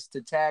artists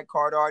to tag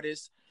card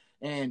artists,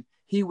 and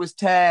he was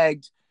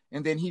tagged,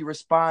 and then he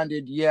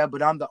responded, "Yeah,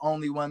 but I'm the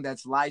only one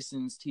that's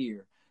licensed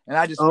here." And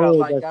I just felt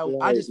like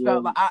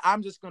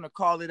I'm just gonna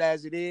call it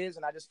as it is,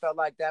 and I just felt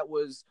like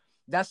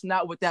that's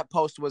not what that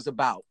post was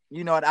about.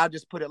 You know what? I'll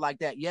just put it like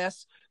that.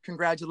 Yes,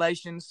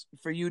 congratulations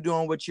for you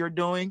doing what you're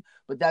doing,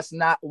 but that's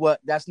not what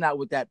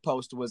that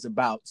post was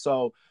about.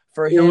 So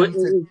for him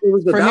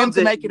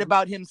to make it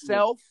about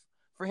himself,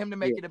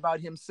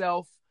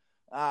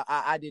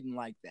 I didn't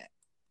like that.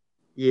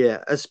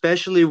 Yeah,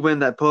 especially when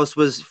that post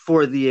was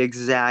for the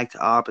exact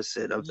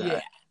opposite of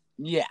that.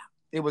 Yeah.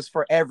 It was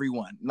for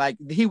everyone. Like,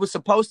 he was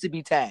supposed to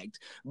be tagged,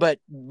 but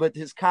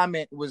his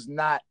comment was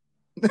not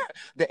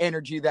the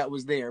energy that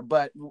was there.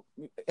 But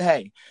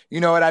hey, you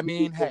know what I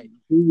mean? Hey,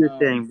 do your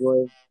thing,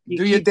 boy.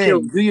 Do your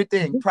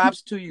thing.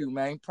 Props to you,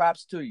 man.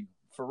 Props to you.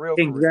 For real,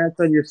 for real. Congrats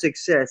on your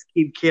success.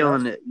 Keep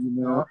killing Yep.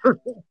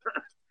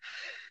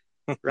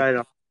 it. Right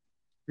on.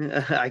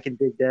 I can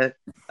dig that.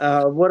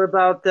 What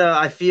about?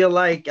 I feel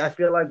like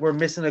we're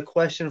missing a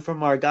question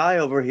from our guy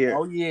over here.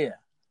 Oh yeah.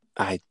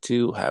 I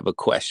do have a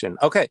question.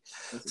 Okay,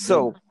 That's a good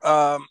so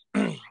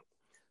one.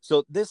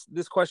 so this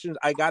question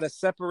I gotta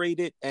separate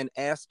it and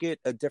ask it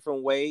a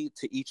different way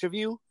to each of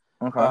you.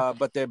 Okay.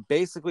 But they're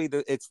basically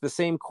it's the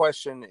same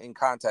question in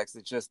context.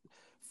 It's just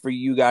for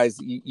you guys,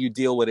 you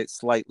deal with it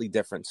slightly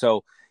different.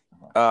 So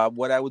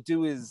what I would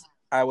do is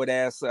I would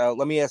ask.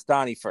 Let me ask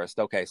Donnie first.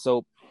 Okay,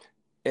 so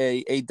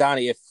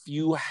Donnie, if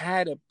you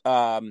had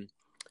to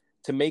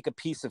make a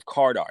piece of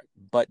card art,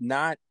 but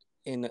not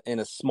in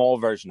a small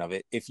version of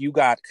it, if you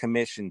got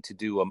commissioned to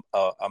do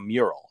a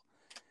mural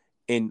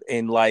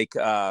in like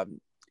an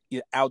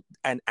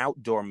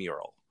outdoor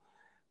mural,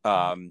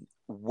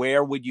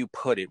 where would you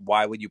put it?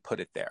 Why would you put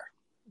it there?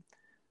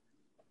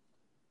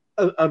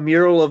 A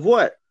mural of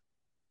what?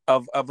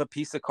 Of a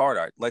piece of card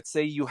art. Let's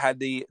say you had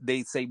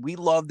they say, we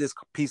love this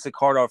piece of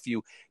card art for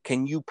you.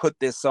 Can you put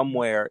this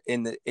somewhere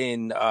in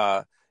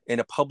a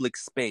public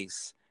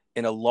space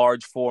in a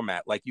large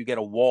format, like you get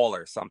a wall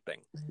or something,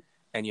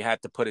 and you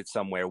have to put it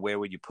somewhere? Where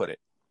would you put it?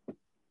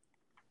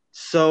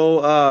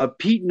 So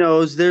Pete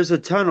knows there's a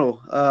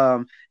tunnel.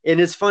 And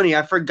it's funny,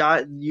 I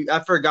forgot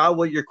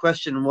what your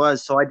question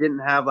was, so I didn't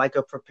have like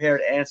a prepared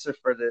answer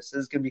for this.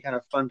 This is gonna be kind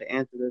of fun to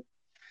answer this.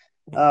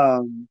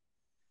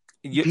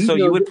 Pete So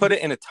you knows would put it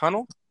in a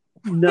tunnel?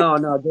 No,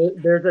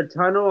 there's a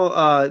tunnel,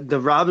 the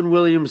Robin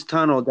Williams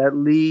Tunnel that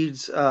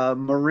leads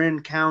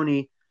Marin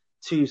County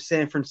to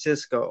San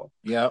Francisco.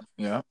 Yep.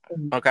 Yep.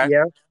 Okay.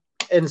 Yeah.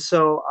 And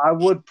so I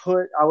would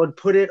put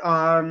it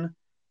on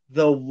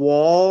the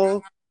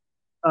wall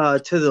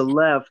to the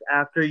left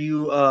after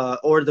you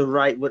or the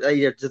right,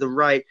 to the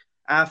right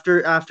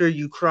after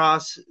you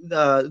cross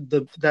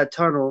that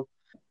tunnel,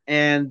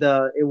 and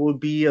it would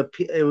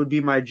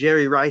be my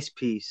Jerry Rice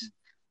piece.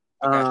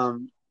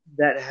 Okay.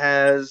 That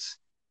has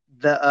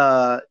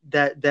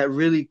that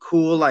really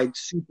cool like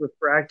super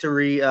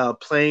factory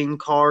playing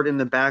card in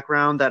the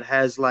background that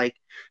has like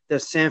the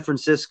San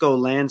Francisco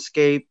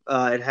landscape.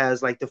 It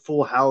has like the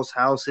Full House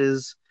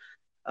houses,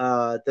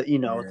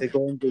 the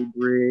Golden Gate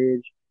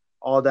Bridge,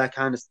 all that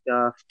kind of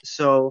stuff.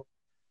 So,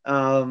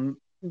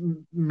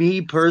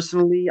 me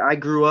personally, I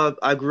grew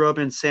up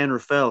in San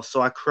Rafael,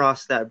 so I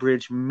crossed that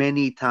bridge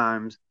many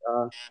times.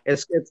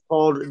 It's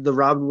called the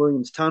Robin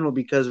Williams Tunnel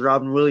because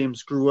Robin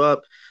Williams grew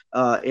up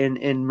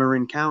in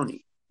Marin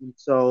County. And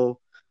so,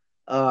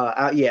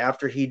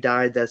 after he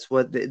died, that's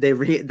what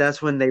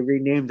that's when they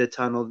renamed the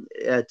tunnel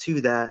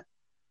to that.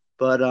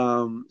 But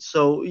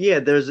so yeah,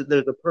 there's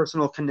a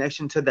personal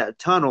connection to that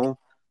tunnel,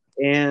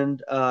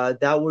 and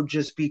that would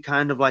just be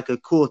kind of like a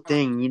cool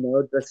thing,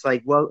 That's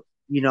like, well,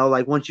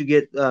 like once you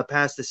get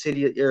past the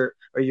city,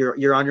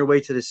 you're on your way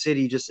to the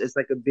city, just it's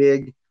like a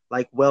big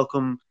like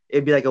welcome.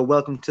 It'd be like a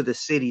welcome to the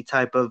city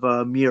type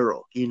of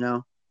mural,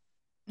 Nice.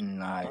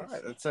 All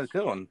right, that's a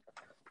good one.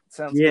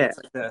 Sounds good. Yeah. It's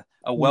like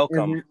a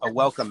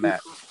welcome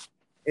mat.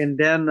 And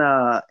then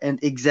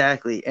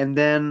exactly, and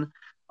then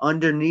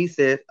underneath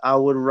it, I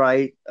would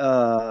write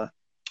a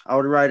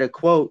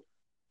quote.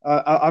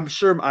 I'm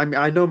sure.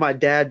 I know my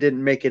dad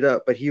didn't make it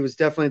up, but he was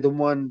definitely the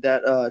one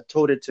that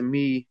told it to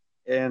me,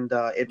 and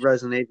it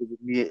resonated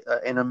with me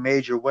in a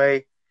major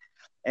way.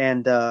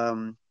 And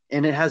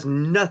it has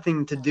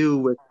nothing to do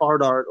with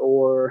hard art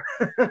or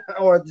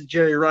or the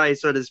Jerry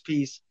Rice or this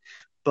piece,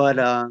 but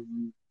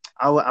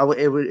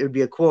it would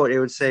be a quote. It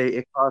would say,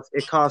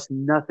 "It costs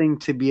nothing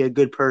to be a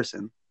good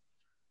person."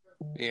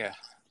 Yeah,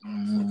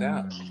 no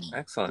doubt.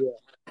 Excellent.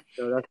 Yeah.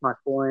 So that's my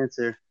full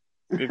answer.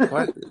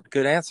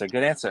 Good answer.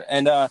 Good answer.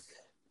 And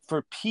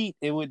for Pete,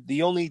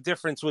 the only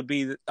difference would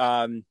be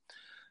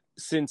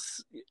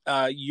since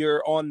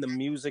you're on the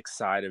music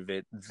side of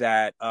it,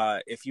 that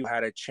if you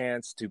had a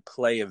chance to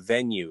play a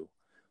venue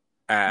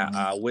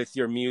with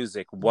your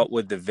music, what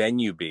would the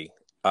venue be?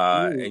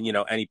 And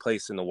any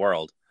place in the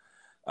world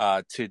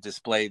to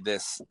display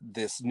this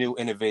new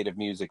innovative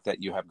music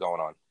that you have going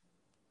on.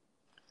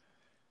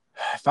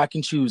 If I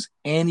can choose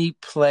any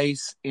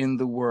place in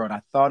the world,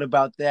 I thought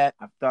about that.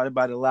 I've thought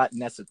about it a lot,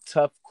 and that's a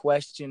tough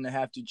question to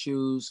have to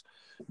choose.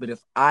 But if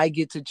I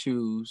get to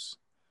choose,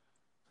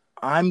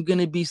 I'm going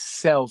to be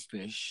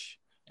selfish.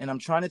 And I'm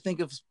trying to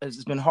think of,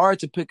 it's been hard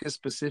to pick a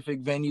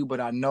specific venue, but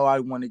I know I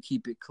want to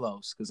keep it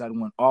close because I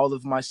want all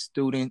of my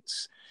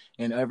students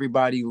and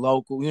everybody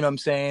local, you know what I'm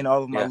saying?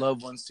 All of my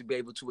loved ones to be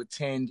able to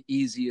attend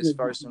easiest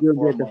first and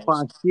foremost. The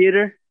Fox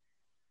Theater?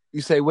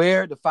 You say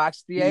where? The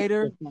Fox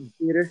Theater? The Fox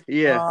Theater?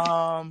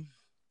 Yeah.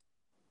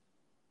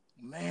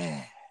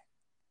 Man.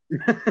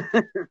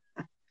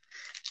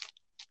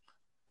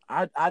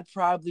 I'd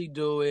probably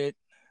do it.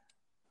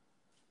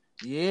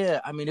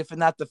 Yeah, I mean, if it's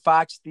not the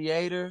Fox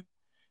Theater,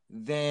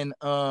 then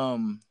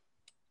man,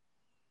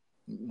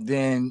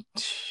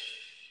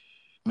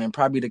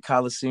 probably the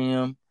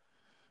Coliseum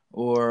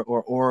or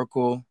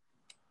Oracle.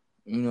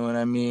 You know what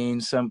I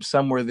mean?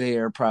 Somewhere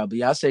there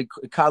probably. I say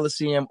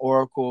Coliseum,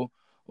 Oracle,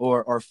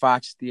 or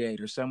Fox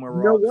Theater, somewhere You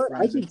where know all the what?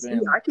 friends and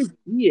family. I could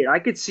see it. I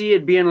could see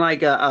it being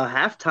like a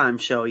halftime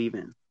show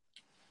even.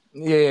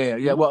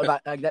 Yeah. Well,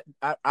 like that,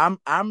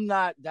 I'm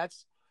not.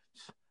 That's.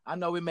 I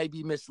know it may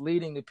be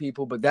misleading to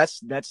people, but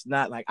that's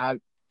not like I.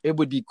 It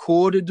would be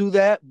cool to do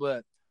that,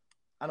 but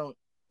I don't.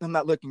 I'm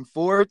not looking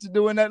forward to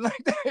doing that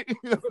like that.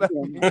 You know what I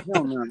mean?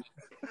 Hell no.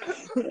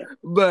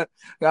 But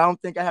I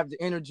don't think I have the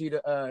energy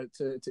to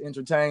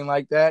entertain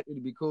like that.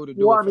 It'd be cool to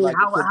do Well, it I for mean, like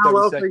a quick how 30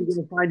 else are you seconds.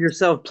 going to find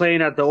yourself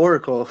playing at the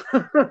Oracle?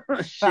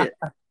 Shit.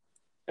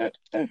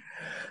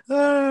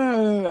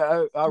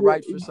 I'll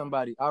write for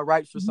somebody. I'll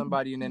write for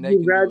somebody, and then they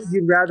can do it.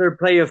 You'd rather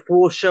play a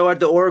full show at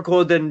the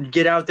Oracle than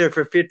get out there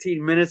for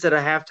 15 minutes at a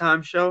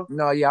halftime show?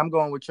 No, yeah, I'm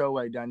going with your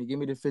way, Donnie. Give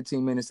me the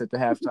 15 minutes at the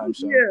halftime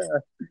show.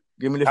 Yeah.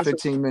 Give me the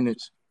 15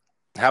 minutes.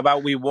 How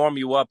about we warm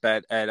you up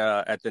at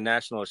the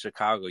National of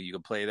Chicago? You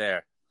can play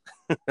there.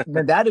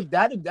 Man, that'd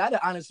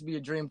honestly be a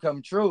dream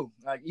come true.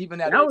 Like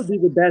even at That would be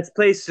the best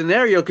place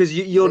scenario because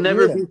you'll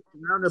never be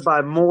surrounded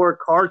by more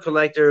card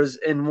collectors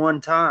in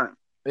one time.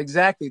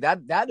 Exactly.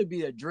 That'd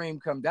be a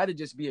dream come. That'd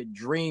just be a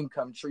dream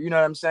come true. You know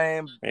what I'm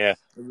saying? Yeah.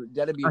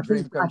 That'd be a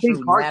dream come I think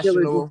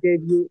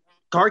true.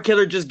 Card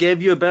Killer just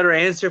gave you a better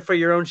answer for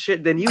your own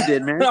shit than you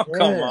did, man. Oh,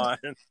 come on.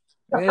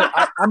 Man,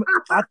 I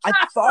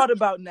thought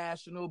about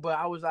national, but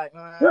I was like,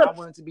 I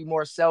wanted to be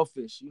more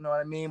selfish. You know what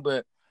I mean?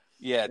 But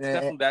yeah,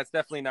 that's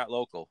definitely not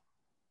local.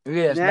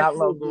 Yeah, it's not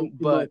local,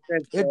 but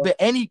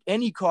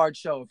any card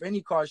show, if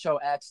any card show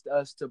asked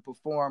us to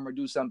perform or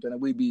do something,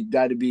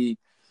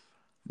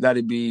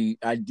 that'd be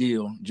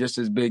ideal, just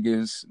as big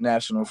as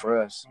national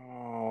for us.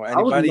 Oh,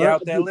 anybody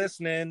out there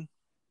listening?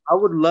 I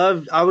would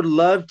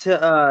love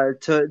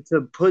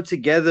to put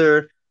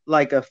together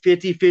like a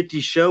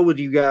 50-50 show with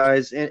you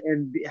guys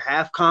and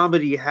half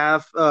comedy,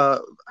 half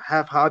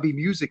hobby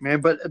music, man.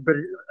 But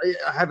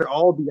have it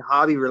all be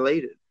hobby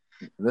related.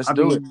 Let's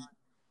do it.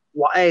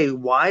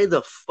 Why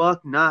the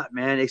fuck not,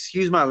 man?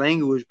 Excuse my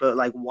language, but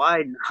like,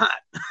 why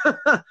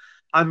not?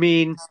 I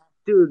mean,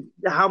 dude,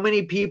 how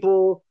many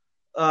people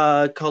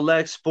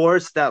collect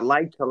sports that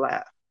like to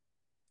laugh?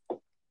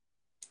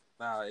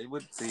 No, it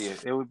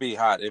would be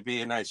hot. It'd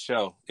be a nice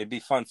show. It'd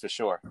be fun for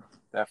sure.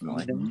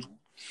 Definitely.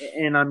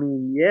 And I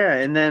mean, yeah,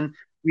 and then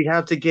we'd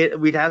have to get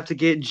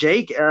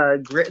Jake,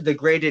 the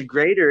graded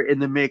grader, in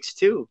the mix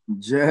too.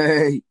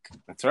 Jake,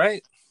 that's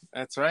right.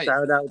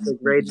 Shout out to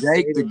great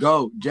Jake the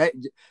GOAT. Jake,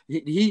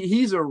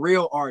 he's a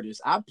real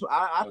artist. I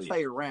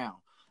play around.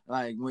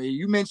 Like when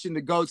you mention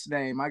the GOAT's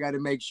name, I got to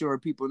make sure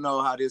people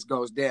know how this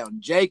goes down.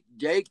 Jake,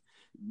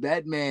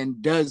 that man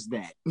does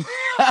that,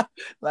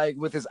 like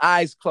with his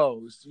eyes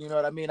closed. You know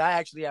what I mean? I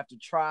actually have to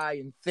try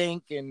and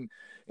think and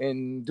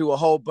do a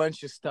whole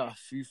bunch of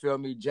stuff. You feel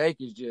me?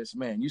 Jake is just,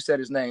 man. You said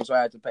his name, so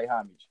I had to pay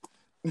homage.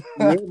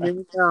 Yeah,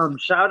 man.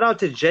 Shout out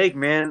to Jake,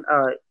 man.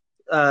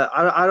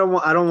 I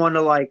don't want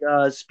to like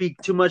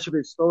speak too much of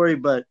his story,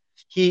 but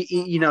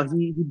he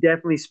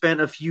definitely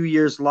spent a few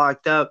years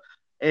locked up.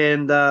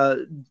 And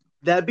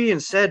that being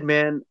said,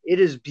 man, it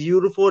is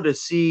beautiful to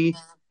see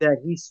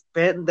that he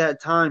spent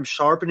that time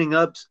sharpening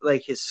up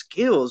like his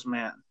skills,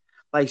 man.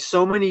 Like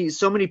so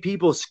many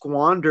people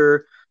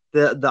squander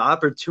the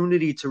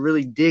opportunity to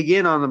really dig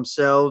in on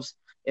themselves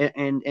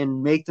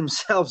and make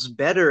themselves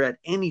better at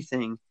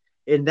anything.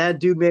 And that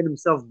dude made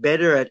himself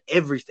better at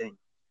everything.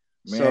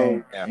 Man,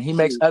 so and he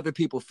makes other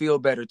people feel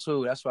better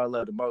too. That's what I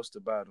love the most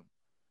about him.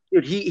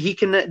 Dude, he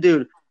can,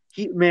 dude.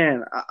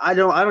 I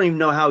don't even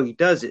know how he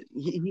does it.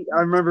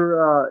 I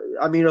remember.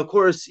 I mean, of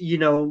course, we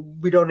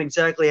don't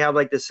exactly have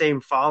like the same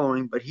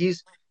following, but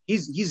he's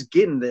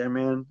getting there,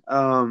 man.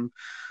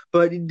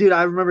 But dude,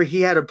 I remember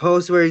he had a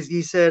post where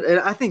he said, and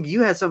I think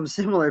you had something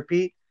similar,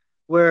 Pete,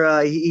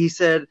 where he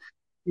said,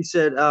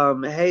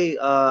 hey,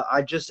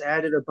 I just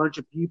added a bunch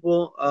of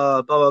people,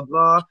 blah blah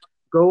blah.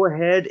 Go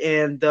ahead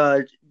and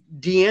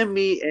DM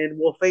me and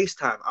we'll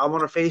FaceTime. I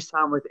want to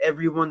FaceTime with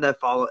every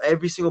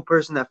single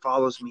person that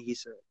follows me, he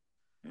said.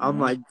 Mm-hmm. I'm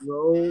like,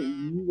 bro,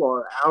 you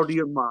are out of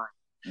your mind.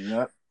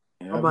 Yep.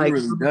 I'm like, he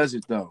really does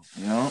it though,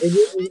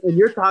 And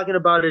you're talking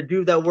about a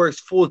dude that works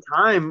full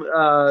time,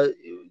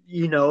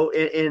 in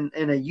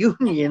a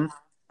union,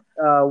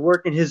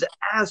 working his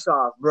ass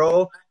off,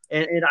 bro.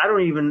 And I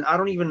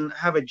don't even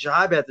have a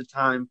job at the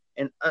time,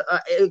 and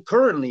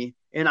currently,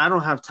 and I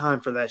don't have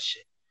time for that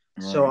shit.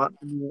 Right. So I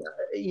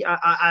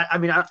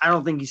mean, I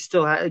don't think he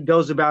still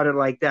goes about it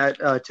like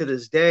that to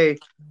this day.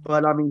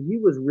 But I mean, he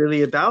was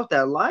really about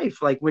that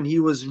life. Like when he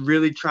was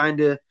really trying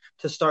to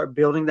start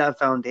building that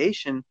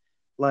foundation.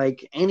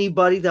 Like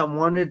anybody that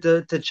wanted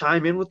to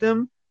chime in with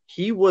him,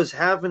 he was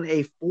having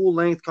a full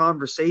length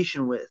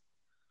conversation with.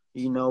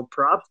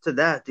 Props to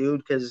that, dude,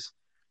 because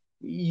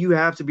you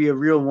have to be a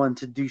real one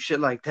to do shit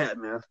like that,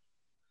 man.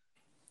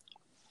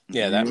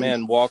 Yeah, that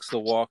man walks the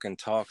walk and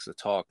talks the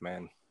talk,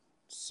 man.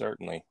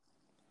 Certainly.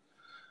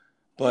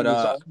 But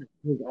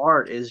his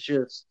art is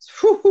just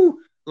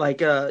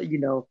like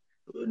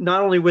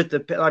not only with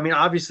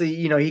obviously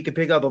he could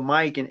pick up a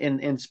mic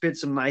and spit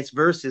some nice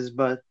verses,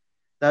 but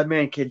that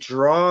man could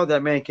draw.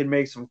 That man can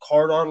make some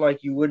card art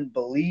like you wouldn't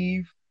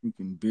believe. He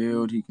can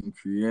build. He can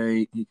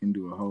create. He can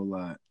do a whole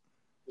lot.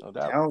 No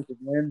doubt. Talented,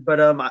 man. But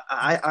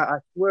I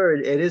swear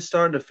it is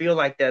starting to feel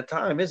like that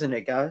time, isn't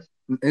it, guys?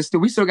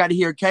 We still got to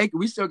hear KK.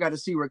 We still got to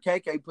see where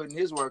KK putting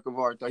his work of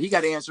art, though. He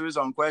got to answer his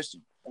own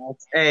question.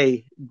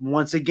 Hey,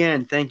 once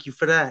again, thank you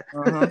for that.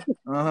 Because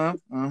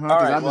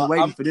I've been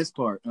waiting for this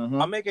part.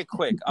 I'll make it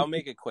quick.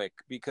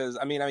 Because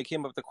I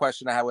came up with the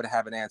question. I would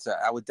have an answer.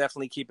 I would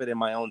definitely keep it in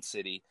my own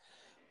city.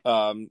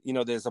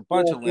 There's a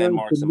bunch of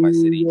landmarks in my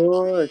city.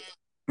 What?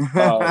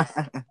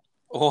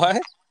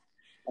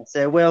 I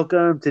said,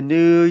 welcome to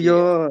New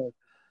York. Yeah.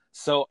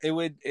 So it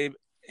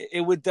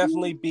would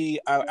definitely be,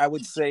 I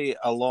would say,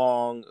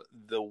 along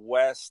the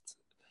west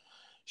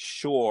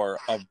shore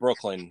of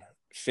Brooklyn,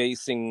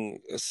 facing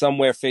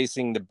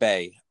the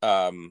bay,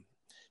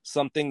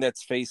 something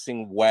that's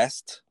facing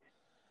west,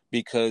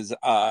 because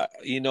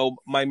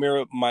my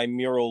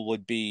mural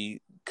would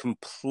be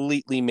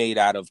completely made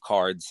out of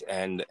cards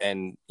and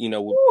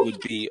would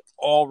be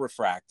all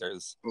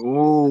refractors.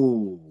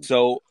 Oh,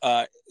 so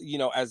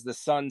as the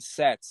sun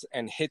sets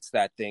and hits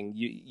that thing,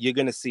 you're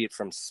gonna see it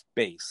from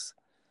space.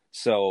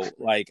 So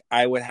like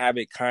I would have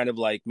it kind of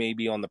like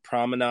maybe on the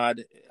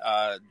promenade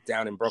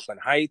down in Brooklyn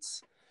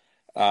Heights,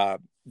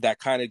 that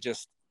kind of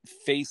just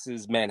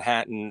faces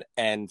Manhattan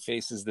and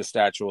faces the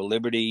Statue of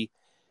Liberty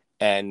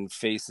and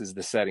faces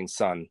the setting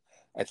sun.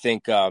 I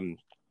think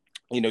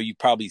you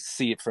probably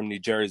see it from New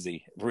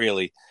Jersey,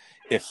 really,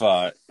 if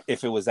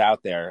it was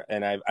out there.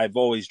 And I've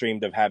always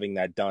dreamed of having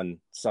that done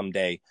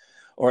someday,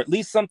 or at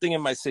least something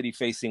in my city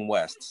facing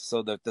west,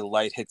 so that the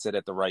light hits it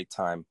at the right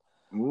time.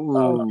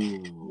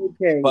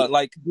 Okay. But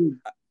like,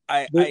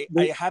 I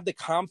have the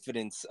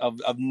confidence of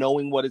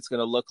knowing what it's going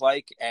to look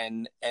like,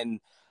 and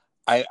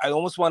I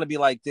almost want to be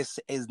like, this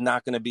is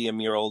not going to be a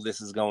mural. This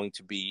is going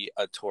to be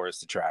a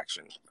tourist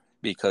attraction,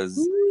 because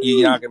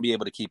you're not going to be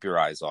able to keep your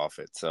eyes off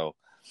it. So.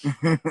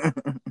 Dude,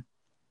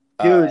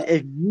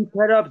 if you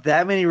put up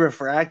that many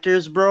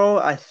refractors, bro,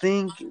 I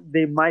think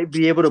they might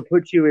be able to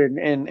put you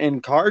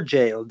in car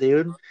jail,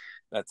 dude.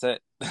 That's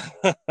it.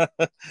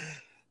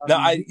 No,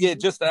 I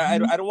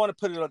don't want to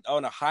put it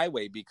on a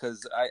highway,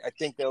 because I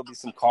think there'll be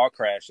some car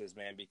crashes,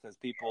 man, because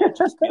people will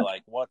just be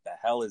like, what the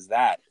hell is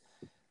that?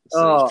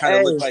 So it kind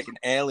of looks like an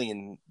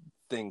alien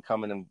thing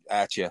coming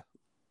at you.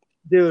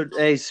 Dude,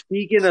 hey,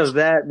 speaking of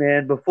that,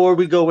 man, before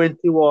we go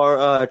into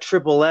our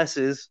triple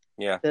S's,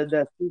 yeah,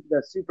 that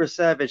super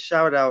savage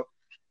shout out,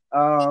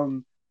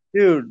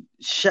 dude.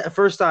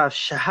 First off,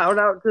 shout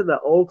out to the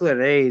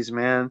Oakland A's,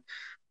 man,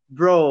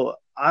 bro.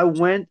 I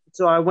went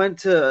to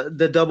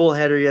the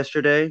doubleheader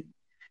yesterday.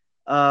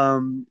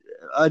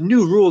 A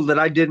new rule that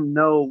I didn't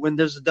know: when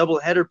there's a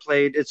doubleheader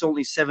played, it's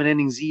only 7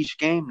 innings each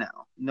game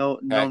now. No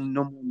more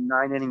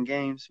 9-inning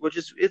games, which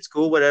is it's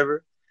cool,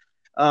 whatever.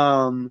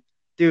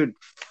 Dude,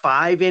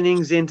 5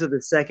 innings into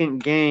the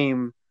second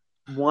game,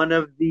 one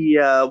of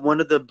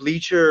the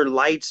bleacher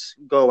lights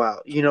go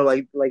out.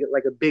 Like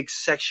a big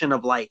section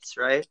of lights,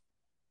 right?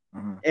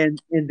 Mm-hmm.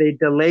 And they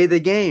delay the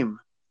game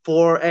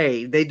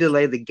they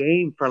delay the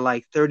game for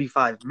like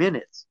 35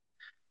 minutes.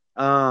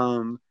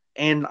 And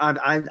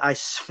I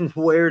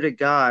swear to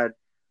God,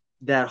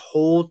 that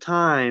whole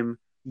time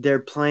they're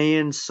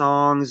playing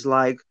songs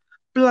like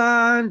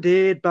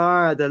 "Blinded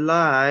by the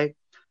Light"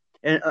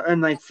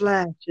 and like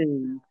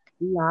flashing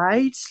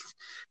lights.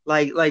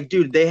 Like,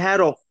 dude, they had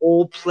a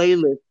whole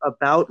playlist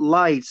about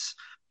lights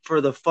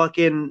for the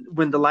fucking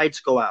when the lights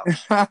go out.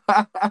 I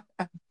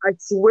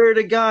swear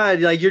to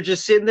God, like you're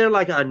just sitting there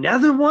like,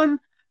 another one,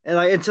 and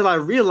like until I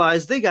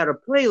realized they got a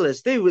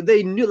playlist.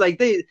 They knew like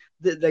this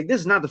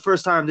is not the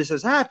first time this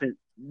has happened.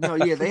 No,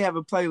 yeah, they have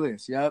a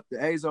playlist. Yep,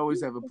 the A's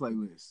always have a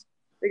playlist.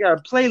 They got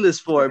a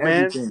playlist for it,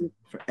 man.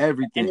 For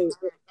everything.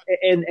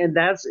 And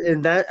that's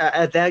at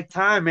that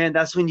time, man.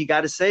 That's when you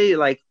got to say,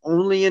 like,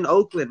 only in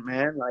Oakland,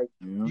 man. Like,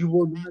 you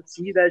will not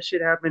see that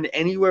shit happen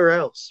anywhere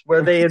else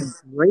where they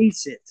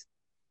embrace it.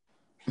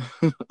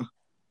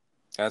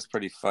 That's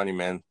pretty funny,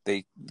 man.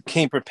 They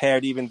came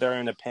prepared even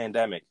during the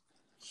pandemic.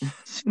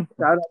 Shout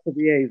out to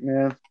the A's,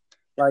 man.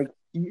 Like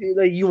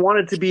you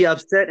wanted to be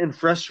upset and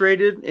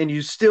frustrated, and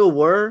you still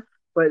were,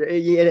 but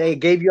it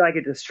gave you like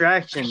a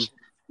distraction.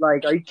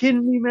 Like, are you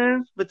kidding me,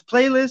 man? With the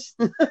playlist?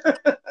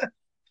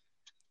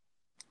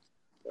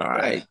 All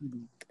right.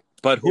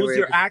 But who's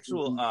your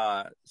actual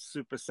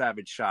super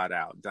savage shout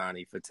out,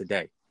 Donnie, for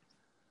today?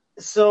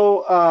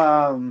 So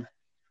I'm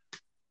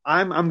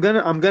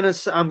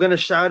gonna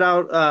shout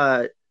out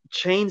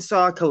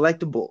Chainsaw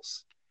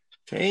Collectibles.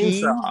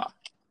 Chainsaw.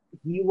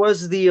 He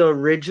was the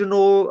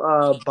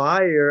original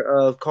buyer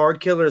of Card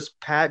Killer's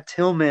Pat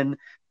Tillman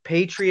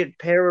Patriot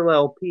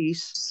Parallel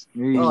piece.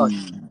 Oh,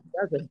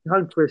 that's a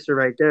tongue twister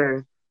right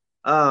there.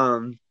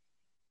 And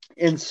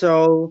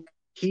so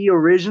he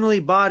originally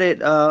bought it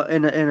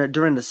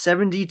during the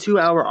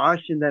 72-hour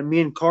auction that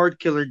me and Card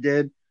Killer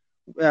did.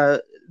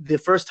 The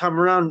first time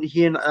around,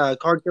 he and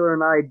Card Killer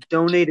and I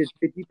donated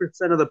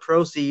 50% of the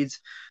proceeds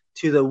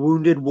to the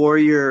Wounded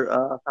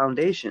Warrior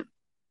Foundation.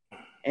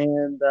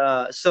 And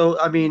so,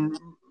 I mean,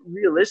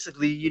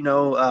 realistically,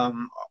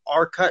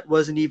 our cut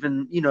wasn't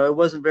even, it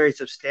wasn't very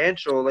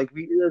substantial. Like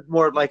it was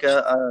more like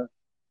a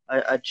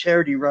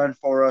charity run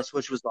for us,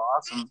 which was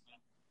awesome.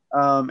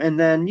 And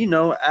then,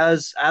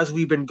 as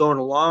we've been going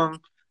along,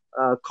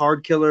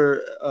 Card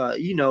Killer,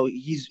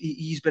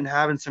 he's been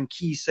having some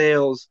key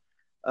sales,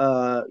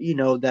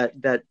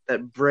 that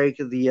break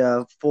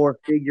the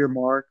 4-figure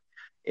mark,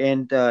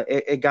 and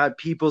it got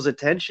people's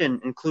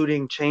attention,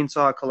 including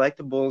Chainsaw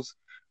Collectibles,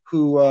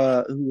 who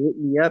hit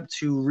me up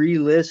to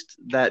relist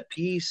that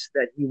piece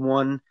that he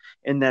won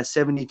in that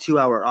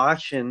 72-hour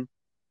auction.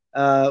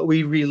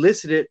 We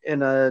relisted it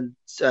in a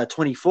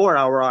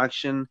 24-hour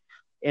auction,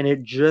 and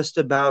it just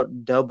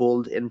about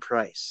doubled in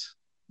price.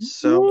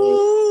 So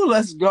Ooh,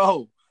 let's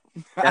go.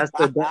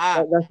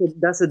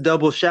 that's a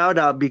double shout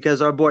out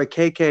because our boy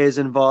KK is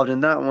involved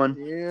in that one.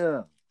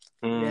 Yeah.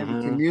 Mm-hmm. Yeah,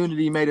 the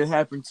community made it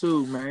happen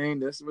too, man.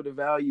 That's where the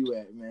value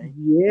at, man.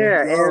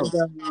 Yeah,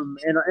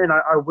 and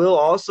I will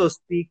also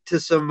speak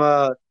to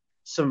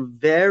some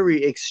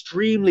very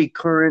extremely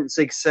current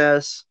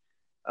success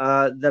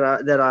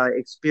that I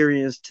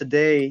experienced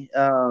today.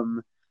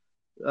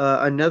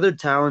 Another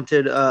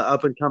talented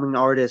up and coming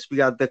artist. We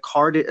got the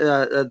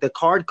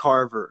card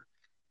carver,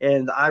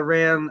 and I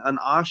ran an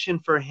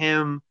auction for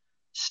him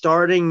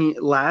starting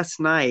last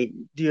night,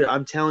 dude.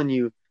 I'm telling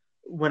you,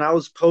 when I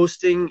was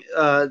posting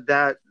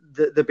that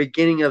the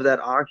beginning of that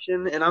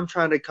auction, and I'm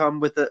trying to come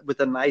with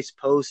a nice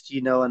post,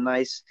 a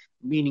nice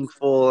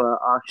meaningful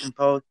auction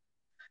post.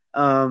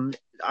 Um,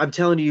 I'm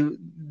telling you,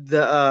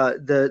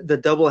 the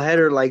double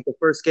header, like the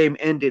first game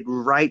ended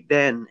right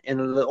then, and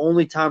the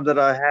only time that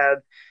I had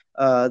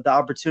the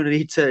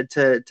opportunity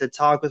to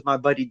talk with my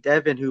buddy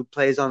Devin, who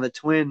plays on the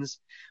Twins,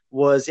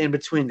 was in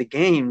between the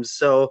games.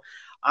 So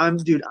I'm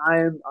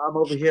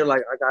over here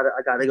like I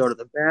gotta go to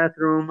the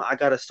bathroom. I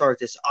gotta start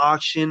this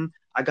auction.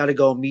 I gotta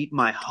go meet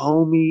my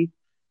homie.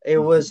 It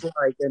was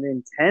like an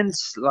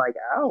intense like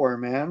hour,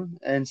 man.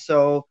 And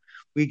so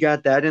we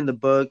got that in the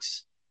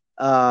books.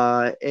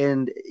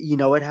 And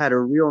it had a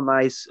real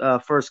nice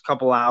first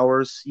couple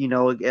hours.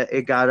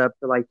 It got up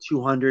to like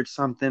 200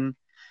 something,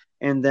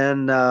 and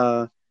then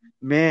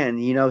man,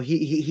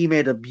 he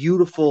made a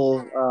beautiful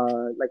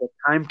like a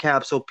time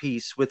capsule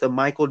piece with a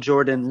Michael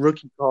Jordan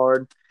rookie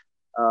card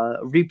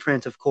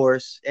reprint, of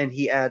course, and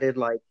he added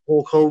like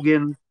Hulk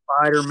Hogan,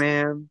 Spider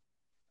Man,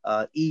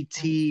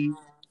 E.T.,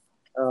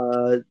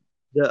 uh,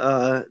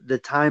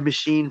 the time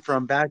machine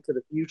from Back to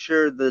the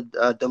Future, the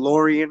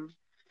DeLorean.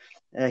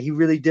 He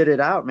really did it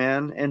out,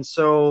 man. And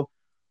so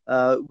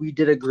we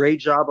did a great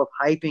job of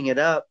hyping it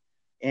up.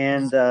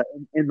 And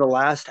in the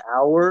last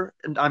hour,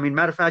 I mean,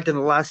 matter of fact, in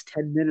the last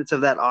 10 minutes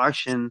of that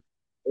auction,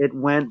 it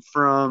went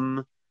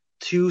from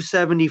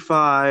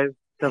 275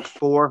 to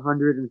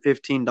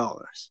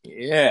 $415.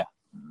 Yeah.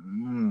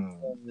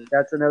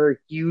 That's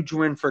another huge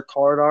win for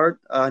Card Art.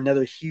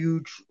 Another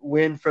huge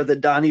win for the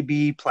Donnie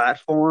B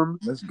platform.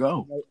 Let's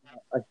go.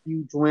 A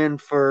huge win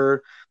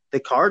for the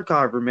Card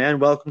Carver, man.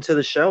 Welcome to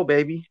the show,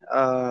 baby.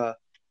 Glad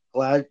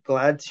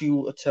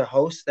to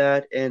host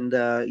that and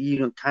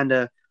kind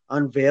of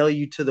unveil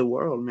you to the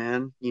world,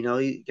 man.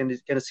 You're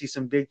gonna see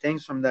some big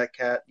things from that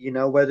cat.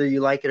 Whether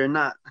you like it or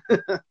not.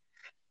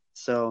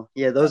 So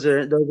yeah, those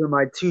are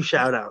my two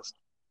shout outs.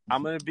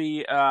 I'm going to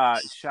be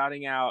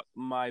shouting out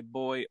my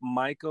boy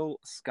Michael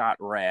Scott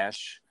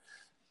Rash.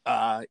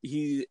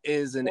 He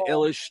is an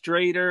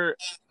illustrator.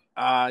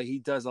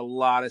 He does a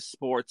lot of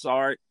sports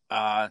art.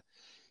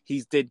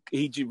 He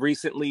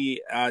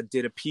recently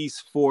did a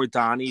piece for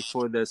Donnie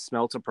for the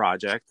Smelter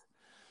Project.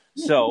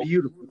 So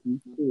beautiful.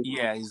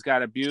 Yeah, he's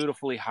got a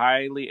beautifully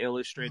highly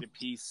illustrated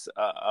piece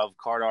of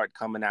card art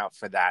coming out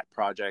for that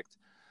project.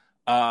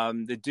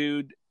 The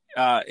dude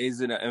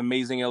is an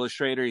amazing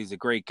illustrator. He's a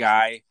great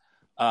guy.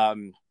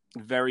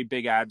 Very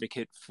big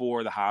advocate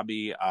for the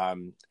hobby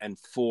and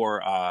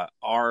for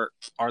our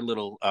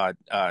little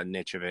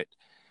niche of it.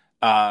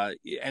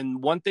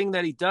 And one thing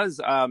that he does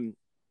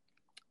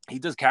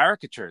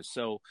caricatures.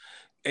 So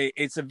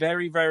it's a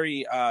very,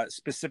 very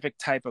specific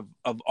type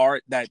of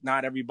art that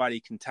not everybody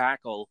can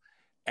tackle.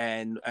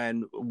 And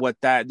what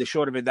the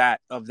short of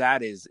that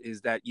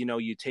is that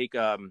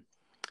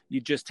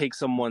you just take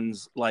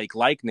someone's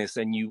likeness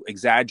and you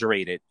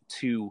exaggerate it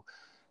to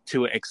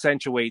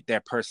accentuate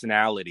their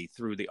personality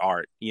through the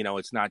art.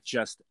 It's not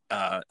just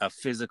a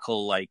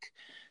physical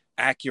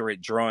accurate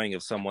drawing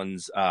of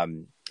someone's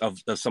of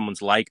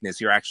someone's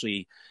likeness. You're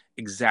actually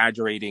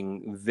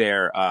exaggerating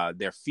their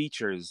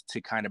features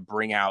to kind of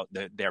bring out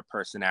their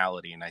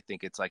personality. And I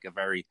think it's a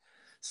very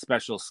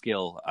special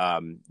skill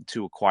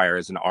to acquire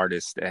as an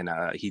artist, and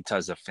he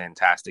does a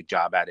fantastic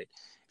job at it.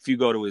 If you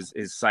go to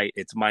his site,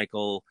 it's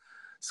Michael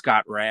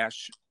Scott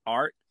Rash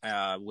Art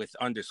with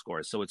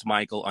underscores. So it's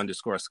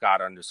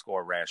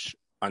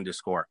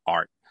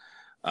Michael_Scott_Rash_art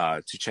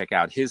to check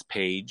out his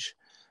page.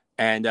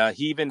 And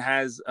he even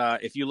has,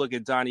 if you look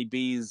at Donnie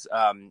B's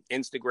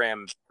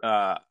Instagram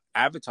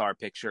avatar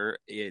picture,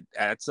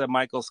 that's a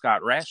Michael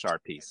Scott Rash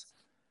art piece.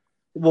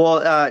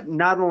 Well,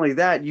 not only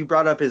that, you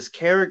brought up his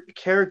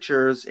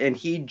characters, and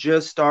he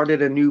just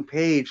started a new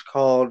page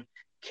called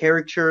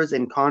characters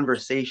and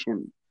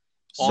conversation.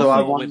 So I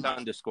Also want with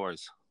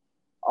underscores.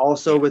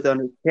 also with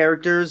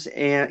characters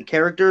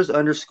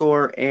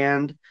underscore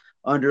and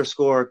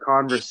underscore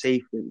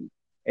conversation.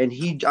 And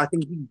I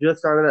think he just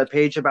started that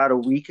page about a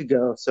week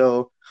ago.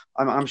 So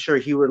I'm sure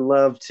he would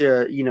love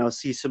to,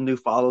 see some new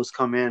follows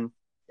come in,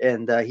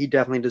 and he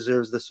definitely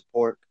deserves the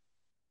support.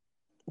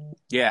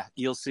 Yeah,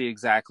 you'll see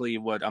exactly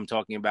what I'm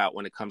talking about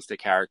when it comes to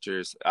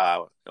characters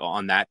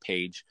on that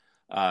page.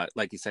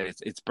 Like you said,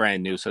 it's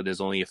brand new, so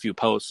there's only a few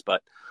posts.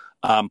 But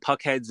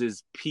Puckheads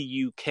is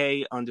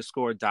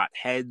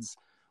PUK_.heads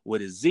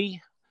with a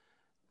Z,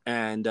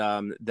 and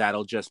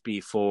that'll just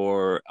be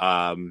for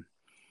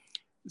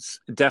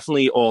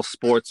definitely all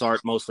sports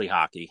art, mostly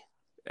hockey,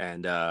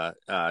 and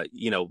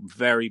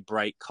very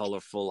bright,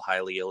 colorful,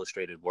 highly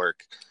illustrated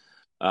work.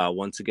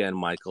 Once again,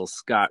 Michael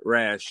Scott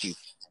Rash, you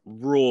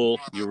rule,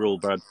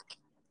 bud.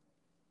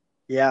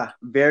 Yeah,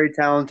 very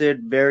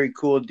talented, very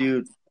cool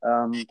dude.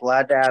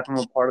 Glad to have him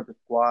a part of the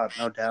squad,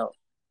 no doubt.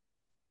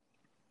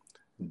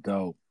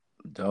 Dope.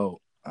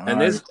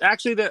 And there's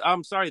actually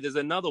there's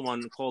another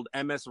one called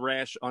MS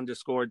Rash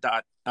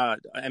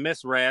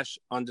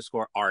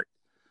 _ art.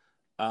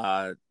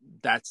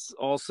 That's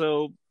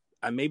also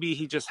maybe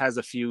he just has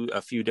a few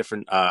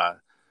different well,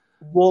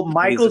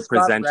 ways of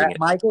presenting it.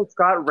 Michael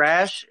Scott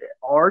Rash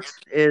art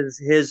is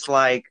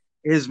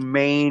his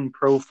main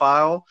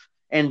profile,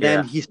 and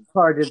then he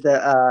started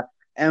the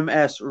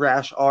MS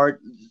Rash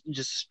art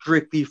just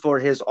strictly for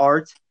his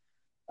art.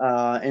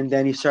 And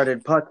then he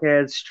started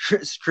Puckhead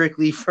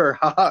strictly for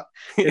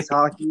his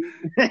hockey.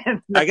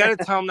 I got to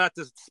tell him not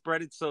to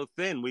spread it so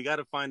thin. We got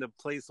to find a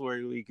place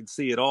where we can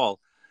see it all.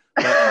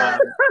 But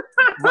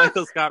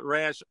Michael Scott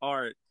Rash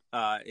art,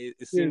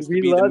 it seems to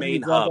be the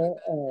main hub.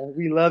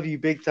 We love you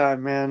big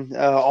time, man.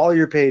 All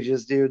your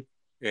pages, dude.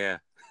 Yeah.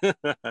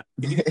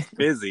 He's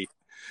busy.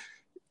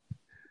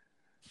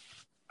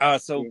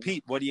 So,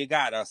 Pete, what do you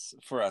got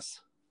for us?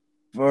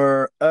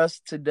 For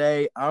us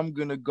today, I'm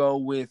going to go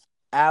with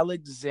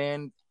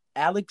Alexander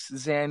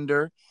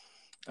 _the_paint.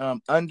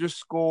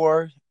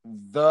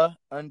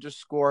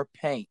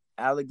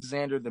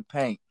 Alexander the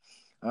Paint.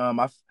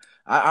 I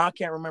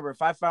can't remember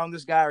if I found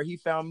this guy or he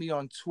found me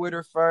on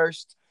Twitter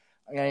first,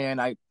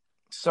 and I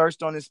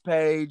searched on his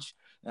page,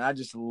 and I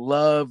just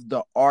loved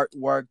the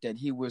artwork that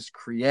he was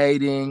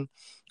creating.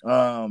 He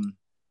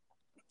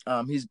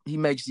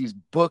makes these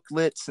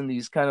booklets and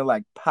these kind of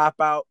like pop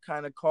out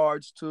kind of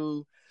cards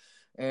too,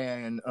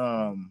 and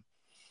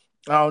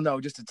I don't know,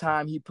 just the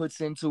time he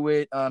puts into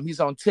it. He's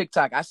on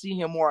TikTok. I see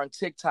him more on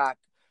TikTok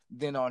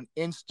than on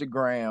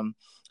Instagram.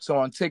 So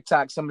on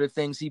TikTok, some of the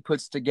things he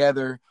puts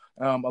together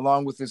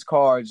along with his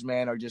cards,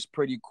 man, are just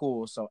pretty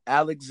cool. So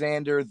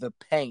Alexander the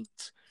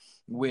Paint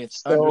with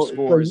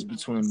underscores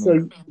between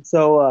them.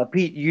 So,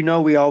 Pete,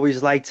 we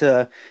always like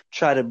to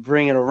try to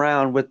bring it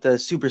around with the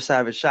Super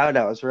Savage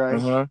shout-outs,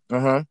 right?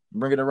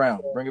 Bring it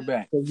around. Bring it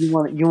back. So you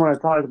want to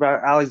talk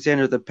about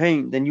Alexander the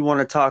Paint, then you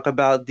want to talk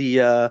about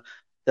the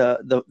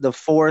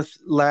fourth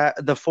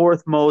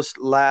most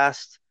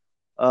last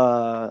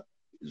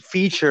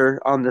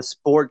feature on the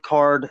Sport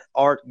Card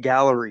Art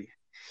Gallery.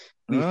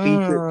 We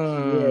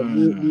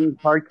featured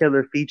Card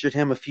Killer featured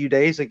him a few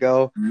days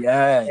ago.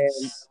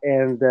 Yes,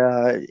 and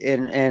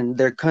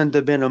there couldn't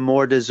have been a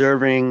more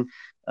deserving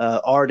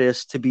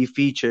artist to be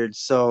featured.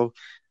 So,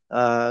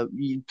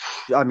 you're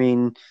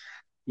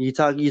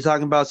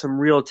talking about some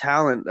real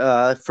talent.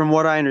 From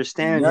what I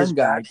understand,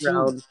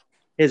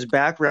 his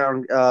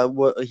background,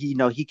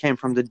 he came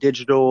from the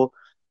digital,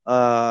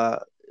 kind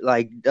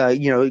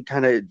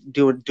of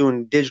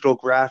doing digital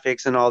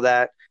graphics and all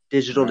that,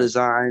 digital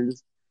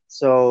designs.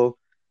 So,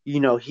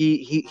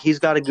 he's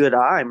got a good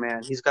eye,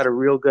 man. He's got a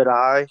real good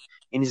eye,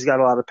 and he's got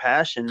a lot of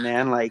passion,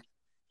 man. Like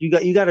you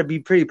got to be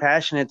pretty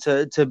passionate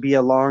to be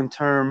a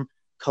long-term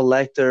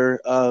collector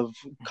of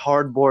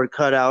cardboard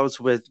cutouts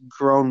with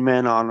grown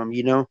men on them,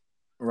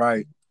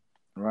 Right.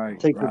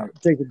 Takes a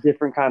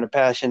different kind of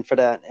passion for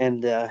that,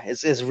 and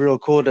it's real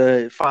cool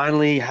to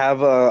finally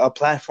have a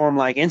platform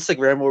like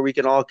Instagram where we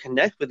can all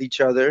connect with each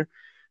other,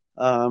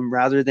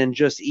 rather than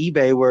just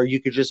eBay where you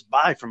could just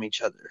buy from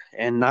each other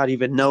and not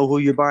even know who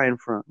you're buying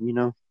from,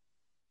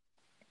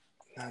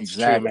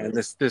 Exactly, man.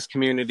 This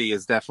community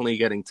is definitely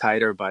getting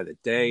tighter by the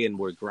day, and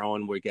we're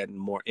growing. We're getting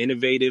more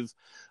innovative.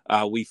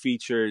 We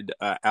featured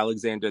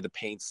Alexander the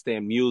Paint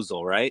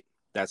Stamusel, right?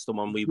 That's the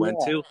one we went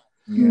to.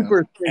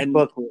 Super thick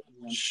booklet.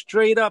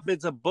 Straight up,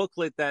 it's a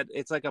booklet that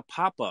it's like a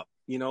pop-up,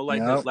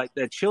 like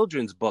the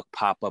children's book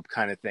pop-up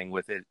kind of thing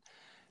with it.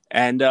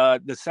 And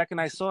the second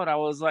I saw it, I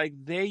was like,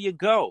 there you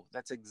go.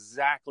 That's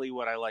exactly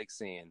what I like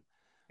seeing.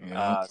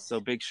 So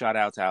big shout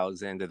out to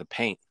Alexander the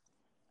Paint.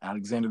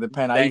 Alexander the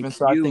Paint. I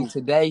think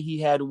today he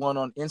had one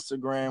on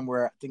Instagram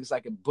where I think it's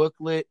like a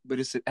booklet, but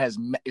it's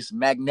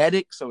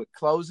magnetic, so it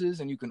closes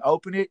and you can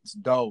open it. It's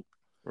dope.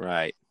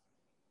 Right.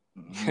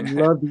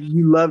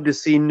 You love to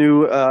see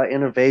new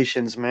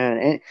innovations,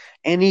 man.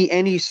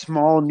 Any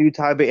small new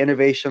type of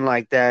innovation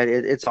like that,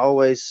 it's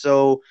always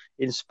so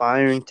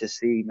inspiring to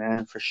see,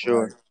 man, for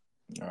sure.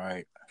 All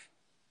right.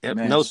 Yep,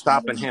 Man. no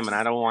stopping him, and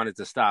I don't want it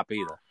to stop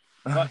either.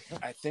 But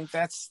I think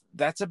that's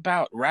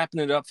about wrapping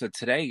it up for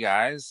today,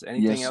 guys.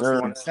 Anything Yes, else you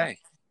sir. want to say?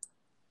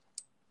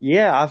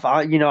 Yeah,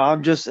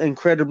 I'm just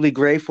incredibly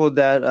grateful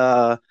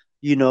that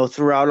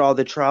throughout all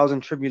the trials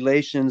and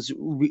tribulations,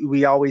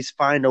 we always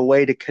find a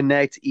way to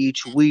connect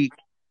each week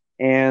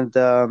and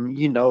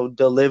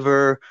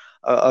deliver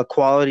a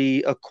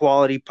quality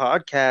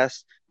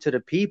podcast to the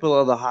people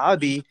of the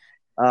hobby.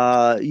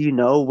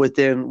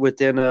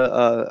 Within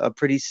a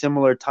pretty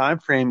similar time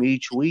frame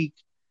each week,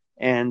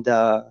 and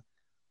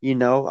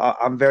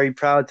I'm very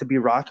proud to be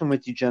rocking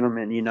with you,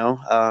 gentlemen.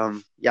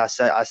 Yeah,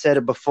 I said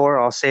it before,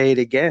 I'll say it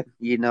again.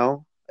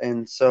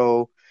 And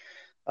so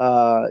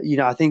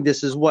I think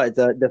this is what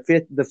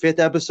the fifth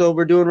episode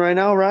we're doing right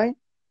now, right?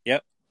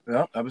 Yep.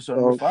 Yep, episode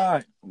So number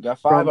 5. We got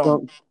 5 from on.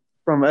 from,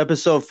 from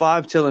episode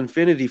 5 till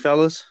infinity,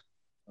 fellas.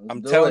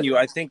 I'm telling you,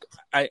 I think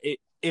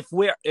if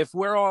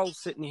we're all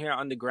sitting here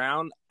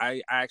underground,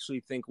 I actually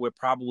think we're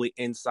probably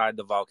inside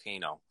the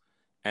volcano,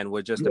 and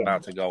we're just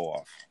about to go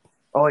off.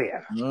 Oh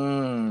yeah.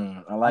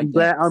 I like I'm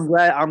that.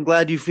 glad. I'm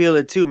glad you feel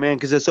it too, man,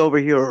 because it's over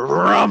here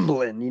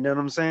rumbling. You know what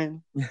I'm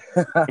saying?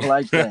 I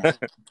like that.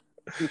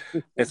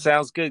 It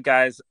sounds good,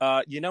 guys.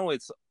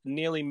 It's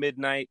nearly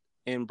midnight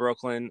in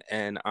Brooklyn,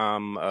 and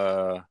I'm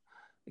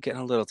getting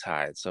a little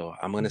tired, so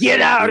I'm gonna Get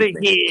say out good of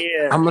evening.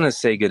 here. I'm gonna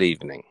say good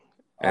evening,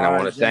 and All I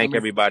right, want to thank gentlemen.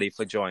 everybody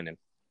for joining.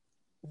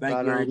 Thank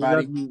Right you, on.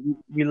 everybody.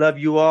 We love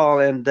you all,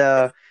 and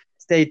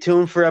stay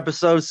tuned for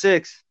episode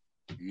 6.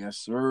 Yes,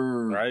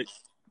 sir. Right.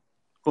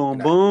 Boom, Good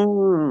night.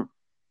 boom.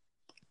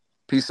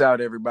 Peace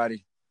out,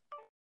 everybody.